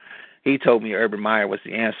before, he told me Urban Meyer was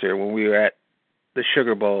the answer when we were at the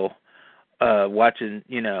Sugar Bowl watching,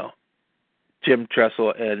 Jim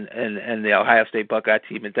Tressel and the Ohio State Buckeye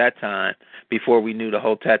team at that time, before we knew the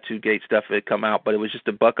whole Tattoo Gate stuff had come out. But it was just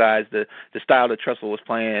the Buckeyes, the style that Tressel was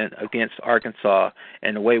playing against Arkansas,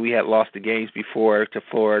 and the way we had lost the games before to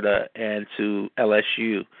Florida and to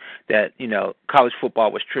LSU, that, college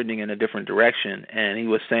football was trending in a different direction. And he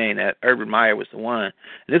was saying that Urban Meyer was the one.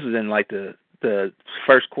 And this was in like the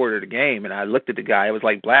first quarter of the game, and I looked at the guy. It was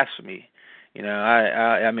like blasphemy.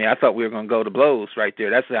 I thought we were going to go to blows right there.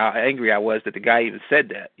 That's how angry I was that the guy even said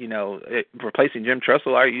that. Replacing Jim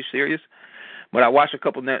Tressel, are you serious? But I watched a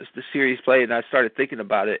couple of the series play, and I started thinking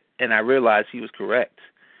about it, and I realized he was correct.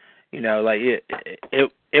 It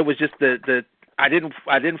was just I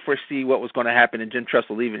didn't foresee what was going to happen in Jim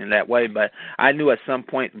Tressel leaving in that way, but I knew at some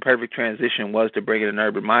point the perfect transition was to bring in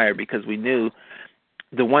Urban Meyer, because we knew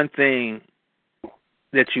the one thing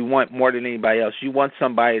that you want more than anybody else, you want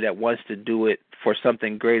somebody that wants to do it for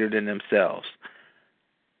something greater than themselves.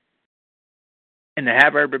 And to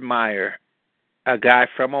have Urban Meyer, a guy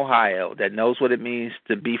from Ohio that knows what it means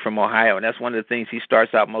to be from Ohio, and that's one of the things he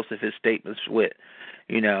starts out most of his statements with,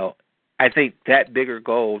 I think that bigger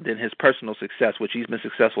goal than his personal success, which he's been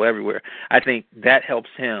successful everywhere, I think that helps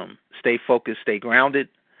him stay focused, stay grounded,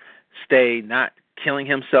 stay not killing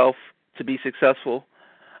himself to be successful.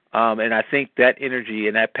 And I think that energy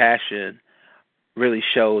and that passion really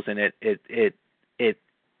shows, and it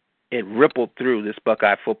rippled through this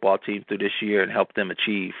Buckeye football team through this year and helped them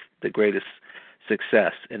achieve the greatest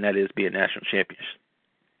success, and that is being national champions.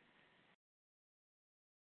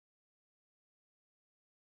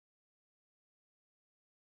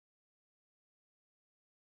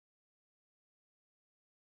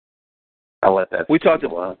 I'll let that. We talked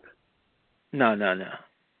about. No.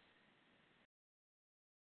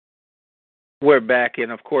 We're back,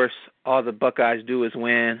 and of course, all the Buckeyes do is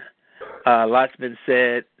win. Lots been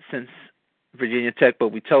said since Virginia Tech, but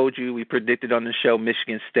we told you, we predicted on the show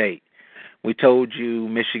Michigan State. We told you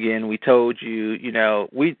Michigan. We told you,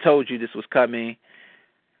 we told you this was coming.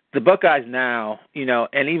 The Buckeyes now,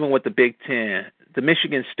 and even with the Big Ten, the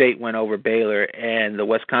Michigan State went over Baylor and the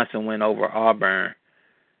Wisconsin went over Auburn.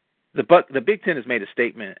 The Big Ten has made a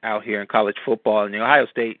statement out here in college football, and the Ohio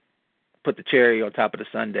State put the cherry on top of the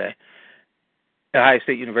sundae. Ohio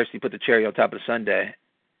State University put the cherry on top of the sundae.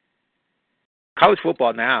 College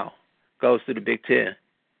football now goes through the Big Ten,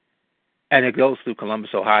 and it goes through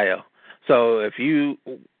Columbus, Ohio. So if you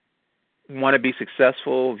want to be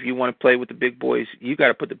successful, if you want to play with the big boys, you got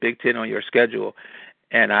to put the Big Ten on your schedule.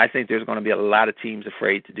 And I think there's going to be a lot of teams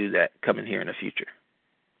afraid to do that coming here in the future.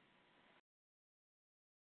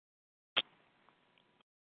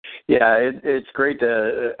 Yeah, it's great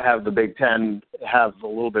to have the Big Ten have a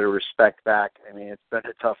little bit of respect back. I mean, it's been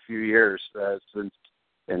a tough few years since,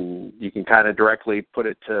 and you can kind of directly put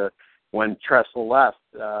it to when Tressel left.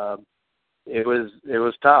 It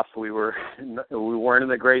was tough. We weren't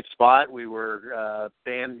in a great spot. We were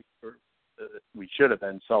banned. We should have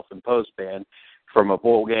been self-imposed banned from a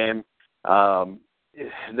bowl game.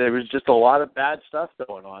 There was just a lot of bad stuff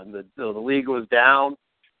going on. The league was down.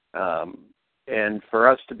 And for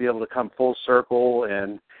us to be able to come full circle,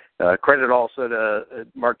 and credit also to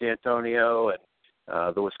Mark D'Antonio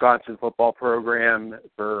the Wisconsin football program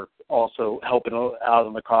for also helping out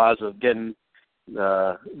in the cause of getting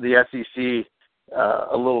the SEC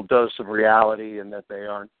a little dose of reality and that they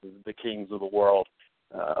aren't the kings of the world.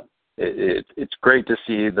 It's great to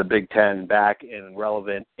see the Big Ten back and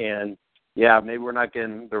relevant. And, yeah, maybe we're not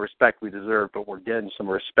getting the respect we deserve, but we're getting some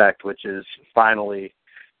respect, which is finally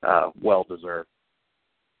well-deserved.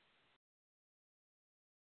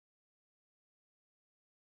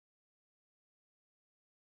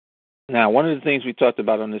 Now, one of the things we talked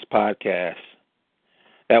about on this podcast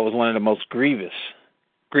that was one of the most grievous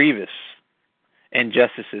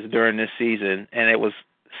injustices during this season, and it was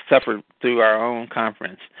suffered through our own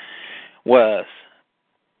conference, was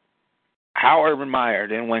how Urban Meyer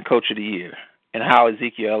didn't win Coach of the Year and how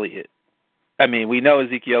Ezekiel Elliott. I mean, we know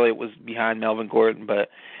Ezekiel Elliott was behind Melvin Gordon, but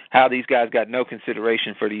how these guys got no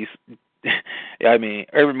consideration for these. I mean,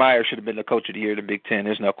 Urban Meyer should have been the Coach of the Year of the Big Ten.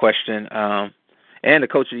 There's no question. And the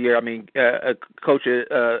Coach of the Year, I mean, the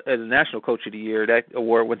National Coach of the Year, that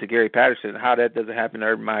award went to Gary Patterson. How that doesn't happen to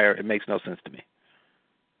Urban Meyer, it makes no sense to me.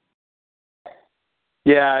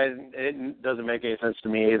 Yeah, it doesn't make any sense to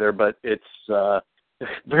me either, but it's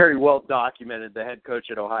very well documented. The head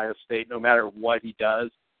coach at Ohio State, no matter what he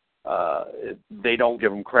does, they don't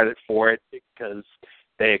give him credit for it because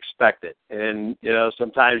they expect it. And, you know,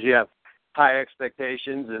 sometimes you have high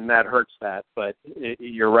expectations, and that hurts that. But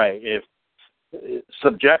you're right. If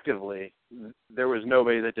subjectively, there was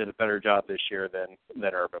nobody that did a better job this year than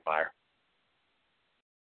Urban Meyer.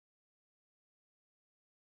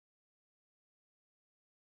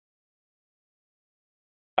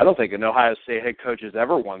 I don't think an Ohio State head coach has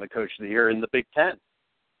ever won the Coach of the Year in the Big Ten.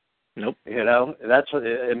 Nope. You know, that's what,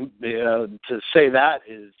 you know, to say that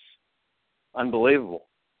is unbelievable.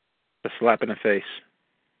 A slap in the face.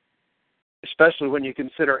 Especially when you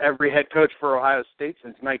consider every head coach for Ohio State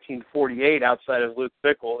since 1948, outside of Luke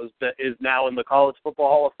Fickell, is now in the College Football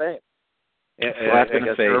Hall of Fame. Slap in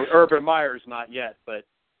the face. Urban Meyer's not yet, but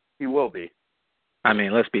he will be. I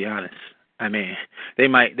mean, let's be honest. I mean, they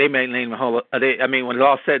may name the Hall of, I mean, when it's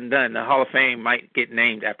all said and done, the Hall of Fame might get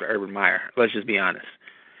named after Urban Meyer. Let's just be honest.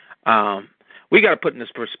 We got to put in this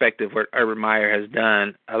perspective what Urban Meyer has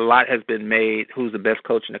done. A lot has been made. Who's the best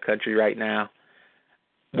coach in the country right now?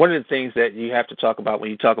 One of the things that you have to talk about when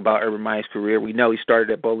you talk about Urban Meyer's career, we know he started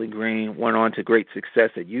at Bowling Green, went on to great success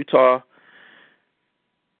at Utah.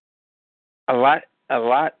 A lot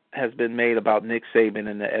has been made about Nick Saban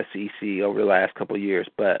and the SEC over the last couple of years,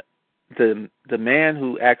 but the man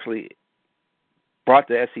who actually brought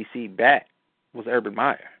the SEC back was Urban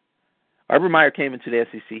Meyer. Urban Meyer came into the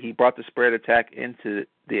SEC. He brought the spread attack into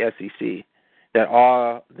the SEC that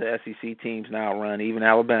all the SEC teams now run, even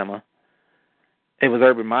Alabama. It was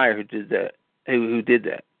Urban Meyer who did that. Who did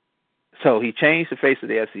that? So he changed the face of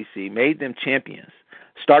the SEC, made them champions,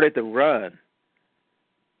 started the run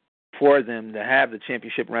for them to have the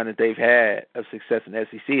championship run that they've had of success in the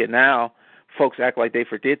SEC, and now folks act like they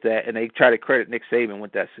forget that, and they try to credit Nick Saban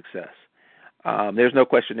with that success. There's no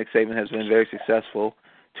question Nick Saban has been very successful.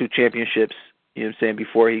 2 championships, you know what I'm saying,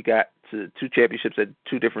 before he got to 2 championships at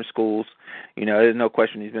 2 different schools. You know, there's no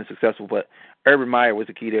question he's been successful, but Urban Meyer was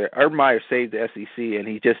the key there. Urban Meyer saved the SEC, and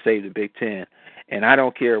he just saved the Big Ten. And I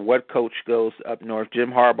don't care what coach goes up north.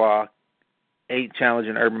 Jim Harbaugh ain't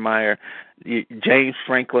challenging Urban Meyer. James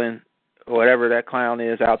Franklin, whatever that clown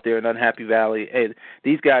is out there in Unhappy Valley,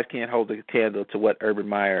 these guys can't hold a candle to what Urban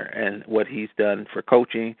Meyer and what he's done for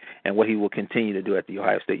coaching and what he will continue to do at The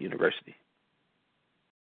Ohio State University.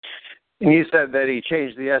 And you said that he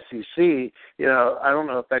changed the SEC. You know, I don't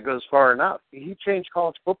know if that goes far enough. He changed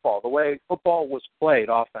college football, the way football was played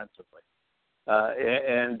offensively,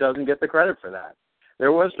 and doesn't get the credit for that.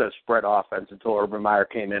 There was no spread offense until Urban Meyer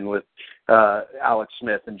came in with Alex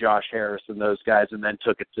Smith and Josh Harris and those guys, and then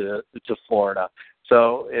took it to Florida.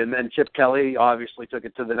 So, and then Chip Kelly obviously took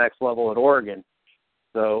it to the next level at Oregon.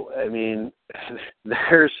 So, I mean,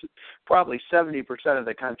 there's probably 70% of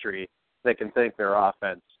the country that can think their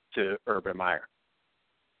offense to Urban Meyer.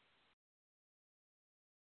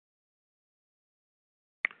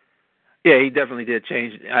 Yeah, he definitely did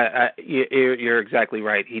change. You're exactly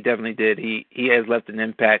right. He definitely did. He has left an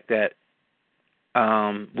impact that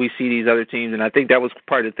we see these other teams, and I think that was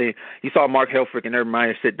part of the thing. You saw Mark Helfrich and Urban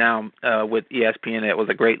Meyer sit down with ESPN. That was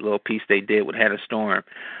a great little piece they did with Hannah Storm.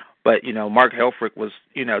 But, you know, Mark Helfrich was,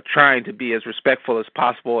 you know, trying to be as respectful as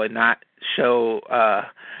possible and not show,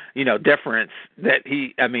 deference that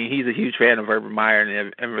he's a huge fan of Urban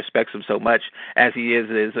Meyer and respects him so much as he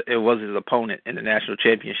was his opponent in the national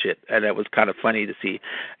championship. And that was kind of funny to see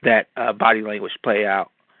that body language play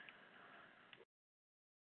out.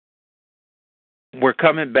 we're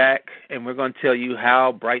coming back, and we're going to tell you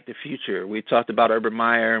how bright the future. We talked about Urban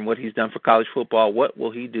Meyer and what he's done for college football. What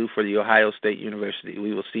will he do for the Ohio State University?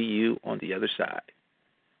 We will see you on the other side.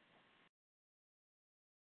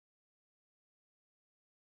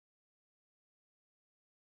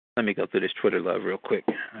 Let me go through this Twitter love real quick.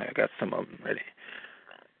 I got some of them ready.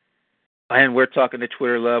 And we're talking to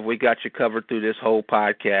Twitter love. We got you covered through this whole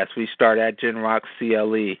podcast. We start at Genrock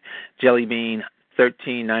CLE, Jellybean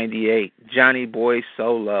 1398, Johnny Boy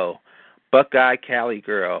Solo, Buckeye Cali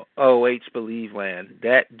Girl, OH Believeland,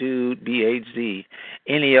 That Dude BHZ,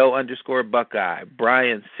 NEO _ Buckeye,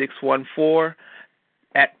 Brian 614,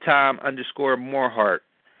 at Tom _ Morehart,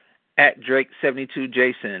 at Drake 72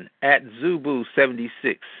 Jason, at Zubu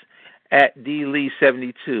 76, at D Lee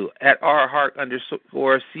 72, at R Hark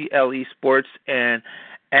 _ CLE Sports, and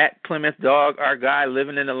at Plymouth Dog, our guy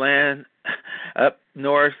living in the land up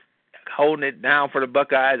north, holding it down for the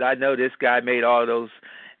Buckeyes. I know this guy made all those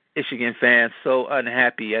Michigan fans so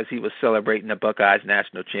unhappy as he was celebrating the Buckeyes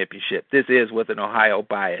national championship. This is With an Ohio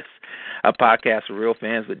Bias, a podcast for real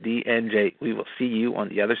fans with D and J. We will see you on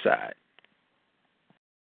the other side.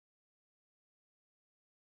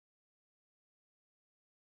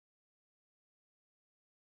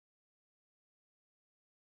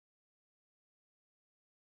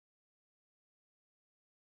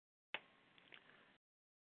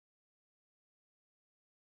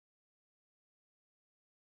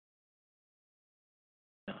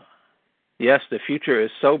 Yes, the future is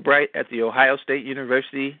so bright at the Ohio State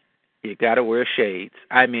University, you got to wear shades.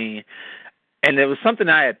 I mean, and there was something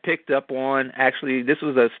I had picked up on. Actually, this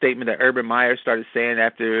was a statement that Urban Meyer started saying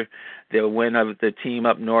after the win of the team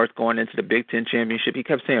up north going into the Big Ten championship. He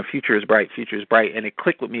kept saying, future is bright, and it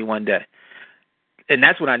clicked with me one day. And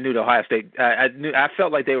that's when I knew the Ohio State. I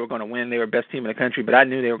felt like they were going to win. They were the best team in the country, but I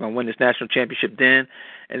knew they were going to win this national championship then.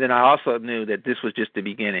 And then I also knew that this was just the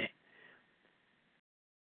beginning.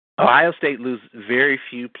 Ohio State loses very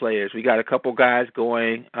few players. We got a couple guys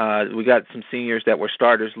going. We got some seniors that were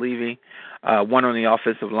starters leaving, one on the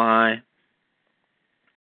offensive line,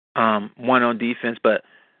 one on defense, but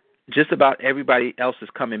just about everybody else is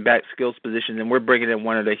coming back, skills positions, and we're bringing in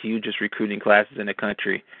one of the hugest recruiting classes in the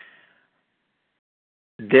country.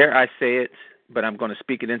 Dare I say it, but I'm going to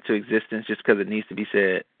speak it into existence just because it needs to be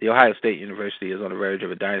said. The Ohio State University is on the verge of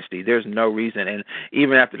a dynasty. There's no reason, and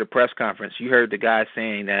even after the press conference, you heard the guy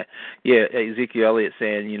saying that, Ezekiel Elliott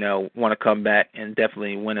saying, want to come back and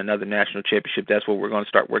definitely win another national championship. That's what we're going to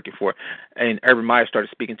start working for. And Urban Meyer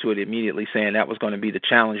started speaking to it immediately, saying that was going to be the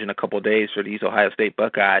challenge in a couple of days for these Ohio State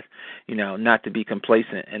Buckeyes, not to be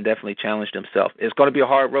complacent and definitely challenge themselves. It's going to be a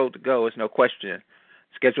hard road to go, it's no question.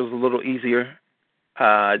 Schedule's a little easier.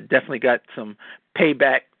 Definitely got some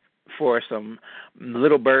payback for some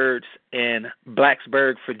little birds in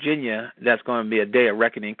Blacksburg, Virginia. That's going to be a day of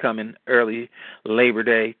reckoning coming early Labor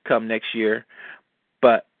Day come next year.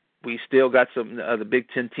 But we still got some of the Big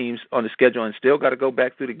Ten teams on the schedule and still got to go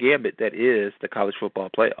back through the gambit that is the college football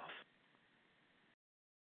playoffs.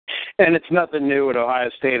 And it's nothing new at Ohio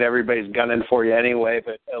State. Everybody's gunning for you anyway,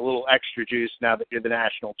 but a little extra juice now that you're the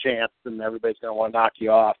national champ, and everybody's going to want to knock you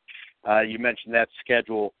off. You mentioned that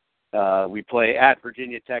schedule. We play at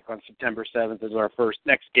Virginia Tech on September 7th as our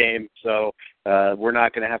next game, so we're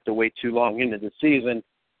not going to have to wait too long into the season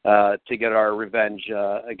to get our revenge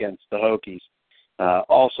against the Hokies.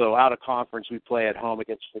 Also, out of conference, we play at home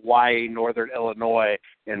against Hawaii, Northern Illinois,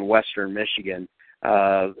 and Western Michigan.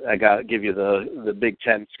 I got to give you the Big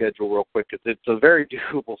Ten schedule real quick. It's a very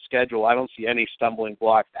doable schedule. I don't see any stumbling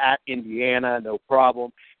blocks. At Indiana, no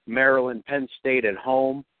problem. Maryland, Penn State at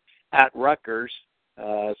home. At Rutgers,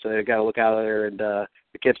 so you got to look out there in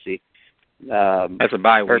Poughkeepsie. That's a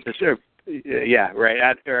bye week. Yeah, right.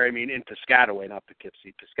 In Piscataway, not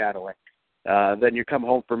Poughkeepsie, Piscataway. Then you come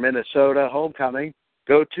home for Minnesota, homecoming.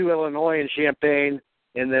 Go to Illinois and Champaign,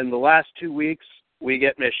 and then the last 2 weeks we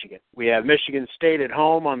get Michigan. We have Michigan State at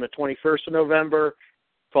home on the 21st of November,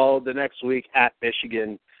 followed the next week at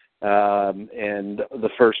Michigan, and the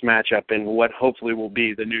first matchup in what hopefully will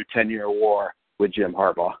be the new 10-year war with Jim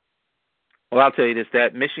Harbaugh. Well, I'll tell you this,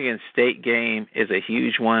 that Michigan State game is a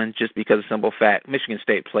huge one just because of the simple fact Michigan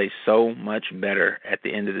State plays so much better at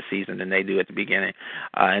the end of the season than they do at the beginning.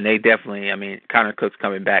 And they definitely, Connor Cook's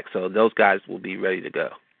coming back, so those guys will be ready to go.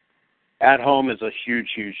 At home is a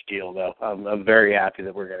huge, huge deal, though. I'm very happy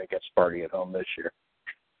that we're going to get Sparty at home this year.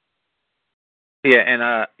 Yeah, and,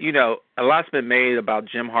 a lot's been made about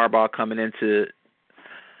Jim Harbaugh coming into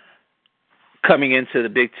the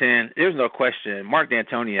Big Ten. There's no question. Mark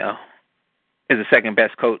D'Antonio is the second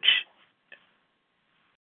best coach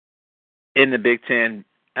in the Big Ten.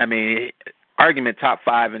 argument top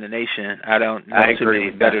 5 in the nation. I don't know too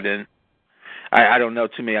many better than. I don't know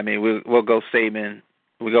too many. I mean, we'll go Saban,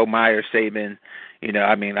 we go Meyer, Saban. You know,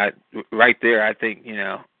 I mean, right there. I think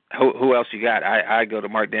who else you got? I go to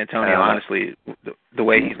Mark D'Antonio. Honestly, the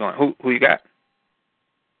way he's going. Who you got?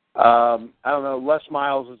 I don't know. Les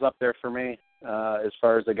Miles is up there for me as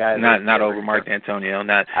far as the guy. Not over Mark D'Antonio.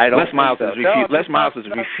 Not. Les Miles has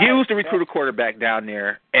refused to recruit a quarterback down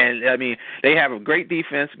there, and I mean they have a great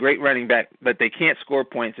defense, great running back, but they can't score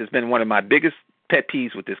points. It's been one of my biggest pet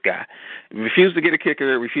peeves with this guy. Refuse to get a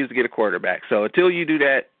kicker, refuse to get a quarterback. So until you do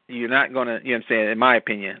that, you're not going to, you know what I'm saying, in my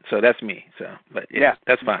opinion. So that's me. So, but yeah,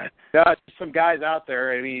 that's fine. Yeah, some guys out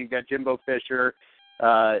there. I mean, you got Jimbo Fisher.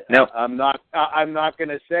 No, I'm not going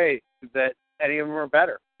to say that any of them are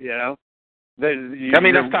better. You know. That's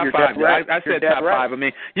top 5. Right. I said top 5. I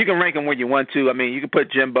mean, you can rank them where you want to. I mean, you can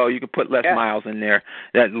put Jimbo, you can put Les Miles in there,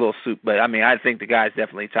 that little soup. But, I mean, I think the guy's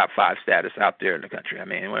definitely top 5 status out there in the country. I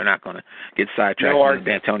mean, we're not going to get sidetracked with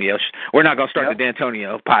D'Antonio. We're not going to start the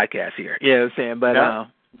D'Antonio podcast here. You know what I'm saying?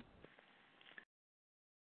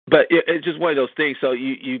 But it's just one of those things. So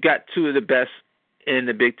you got 2 of the best in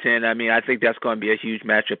the Big Ten. I mean, I think that's going to be a huge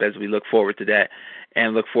matchup as we look forward to that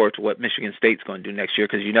and look forward to what Michigan State's going to do next year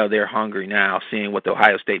because, they're hungry now, seeing what the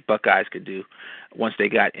Ohio State Buckeyes could do once they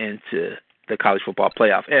got into the college football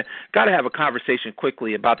playoff. And got to have a conversation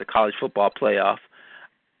quickly about the college football playoff.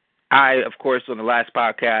 Of course, on the last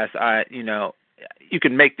podcast, you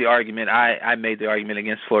can make the argument. I made the argument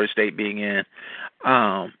against Florida State being in,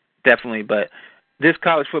 definitely. But this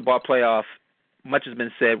college football playoff, much has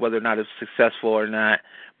been said whether or not it's successful or not.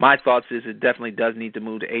 My thoughts is it definitely does need to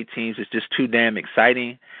move to 8 teams. It's just too damn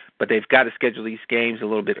exciting, but they've got to schedule these games a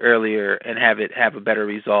little bit earlier and have a better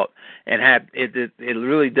result. And it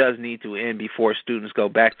really does need to end before students go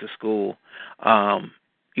back to school, or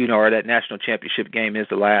that national championship game is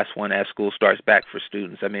the last one as school starts back for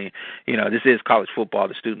students. I mean, this is college football.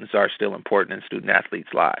 The students are still important in student athletes'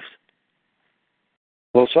 lives.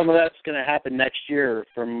 Well, some of that's going to happen next year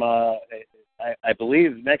from I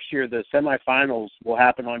believe next year the semifinals will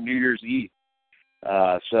happen on New Year's Eve.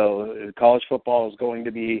 So college football is going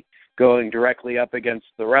to be going directly up against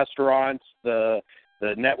the restaurants, the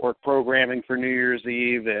network programming for New Year's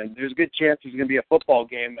Eve, and there's a good chance there's going to be a football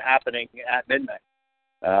game happening at midnight.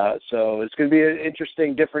 So it's going to be an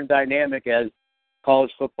interesting, different dynamic as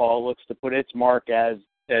college football looks to put its mark as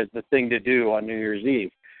the thing to do on New Year's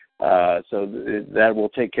Eve. So that will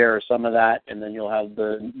take care of some of that, and then you'll have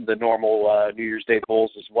the normal New Year's Day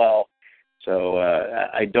bowls as well. So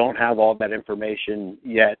I don't have all that information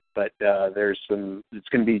yet, but it's going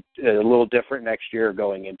to be a little different next year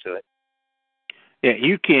going into it. Yeah,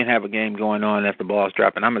 you can't have a game going on if the ball's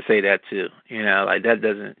dropping. I'm gonna say that too. That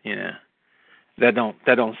doesn't,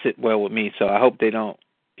 that don't sit well with me. So I hope they don't.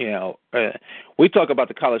 We talk about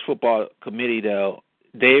the college football committee though.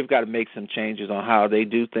 They've got to make some changes on how they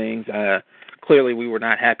do things. Clearly, we were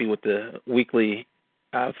not happy with the weekly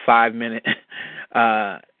 5-minute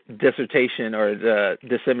dissertation or the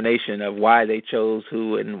dissemination of why they chose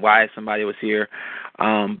who and why somebody was here.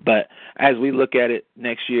 But as we look at it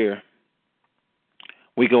next year,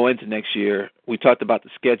 we go into next year, we talked about the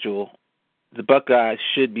schedule. The Buckeyes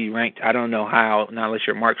should be ranked. I don't know how, not unless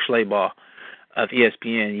you're Mark Schlabach of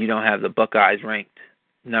ESPN, you don't have the Buckeyes ranked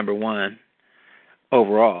number 1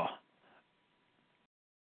 overall.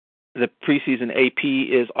 The preseason AP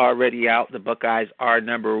is already out. The Buckeyes are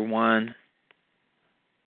number 1.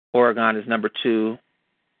 Oregon is number 2.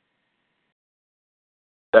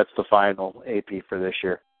 That's the final AP for this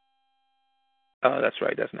year. Oh, that's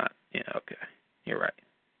right. That's not. Yeah, okay. You're right.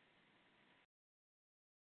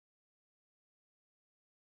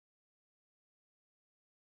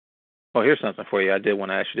 Oh, here's something for you. I did want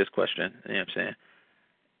to ask you this question. You know what I'm saying?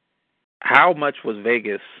 How much was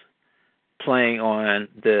Vegas playing on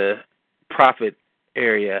the profit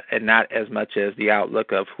area and not as much as the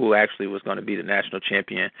outlook of who actually was going to be the national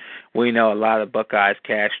champion? We know a lot of Buckeyes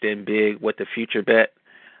cashed in big with the future bet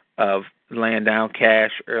of laying down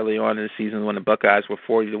cash early on in the season when the Buckeyes were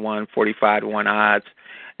 40-1, 45-1 odds.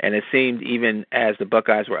 And it seemed even as the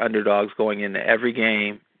Buckeyes were underdogs going into every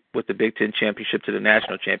game, with the Big Ten Championship to the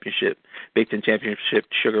National Championship, Big Ten Championship,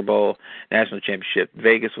 Sugar Bowl, National Championship.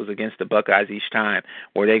 Vegas was against the Buckeyes each time.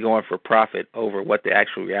 Were they going for profit over what the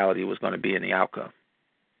actual reality was going to be in the outcome?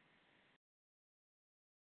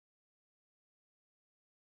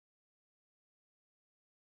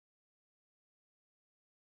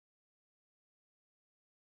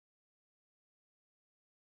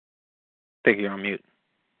 I think you're on mute.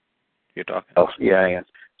 You're talking. Oh, yeah, I am.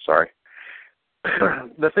 Sorry.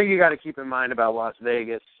 The thing you got to keep in mind about Las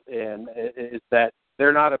Vegas is that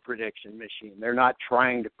they're not a prediction machine. They're not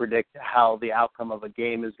trying to predict how the outcome of a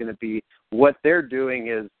game is going to be. What they're doing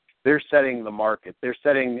is they're setting the market. They're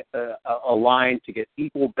setting a line to get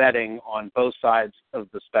equal betting on both sides of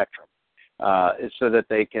the spectrum, so that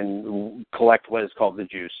they can collect what is called the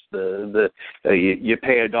juice. You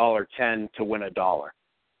pay $1.10 to win $1.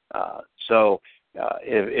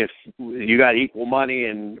 If you got equal money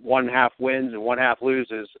and one half wins and one half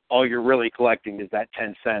loses, all you're really collecting is that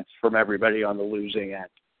 10 cents from everybody on the losing end,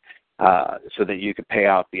 so that you could pay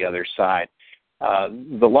out the other side.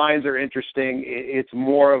 The lines are interesting. It's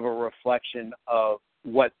more of a reflection of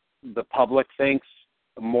what the public thinks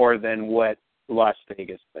more than what Las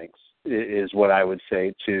Vegas thinks, is what I would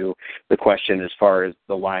say to the question as far as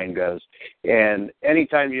the line goes. And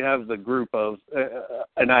anytime you have the group of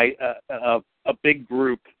a big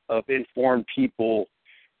group of informed people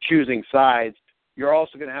choosing sides, you're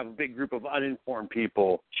also going to have a big group of uninformed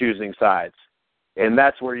people choosing sides. And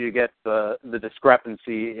that's where you get the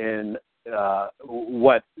discrepancy in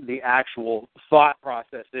what the actual thought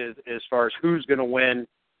process is as far as who's going to win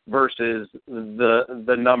versus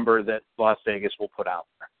the number that Las Vegas will put out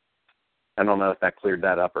there. I don't know if that cleared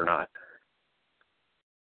that up or not.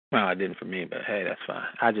 Well, it didn't for me, but hey, that's fine.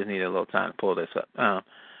 I just needed a little time to pull this up.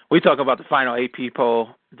 We talk about the final AP poll.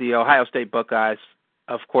 The Ohio State Buckeyes,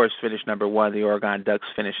 of course, finished number 1. The Oregon Ducks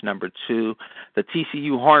finished number 2. The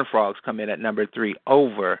TCU Horned Frogs come in at number 3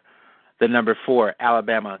 over the number 4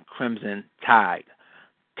 Alabama Crimson Tide.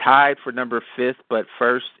 Tied for number 5th, but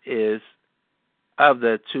first is of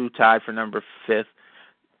the two tied for number 5th.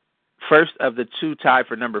 First of the two tied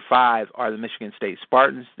for number 5 are the Michigan State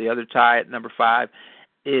Spartans. The other tie at number 5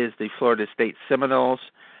 is the Florida State Seminoles.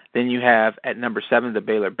 Then you have at number 7 the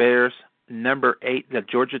Baylor Bears. Number 8 the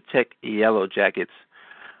Georgia Tech Yellow Jackets.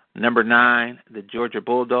 Number 9 the Georgia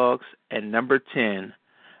Bulldogs. And number 10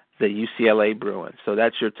 the UCLA Bruins. So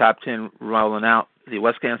that's your top 10 rolling out. The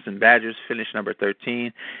Wisconsin Badgers finished number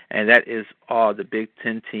 13, and that is all the Big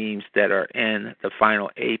Ten teams that are in the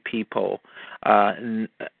final AP poll.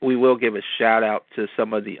 We will give a shout-out to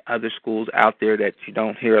some of the other schools out there that you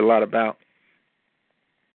don't hear a lot about.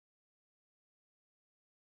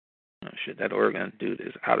 Oh, shit, that Oregon dude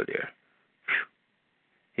is out of there.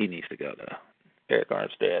 Whew. He needs to go, though. Eric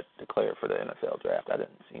Armstead declared for the NFL draft. I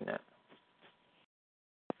didn't see that.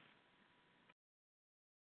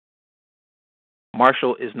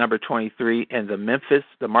 Marshall is number 23, and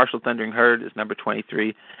the Marshall Thundering Herd is number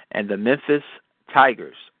 23, and the Memphis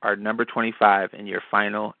Tigers are number 25 in your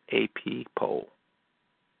final AP poll.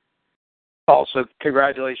 Also,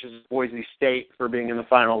 congratulations to Boise State for being in the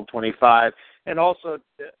final 25, and also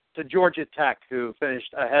to Georgia Tech, who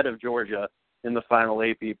finished ahead of Georgia in the final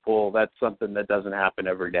AP poll. That's something that doesn't happen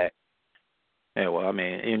every day. Yeah, well, I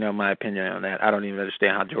mean, you know my opinion on that. I don't even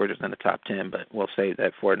understand how Georgia's in the top 10, but we'll save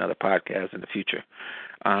that for another podcast in the future.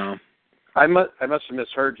 I must have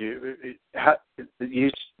misheard you.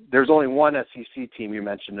 There's only one SEC team you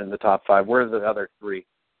mentioned in the top 5. Where are the other 3?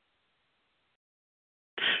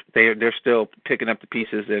 They're still picking up the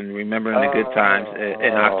pieces and remembering the good times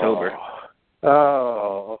in October.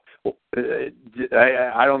 Oh,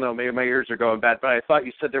 I don't know. Maybe my ears are going bad, but I thought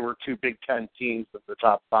you said there were 2 Big Ten teams in the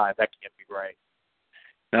top 5. That can't be right.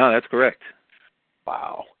 No, that's correct.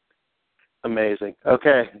 Wow. Amazing.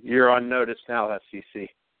 Okay, you're on notice now, SEC.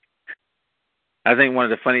 I think one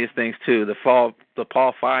of the funniest things, too, the Paul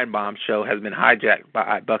Feinbaum show has been hijacked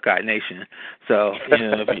by Buckeye Nation. So, you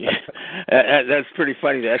know, that's pretty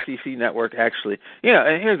funny. The SEC network actually, you know,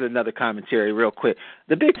 and here's another commentary real quick.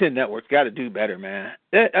 The Big Ten network's got to do better, man.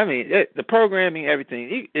 The programming,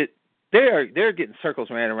 everything, they're getting circles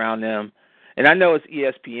ran around them. And I know it's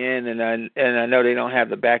ESPN, and I know they don't have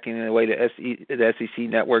the backing in the way the SEC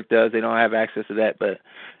network does. They don't have access to that, but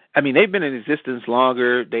I mean, they've been in existence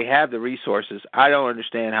longer. They have the resources. I don't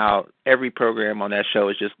understand how every program on that show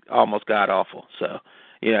is just almost god-awful. So,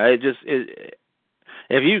 you know,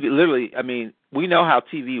 if you literally, I mean, we know how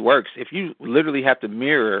TV works. If you literally have to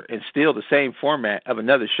mirror and steal the same format of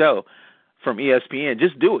another show from ESPN,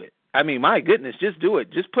 just do it. I mean, my goodness, just do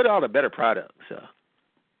it. Just put out a better product. So,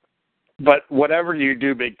 but whatever you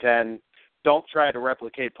do, Big Ten, don't try to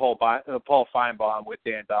replicate Paul Feinbaum with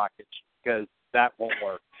Dan Dockich, because that won't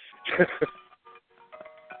work.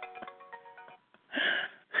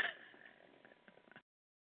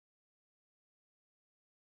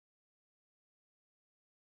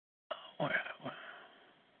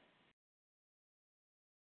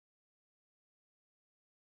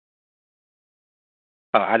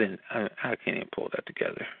 I can't even pull that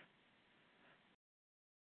together.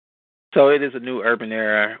 So it is a new Urban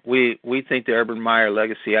era. We think the Urban Meyer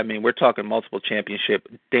legacy, I mean, we're talking multiple championship,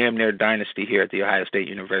 damn near dynasty here at The Ohio State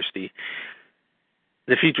University.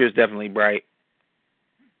 The future is definitely bright.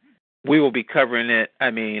 We will be covering it.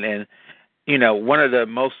 I mean, and, you know, one of the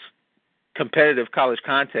most competitive college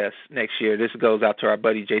contests next year, this goes out to our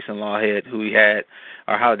buddy Jason Lawhead, who we had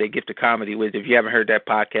our Holiday Gift of Comedy with. If you haven't heard that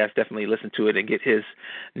podcast, definitely listen to it and get his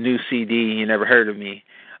new CD, You Never Heard of Me,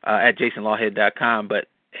 at jasonlawhead.com. But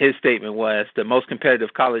his statement was the most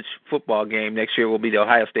competitive college football game next year will be the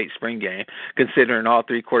Ohio State spring game, considering all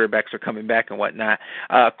three quarterbacks are coming back and whatnot.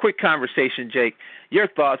 Quick conversation, Jake. Your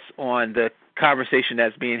thoughts on the conversation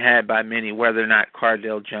that's being had by many whether or not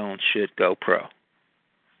Cardale Jones should go pro?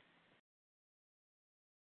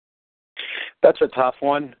 That's a tough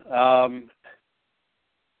one.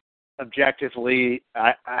 Objectively,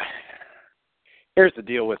 here's the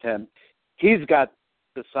deal with him. He's got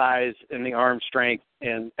the size and the arm strength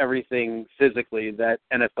and everything physically that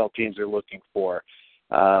NFL teams are looking for.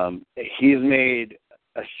 He's made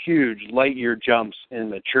a huge light-year jumps in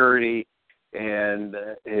maturity and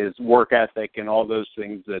his work ethic and all those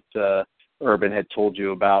things that Urban had told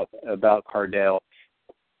you about Cardale.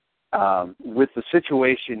 With the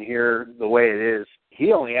situation here the way it is,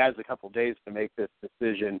 he only has a couple days to make this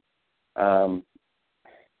decision.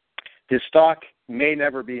 His stock may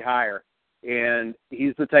never be higher, and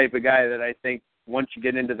he's the type of guy that I think once you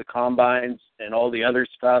get into the combines and all the other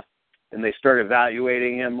stuff and they start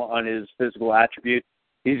evaluating him on his physical attributes,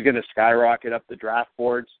 he's going to skyrocket up the draft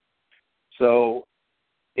boards. So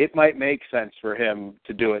it might make sense for him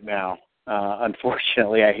to do it now.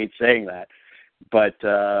 Unfortunately, I hate saying that. But,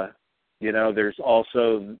 you know, there's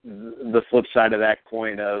also the flip side of that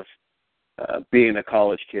coin of being a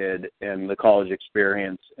college kid and the college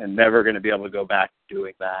experience and never going to be able to go back to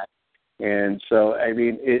doing that. And so, I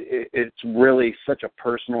mean, it's really such a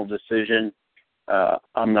personal decision.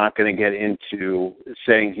 I'm not going to get into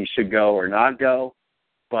saying he should go or not go,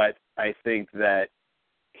 but I think that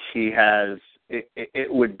he has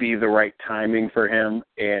it would be the right timing for him,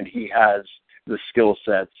 and he has the skill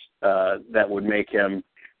sets that would make him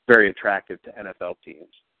very attractive to NFL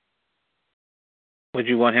teams. Would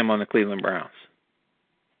you want him on the Cleveland Browns?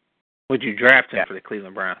 Would you draft him for the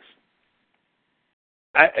Cleveland Browns?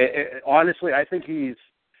 Honestly, I think he's,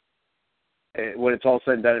 when it's all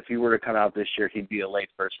said and done, if he were to come out this year, he'd be a late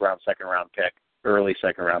first-round, second-round pick, early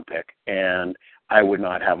second-round pick, and I would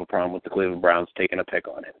not have a problem with the Cleveland Browns taking a pick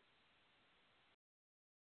on him.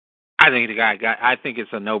 I think it's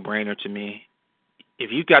a no-brainer to me.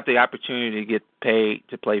 If you've got the opportunity to get paid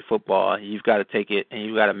to play football, you've got to take it, and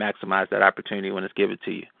you've got to maximize that opportunity when it's given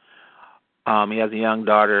to you. He has a young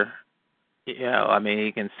daughter. You know, I mean,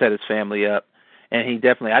 he can set his family up. And he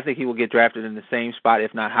definitely, I think he will get drafted in the same spot,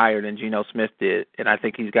 if not higher, than Geno Smith did. And I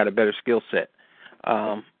think he's got a better skill set.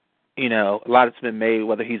 You know, a lot has been made,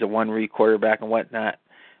 whether he's a one-read quarterback and whatnot.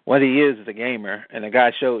 What he is a gamer. And the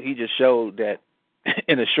guy he just showed that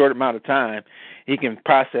in a short amount of time, he can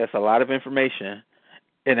process a lot of information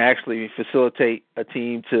and actually facilitate a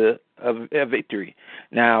team to a victory.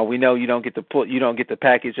 Now, we know you don't get the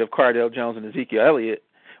package of Cardale Jones and Ezekiel Elliott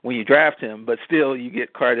when you draft him, but still you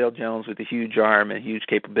get Cardale Jones with a huge arm and huge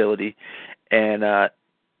capability. And,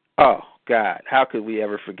 oh, God, how could we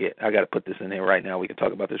ever forget? I got to put this in there right now. We can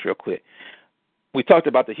talk about this real quick. We talked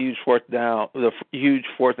about the huge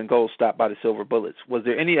fourth and goal stop by the Silver Bullets. Was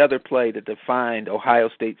there any other play that defined Ohio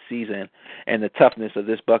State's season and the toughness of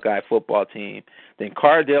this Buckeye football team than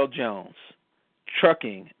Cardale Jones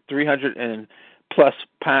trucking 300-plus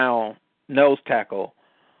pound nose tackle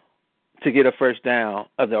to get a first down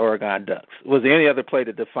of the Oregon Ducks? Was there any other play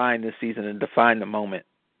that defined this season and defined the moment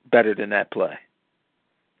better than that play?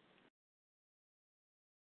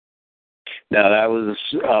 No, that was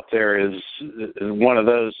up there as one of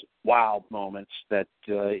those wow moments that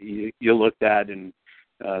you looked at, and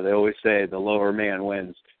they always say the lower man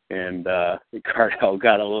wins. And Cardale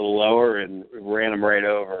got a little lower and ran him right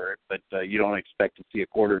over. But you don't expect to see a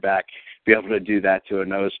quarterback be able to do that to a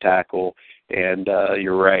nose tackle. And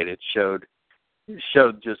you're right, it showed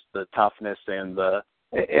just the toughness and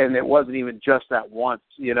it wasn't even just that once.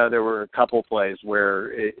 You know, there were a couple plays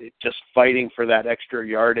where it just fighting for that extra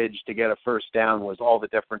yardage to get a first down was all the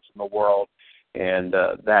difference in the world. And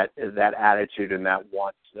that attitude and that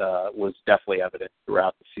want was definitely evident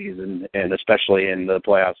throughout the season, and especially in the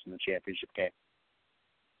playoffs and the championship game.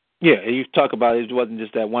 Yeah, you talk about it wasn't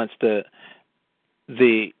just that once.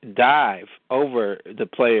 The dive over the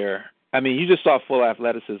player I mean, you just saw full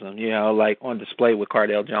athleticism, like on display with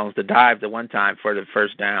Cardale Jones. The dive the one time for the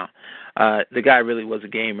first down. The guy really was a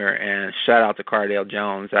gamer, and shout out to Cardale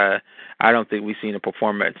Jones. I don't think we've seen a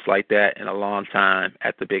performance like that in a long time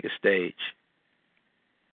at the biggest stage.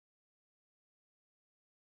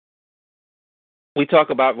 We talk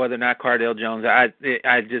about whether or not Cardale Jones. I'll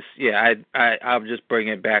just bring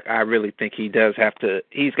it back. I really think he does have to.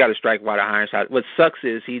 He's got to strike while the iron's hot. What sucks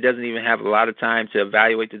is he doesn't even have a lot of time to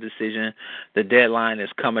evaluate the decision. The deadline is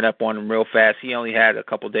coming up on him real fast. He only had a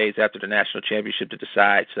couple days after the national championship to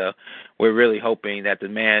decide. So we're really hoping that the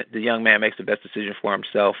young man, makes the best decision for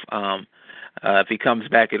himself. If he comes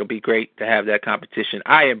back, it'll be great to have that competition.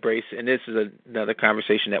 I embrace, and this is another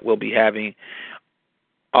conversation that we'll be having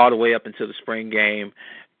all the way up until the spring game.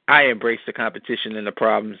 I embrace the competition and the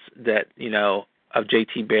problems that, of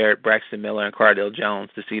J.T. Barrett, Braxton Miller, and Cardale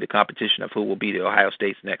Jones to see the competition of who will be the Ohio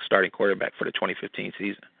State's next starting quarterback for the 2015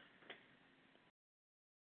 season.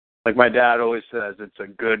 Like my dad always says, it's a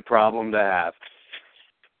good problem to have.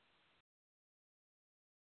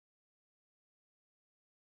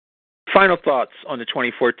 Final thoughts on the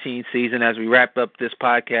 2014 season as we wrap up this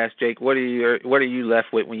podcast, Jake. What are you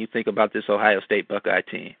left with when you think about this Ohio State Buckeye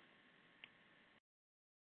team?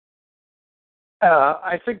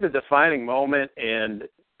 I think the defining moment, and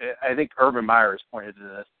I think Urban Meyer has pointed to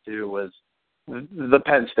this too, was the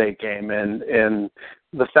Penn State game, and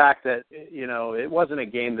the fact that it wasn't a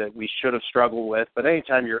game that we should have struggled with. But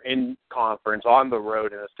anytime you're in conference on the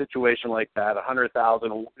road in a situation like that,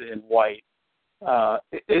 100,000 in white.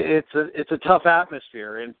 It's a tough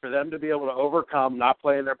atmosphere, and for them to be able to overcome not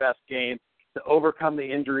playing their best game, to overcome the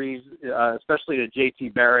injuries, especially to J.T.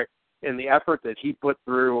 Barrett, and the effort that he put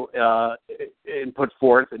through and put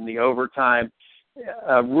forth in the overtime,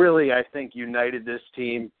 really, I think, united this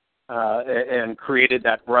team and created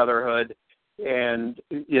that brotherhood. And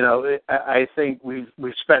I think we've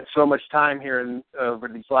spent so much time here over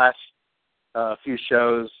these last few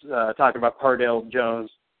shows talking about Cardale Jones.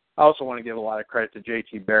 I also want to give a lot of credit to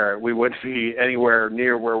J.T. Barrett. We wouldn't be anywhere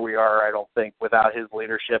near where we are, I don't think, without his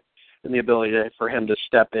leadership and the ability for him to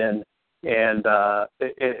step in and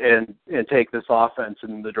take this offense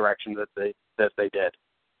in the direction that they did.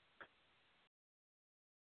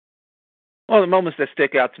 Well, the moments that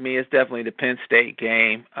stick out to me is definitely the Penn State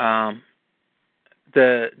game. The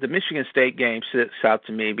Michigan State game sticks out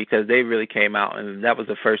to me because they really came out, and that was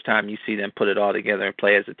the first time you see them put it all together and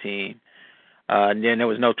play as a team. And then there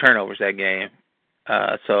was no turnovers that game.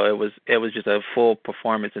 So it was just a full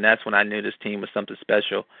performance, and that's when I knew this team was something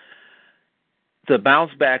special. The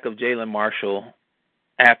bounce back of Jalen Marshall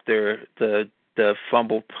after the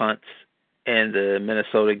fumble punts in the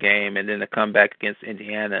Minnesota game, and then the comeback against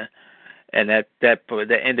Indiana, and that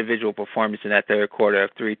individual performance in that third quarter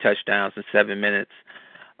of 3 touchdowns in 7 minutes,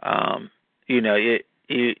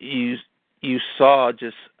 you saw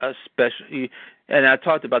just a special. And I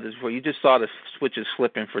talked about this before. You just saw the switches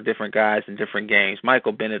flipping for different guys in different games.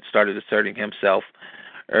 Michael Bennett started asserting himself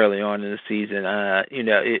early on in the season.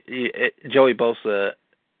 Joey Bosa,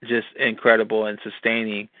 just incredible and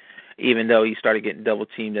sustaining, even though he started getting double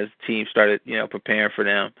teamed as the team started, preparing for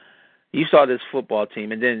them. You saw this football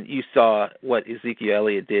team, and then you saw what Ezekiel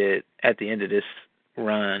Elliott did at the end of this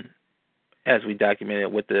run, as we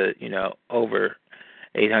documented with the, over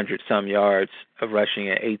 800-some yards of rushing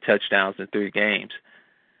and 8 touchdowns in 3 games.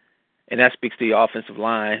 And that speaks to the offensive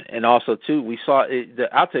line. And also, too, we saw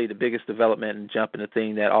I'll tell you the biggest development and jump in the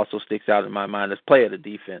thing that also sticks out in my mind is play of the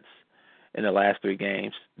defense in the last 3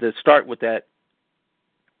 games. To start with that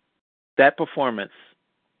performance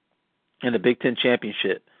in the Big Ten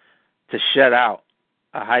Championship to shut out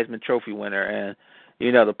a Heisman Trophy winner, and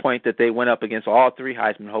the point that they went up against all 3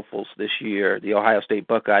 Heisman hopefuls this year, the Ohio State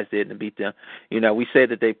Buckeyes did, and beat them. We say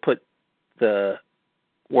that they put the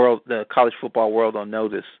college football world on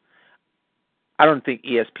notice. I don't think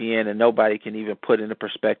ESPN and nobody can even put into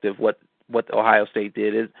perspective what Ohio State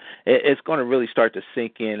did. It's going to really start to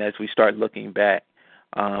sink in as we start looking back.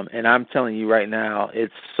 And I'm telling you right now,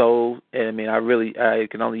 it's so. I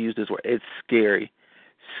can only use this word. It's scary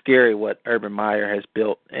what Urban Meyer has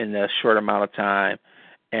built in a short amount of time.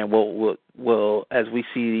 And we'll as we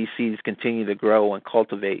see these seeds continue to grow and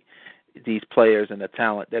cultivate these players and the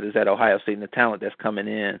talent that is at Ohio State and the talent that's coming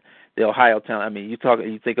in, the Ohio talent. You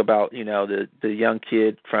think about the young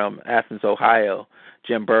kid from Athens, Ohio,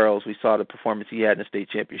 Jim Burrows. We saw the performance he had in the state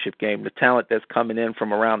championship game. The talent that's coming in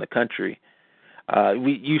from around the country.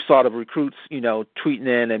 You saw the recruits, tweeting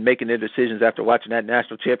in and making their decisions after watching that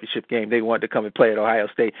national championship game. They wanted to come and play at Ohio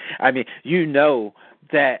State.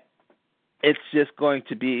 That it's just going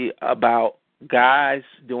to be about guys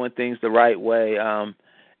doing things the right way.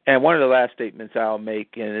 And one of the last statements I'll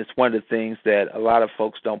make, and it's one of the things that a lot of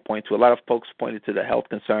folks don't point to. A lot of folks pointed to the health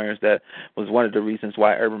concerns. That was one of the reasons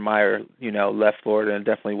why Urban Meyer, left Florida, and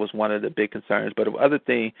definitely was one of the big concerns. But the other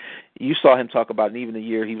thing you saw him talk about, and even the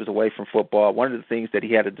year he was away from football, one of the things that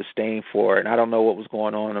he had a disdain for, and I don't know what was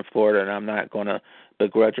going on in Florida, and I'm not going to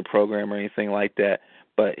begrudge a program or anything like that,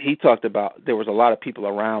 but he talked about there was a lot of people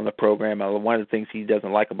around the program. One of the things he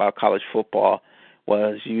doesn't like about college football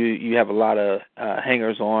was you have a lot of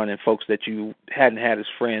hangers-on and folks that you hadn't had as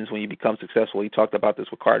friends when you become successful. He talked about this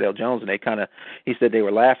with Cardale Jones, and he said they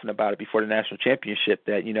were laughing about it before the national championship,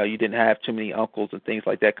 that, you didn't have too many uncles and things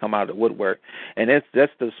like that come out of the woodwork. And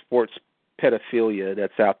that's the sports pedophilia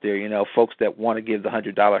that's out there, folks that want to give the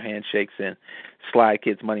 $100 handshakes and slide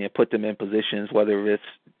kids money and put them in positions, whether it's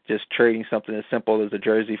just trading something as simple as a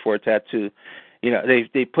jersey for a tattoo.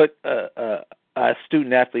 They put a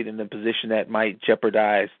student athlete in a position that might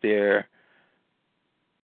jeopardize their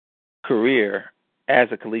career as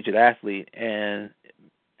a collegiate athlete, and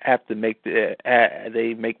have to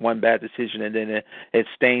they make one bad decision, and then it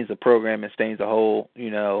stains the program and stains the whole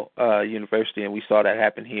university, and we saw that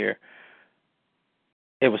happen here.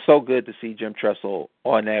 It was so good to see Jim Tressel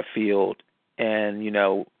on that field, and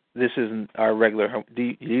this isn't our regular.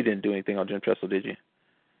 You didn't do anything on Jim Tressel, did you?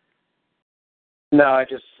 No, I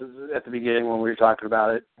just, at the beginning when we were talking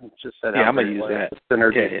about it, just said I'm going to use that. I'm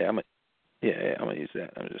going to use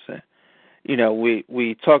that. I'm just saying.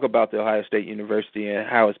 We talk about the Ohio State University and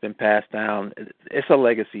how it's been passed down. It's a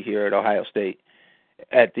legacy here at Ohio State,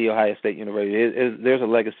 at the Ohio State University. There's a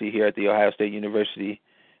legacy here at the Ohio State University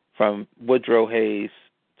from Woodrow Hayes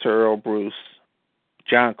to Earl Bruce,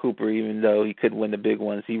 John Cooper. Even though he couldn't win the big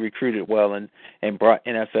ones, he recruited well and brought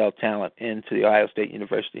NFL talent into the Ohio State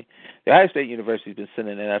University. The Ohio State University has been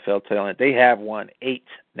sending NFL talent. They have won 8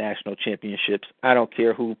 national championships. I don't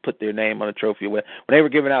care who put their name on a trophy. When they were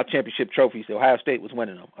giving out championship trophies, Ohio State was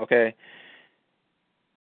winning them, okay?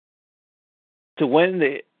 To win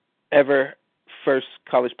the ever first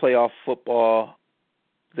college playoff football,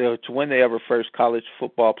 to win the ever first college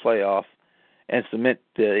football playoff, and cement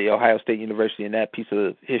the Ohio State University in that piece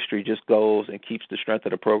of history just goes and keeps the strength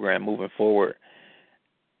of the program moving forward.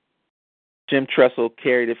 Jim Tressel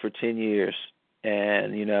carried it for 10 years,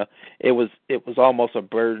 and it was almost a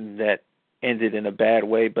burden that ended in a bad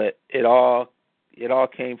way, but it all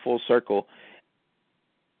came full circle.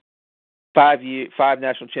 5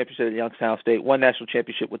 national championships at Youngstown State, 1 national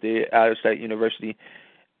championship with the Ohio State University,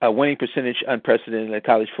 a winning percentage unprecedented in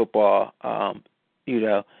college football.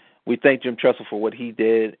 We thank Jim Tressel for what he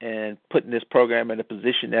did and putting this program in a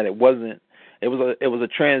position that it was a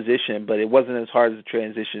transition, but it wasn't as hard as a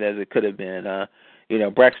transition as it could have been.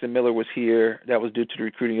 Braxton Miller was here. That was due to the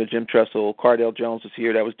recruiting of Jim Tressel. Cardale Jones was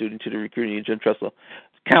here. That was due to the recruiting of Jim Tressel.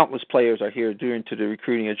 Countless players are here due to the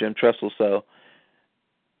recruiting of Jim Tressel. So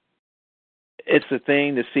it's a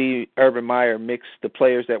thing to see Urban Meyer mix the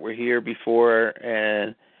players that were here before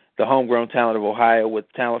and the homegrown talent of Ohio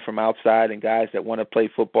with talent from outside and guys that want to play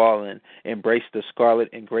football and embrace the scarlet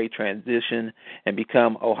and gray transition and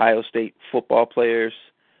become Ohio State football players.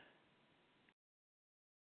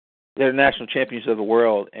 They're national champions of the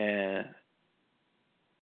world, and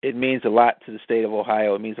it means a lot to the state of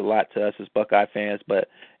Ohio. It means a lot to us as Buckeye fans, but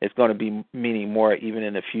it's going to be meaning more even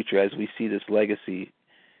in the future as we see this legacy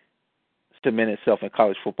cement itself in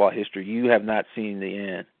college football history. You have not seen the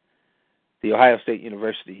end. The Ohio State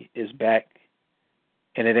University is back,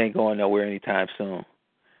 and it ain't going nowhere anytime soon.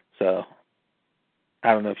 So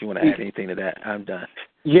I don't know if you want to add anything to that. I'm done.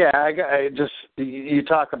 Yeah, you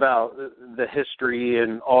talk about the history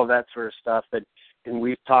and all that sort of stuff, and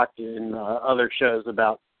we've talked in other shows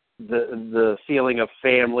about the feeling of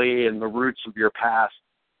family and the roots of your past.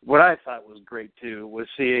 What I thought was great too was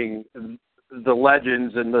seeing the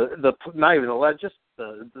legends and the not even the legends, just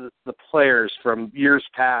the players from years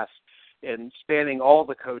past, and spanning all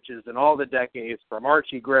the coaches and all the decades, from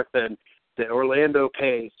Archie Griffin to Orlando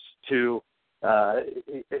Pace to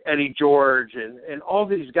Eddie George and all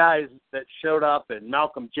these guys that showed up, and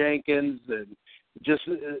Malcolm Jenkins, and just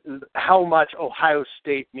how much Ohio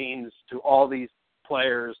State means to all these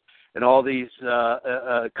players and all these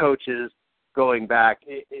coaches going back.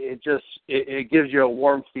 It gives you a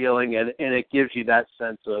warm feeling, and it gives you that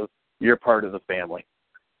sense of you're part of the family.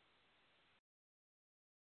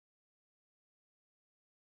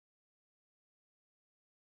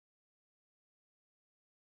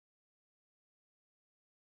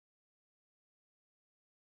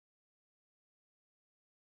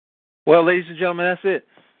 Well, ladies and gentlemen, that's it.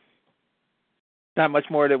 Not much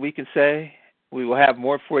more that we can say. We will have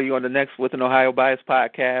more for you on the next With an Ohio Bias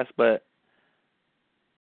podcast, but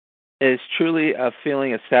It's truly a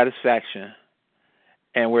feeling of satisfaction,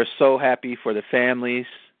 and we're so happy for the families,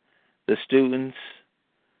 the students,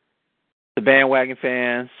 the bandwagon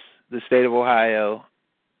fans, the state of Ohio,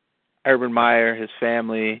 Urban Meyer, his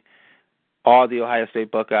family, all the Ohio State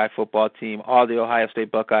Buckeye football team, all the Ohio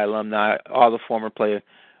State Buckeye alumni, all the former players.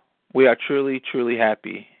 We are truly, truly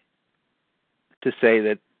happy to say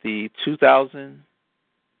that the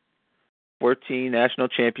 2014 national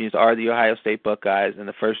champions are the Ohio State Buckeyes in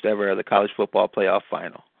the first ever of the college football playoff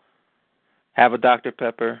final. Have a Dr.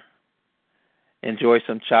 Pepper. Enjoy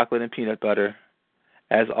some chocolate and peanut butter.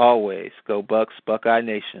 As always, go Bucks, Buckeye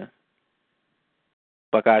Nation.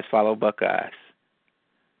 Buckeyes follow Buckeyes.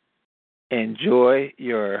 Enjoy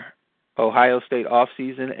your Ohio State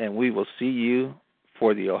offseason, and we will see you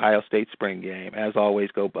for the Ohio State spring game. As always,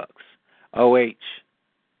 go Bucks. OH.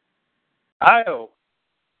 Io.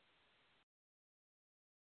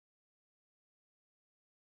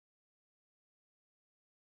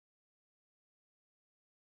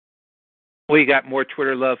 We got more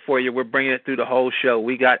Twitter love for you. We're bringing it through the whole show.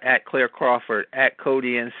 We got at Claire Crawford, at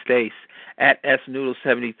Cody and Stace, at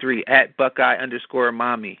SNoodle73, at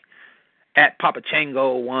Buckeye_Mommy, at Papa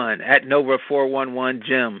Chango1, at Nova411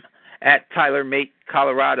 Jim, at Tyler Mate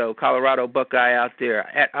Colorado Buckeye out there,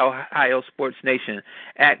 at Ohio Sports Nation,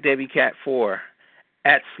 at Debbie Cat 4,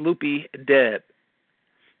 at Sloopy Deb.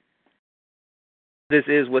 This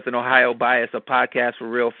is With an Ohio Bias, a podcast for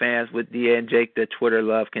real fans with Dia and Jake. The Twitter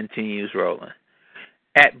love continues rolling.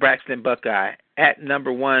 At Braxton Buckeye, at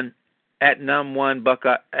Num1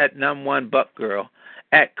 Buckeye, at Num1 Buck Girl,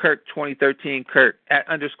 at Kirk 2013 Kirk, at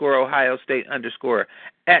 _Ohio State _,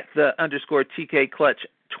 at the _TK Clutch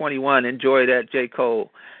 21. Enjoy that, J. Cole.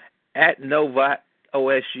 At Nova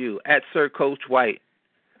OSU, at Sir Coach White,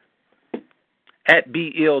 at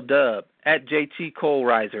B. Ill Dub, at JT Cole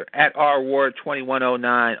Riser, at R Ward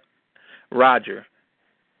 2109 Roger.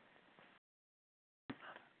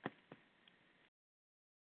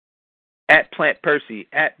 At Plant Percy,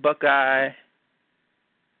 at Buckeye,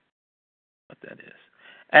 what that is,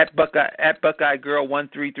 at Buckeye Girl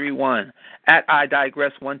 1331, at I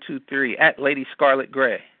Digress 123, at Lady Scarlet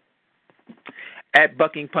Gray, at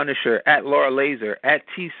Bucking Punisher, at Laura Laser, at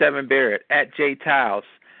T7 Barrett, at J Tiles,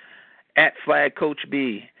 at Flag Coach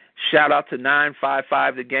B. Shout out to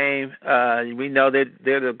 955 The Game. We know that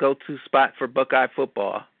they're the go-to spot for Buckeye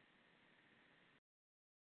football.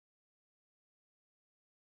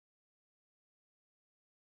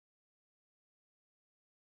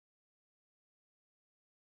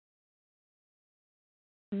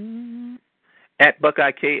 At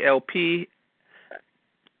Buckeye KLP,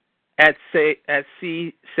 at C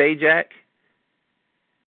Sajak,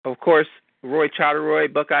 of course, Roy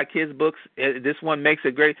Charteroy, Buckeye Kids Books. This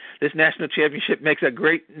national championship makes a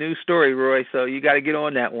great news story, Roy, so you got to get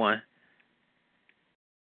on that one.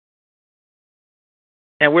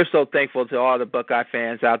 And we're so thankful to all the Buckeye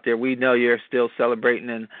fans out there. We know you're still celebrating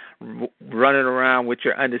and running around with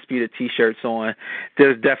your Undisputed T-shirts on.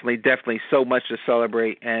 There's definitely so much to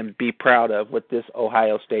celebrate and be proud of with this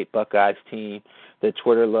Ohio State Buckeyes team. The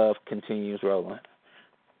Twitter love continues rolling.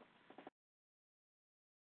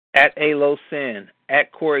 At Alo Sin,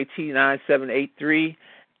 at Corey T9783,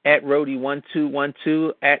 at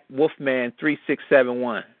Rody1212, at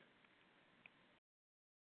Wolfman3671.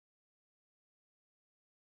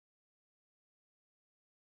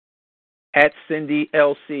 At Cindy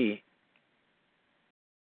LC,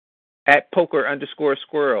 at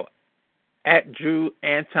Poker_Squirrel, at Drew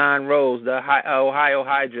Anton Rose, the Ohio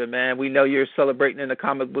Hydra, man. We know you're celebrating in the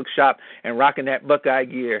comic book shop and rocking that Buckeye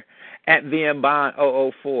gear. At VM Bond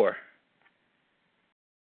 004.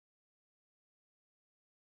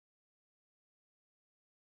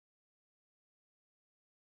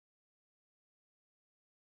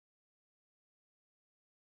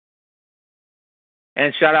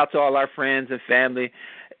 And shout out to all our friends and family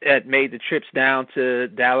that made the trips down to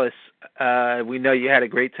Dallas. We know you had a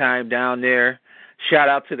great time down there. Shout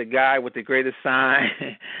out to the guy with the greatest sign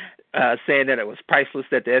saying that it was priceless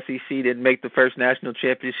that the SEC didn't make the first national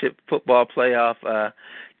championship football playoff.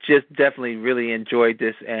 Just definitely really enjoyed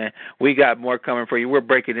this, and we got more coming for you. We're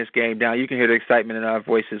breaking this game down. You can hear the excitement in our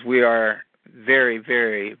voices. We are very,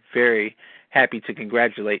 very, very happy to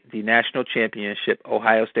congratulate the national championship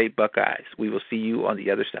Ohio State Buckeyes. We will see you on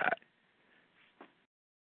the other side.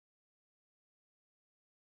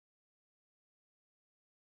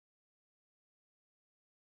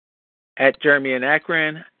 At Jeremy and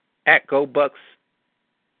Akron, at Go Bucks,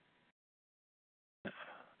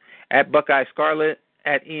 at Buckeye Scarlet,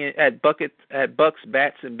 at Ian, at Bucks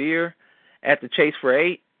Bats and Beer, at the Chase for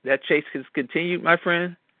 8. That chase has continued, my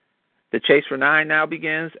friend. The Chase for 9 now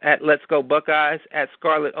begins at Let's Go Buckeyes, at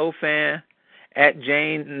Scarlet O'Fan, at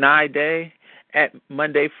Jane Nye Day, at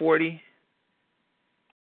Monday 40,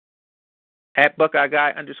 at Buckeye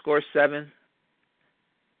Guy _7,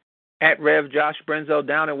 at Rev Josh Brenzo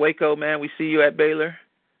down in Waco, man. We see you at Baylor.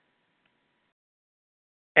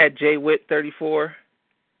 At J Witt 34,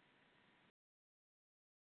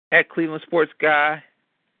 at Cleveland Sports Guy,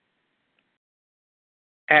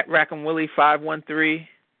 at Rackham Willie 513,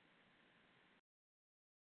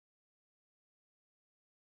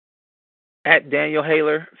 at Daniel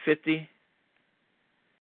Haler 50,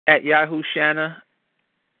 at Yahoo Shanna,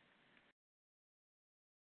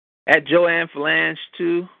 at Joanne Phalange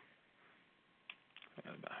 2.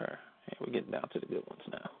 Forgot about her. Hey, we're getting down to the good ones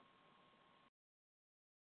now.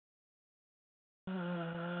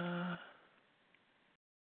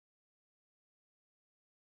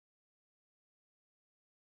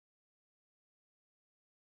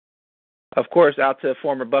 Of course, out to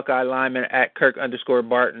former Buckeye lineman at Kirk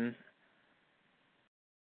 _Barton.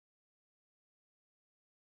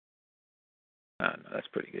 Oh, no, that's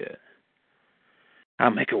pretty good.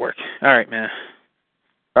 I'll make it work. All right, man.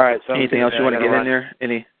 All right. So anything else you want to get in there?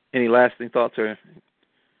 Any lasting thoughts or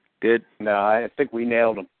good? No, I think we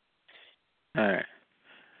nailed them. All right.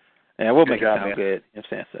 Yeah, we'll make it sound man. good. You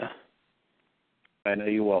understand, so. I know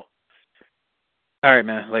you will. All right,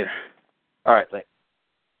 man. Later. All right, thanks.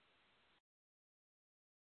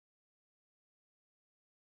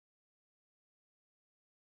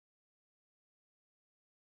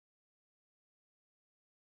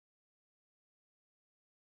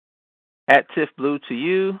 At Tiff Blue to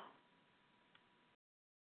you.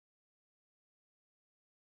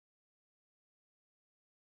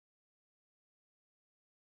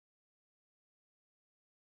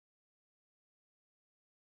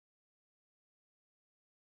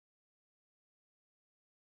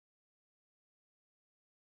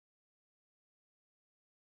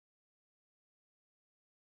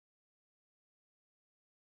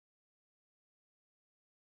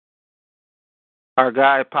 Our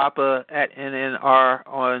guy Papa at NNR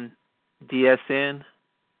on DSN.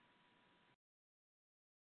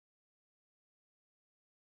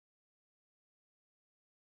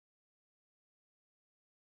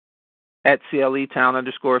 At CLE Town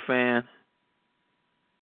 _fan.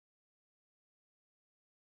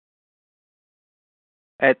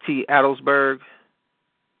 At T Adelsberg.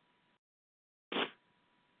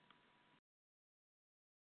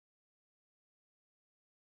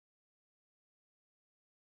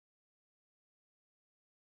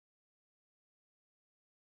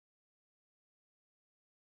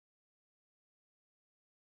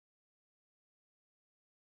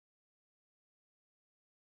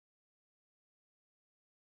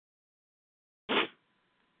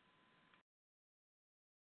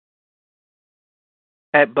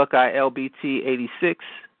 At Buckeye LBT 86.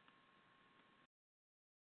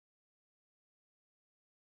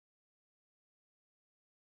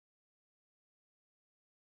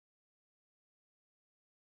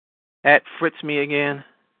 At Fritz Me Again.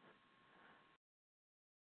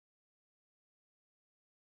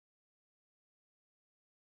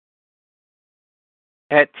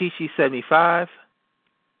 At Tishi 75.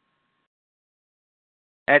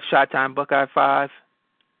 At Showtime Buckeye 5.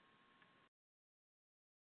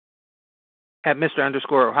 At Mr.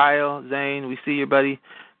 _Ohio, Zane, we see you, buddy.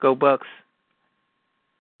 Go Bucks.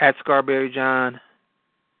 At Scarberry John.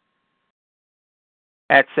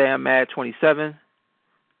 At Sam Mad 27.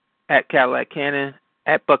 At Cadillac Cannon.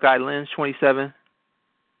 At Buckeye Lens 27.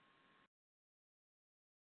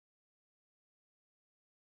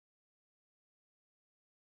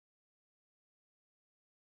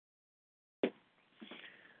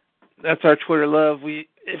 That's our Twitter love.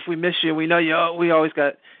 If we miss you, we know you. We always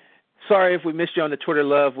got. Sorry if we missed you on the Twitter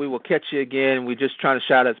love. We will catch you again. We're just trying to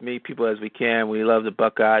shout as many people as we can. We love the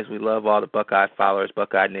Buckeyes. We love all the Buckeye followers,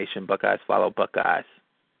 Buckeye Nation. Buckeyes follow Buckeyes.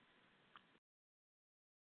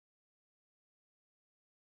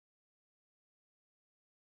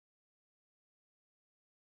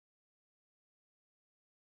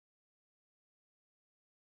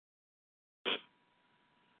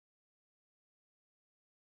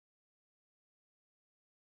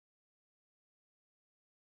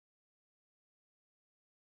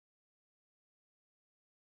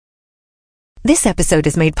 This episode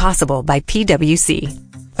is made possible by PwC.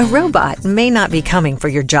 A robot may not be coming for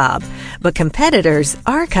your job, but competitors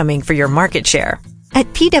are coming for your market share. At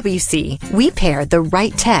PwC, we pair the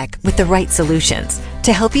right tech with the right solutions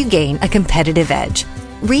to help you gain a competitive edge.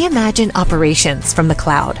 Reimagine operations from the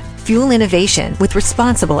cloud, fuel innovation with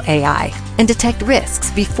responsible AI, and detect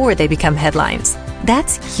risks before they become headlines.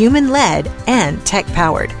 That's human-led and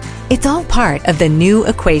tech-powered. It's all part of The New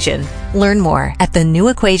Equation. Learn more at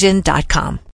thenewequation.com.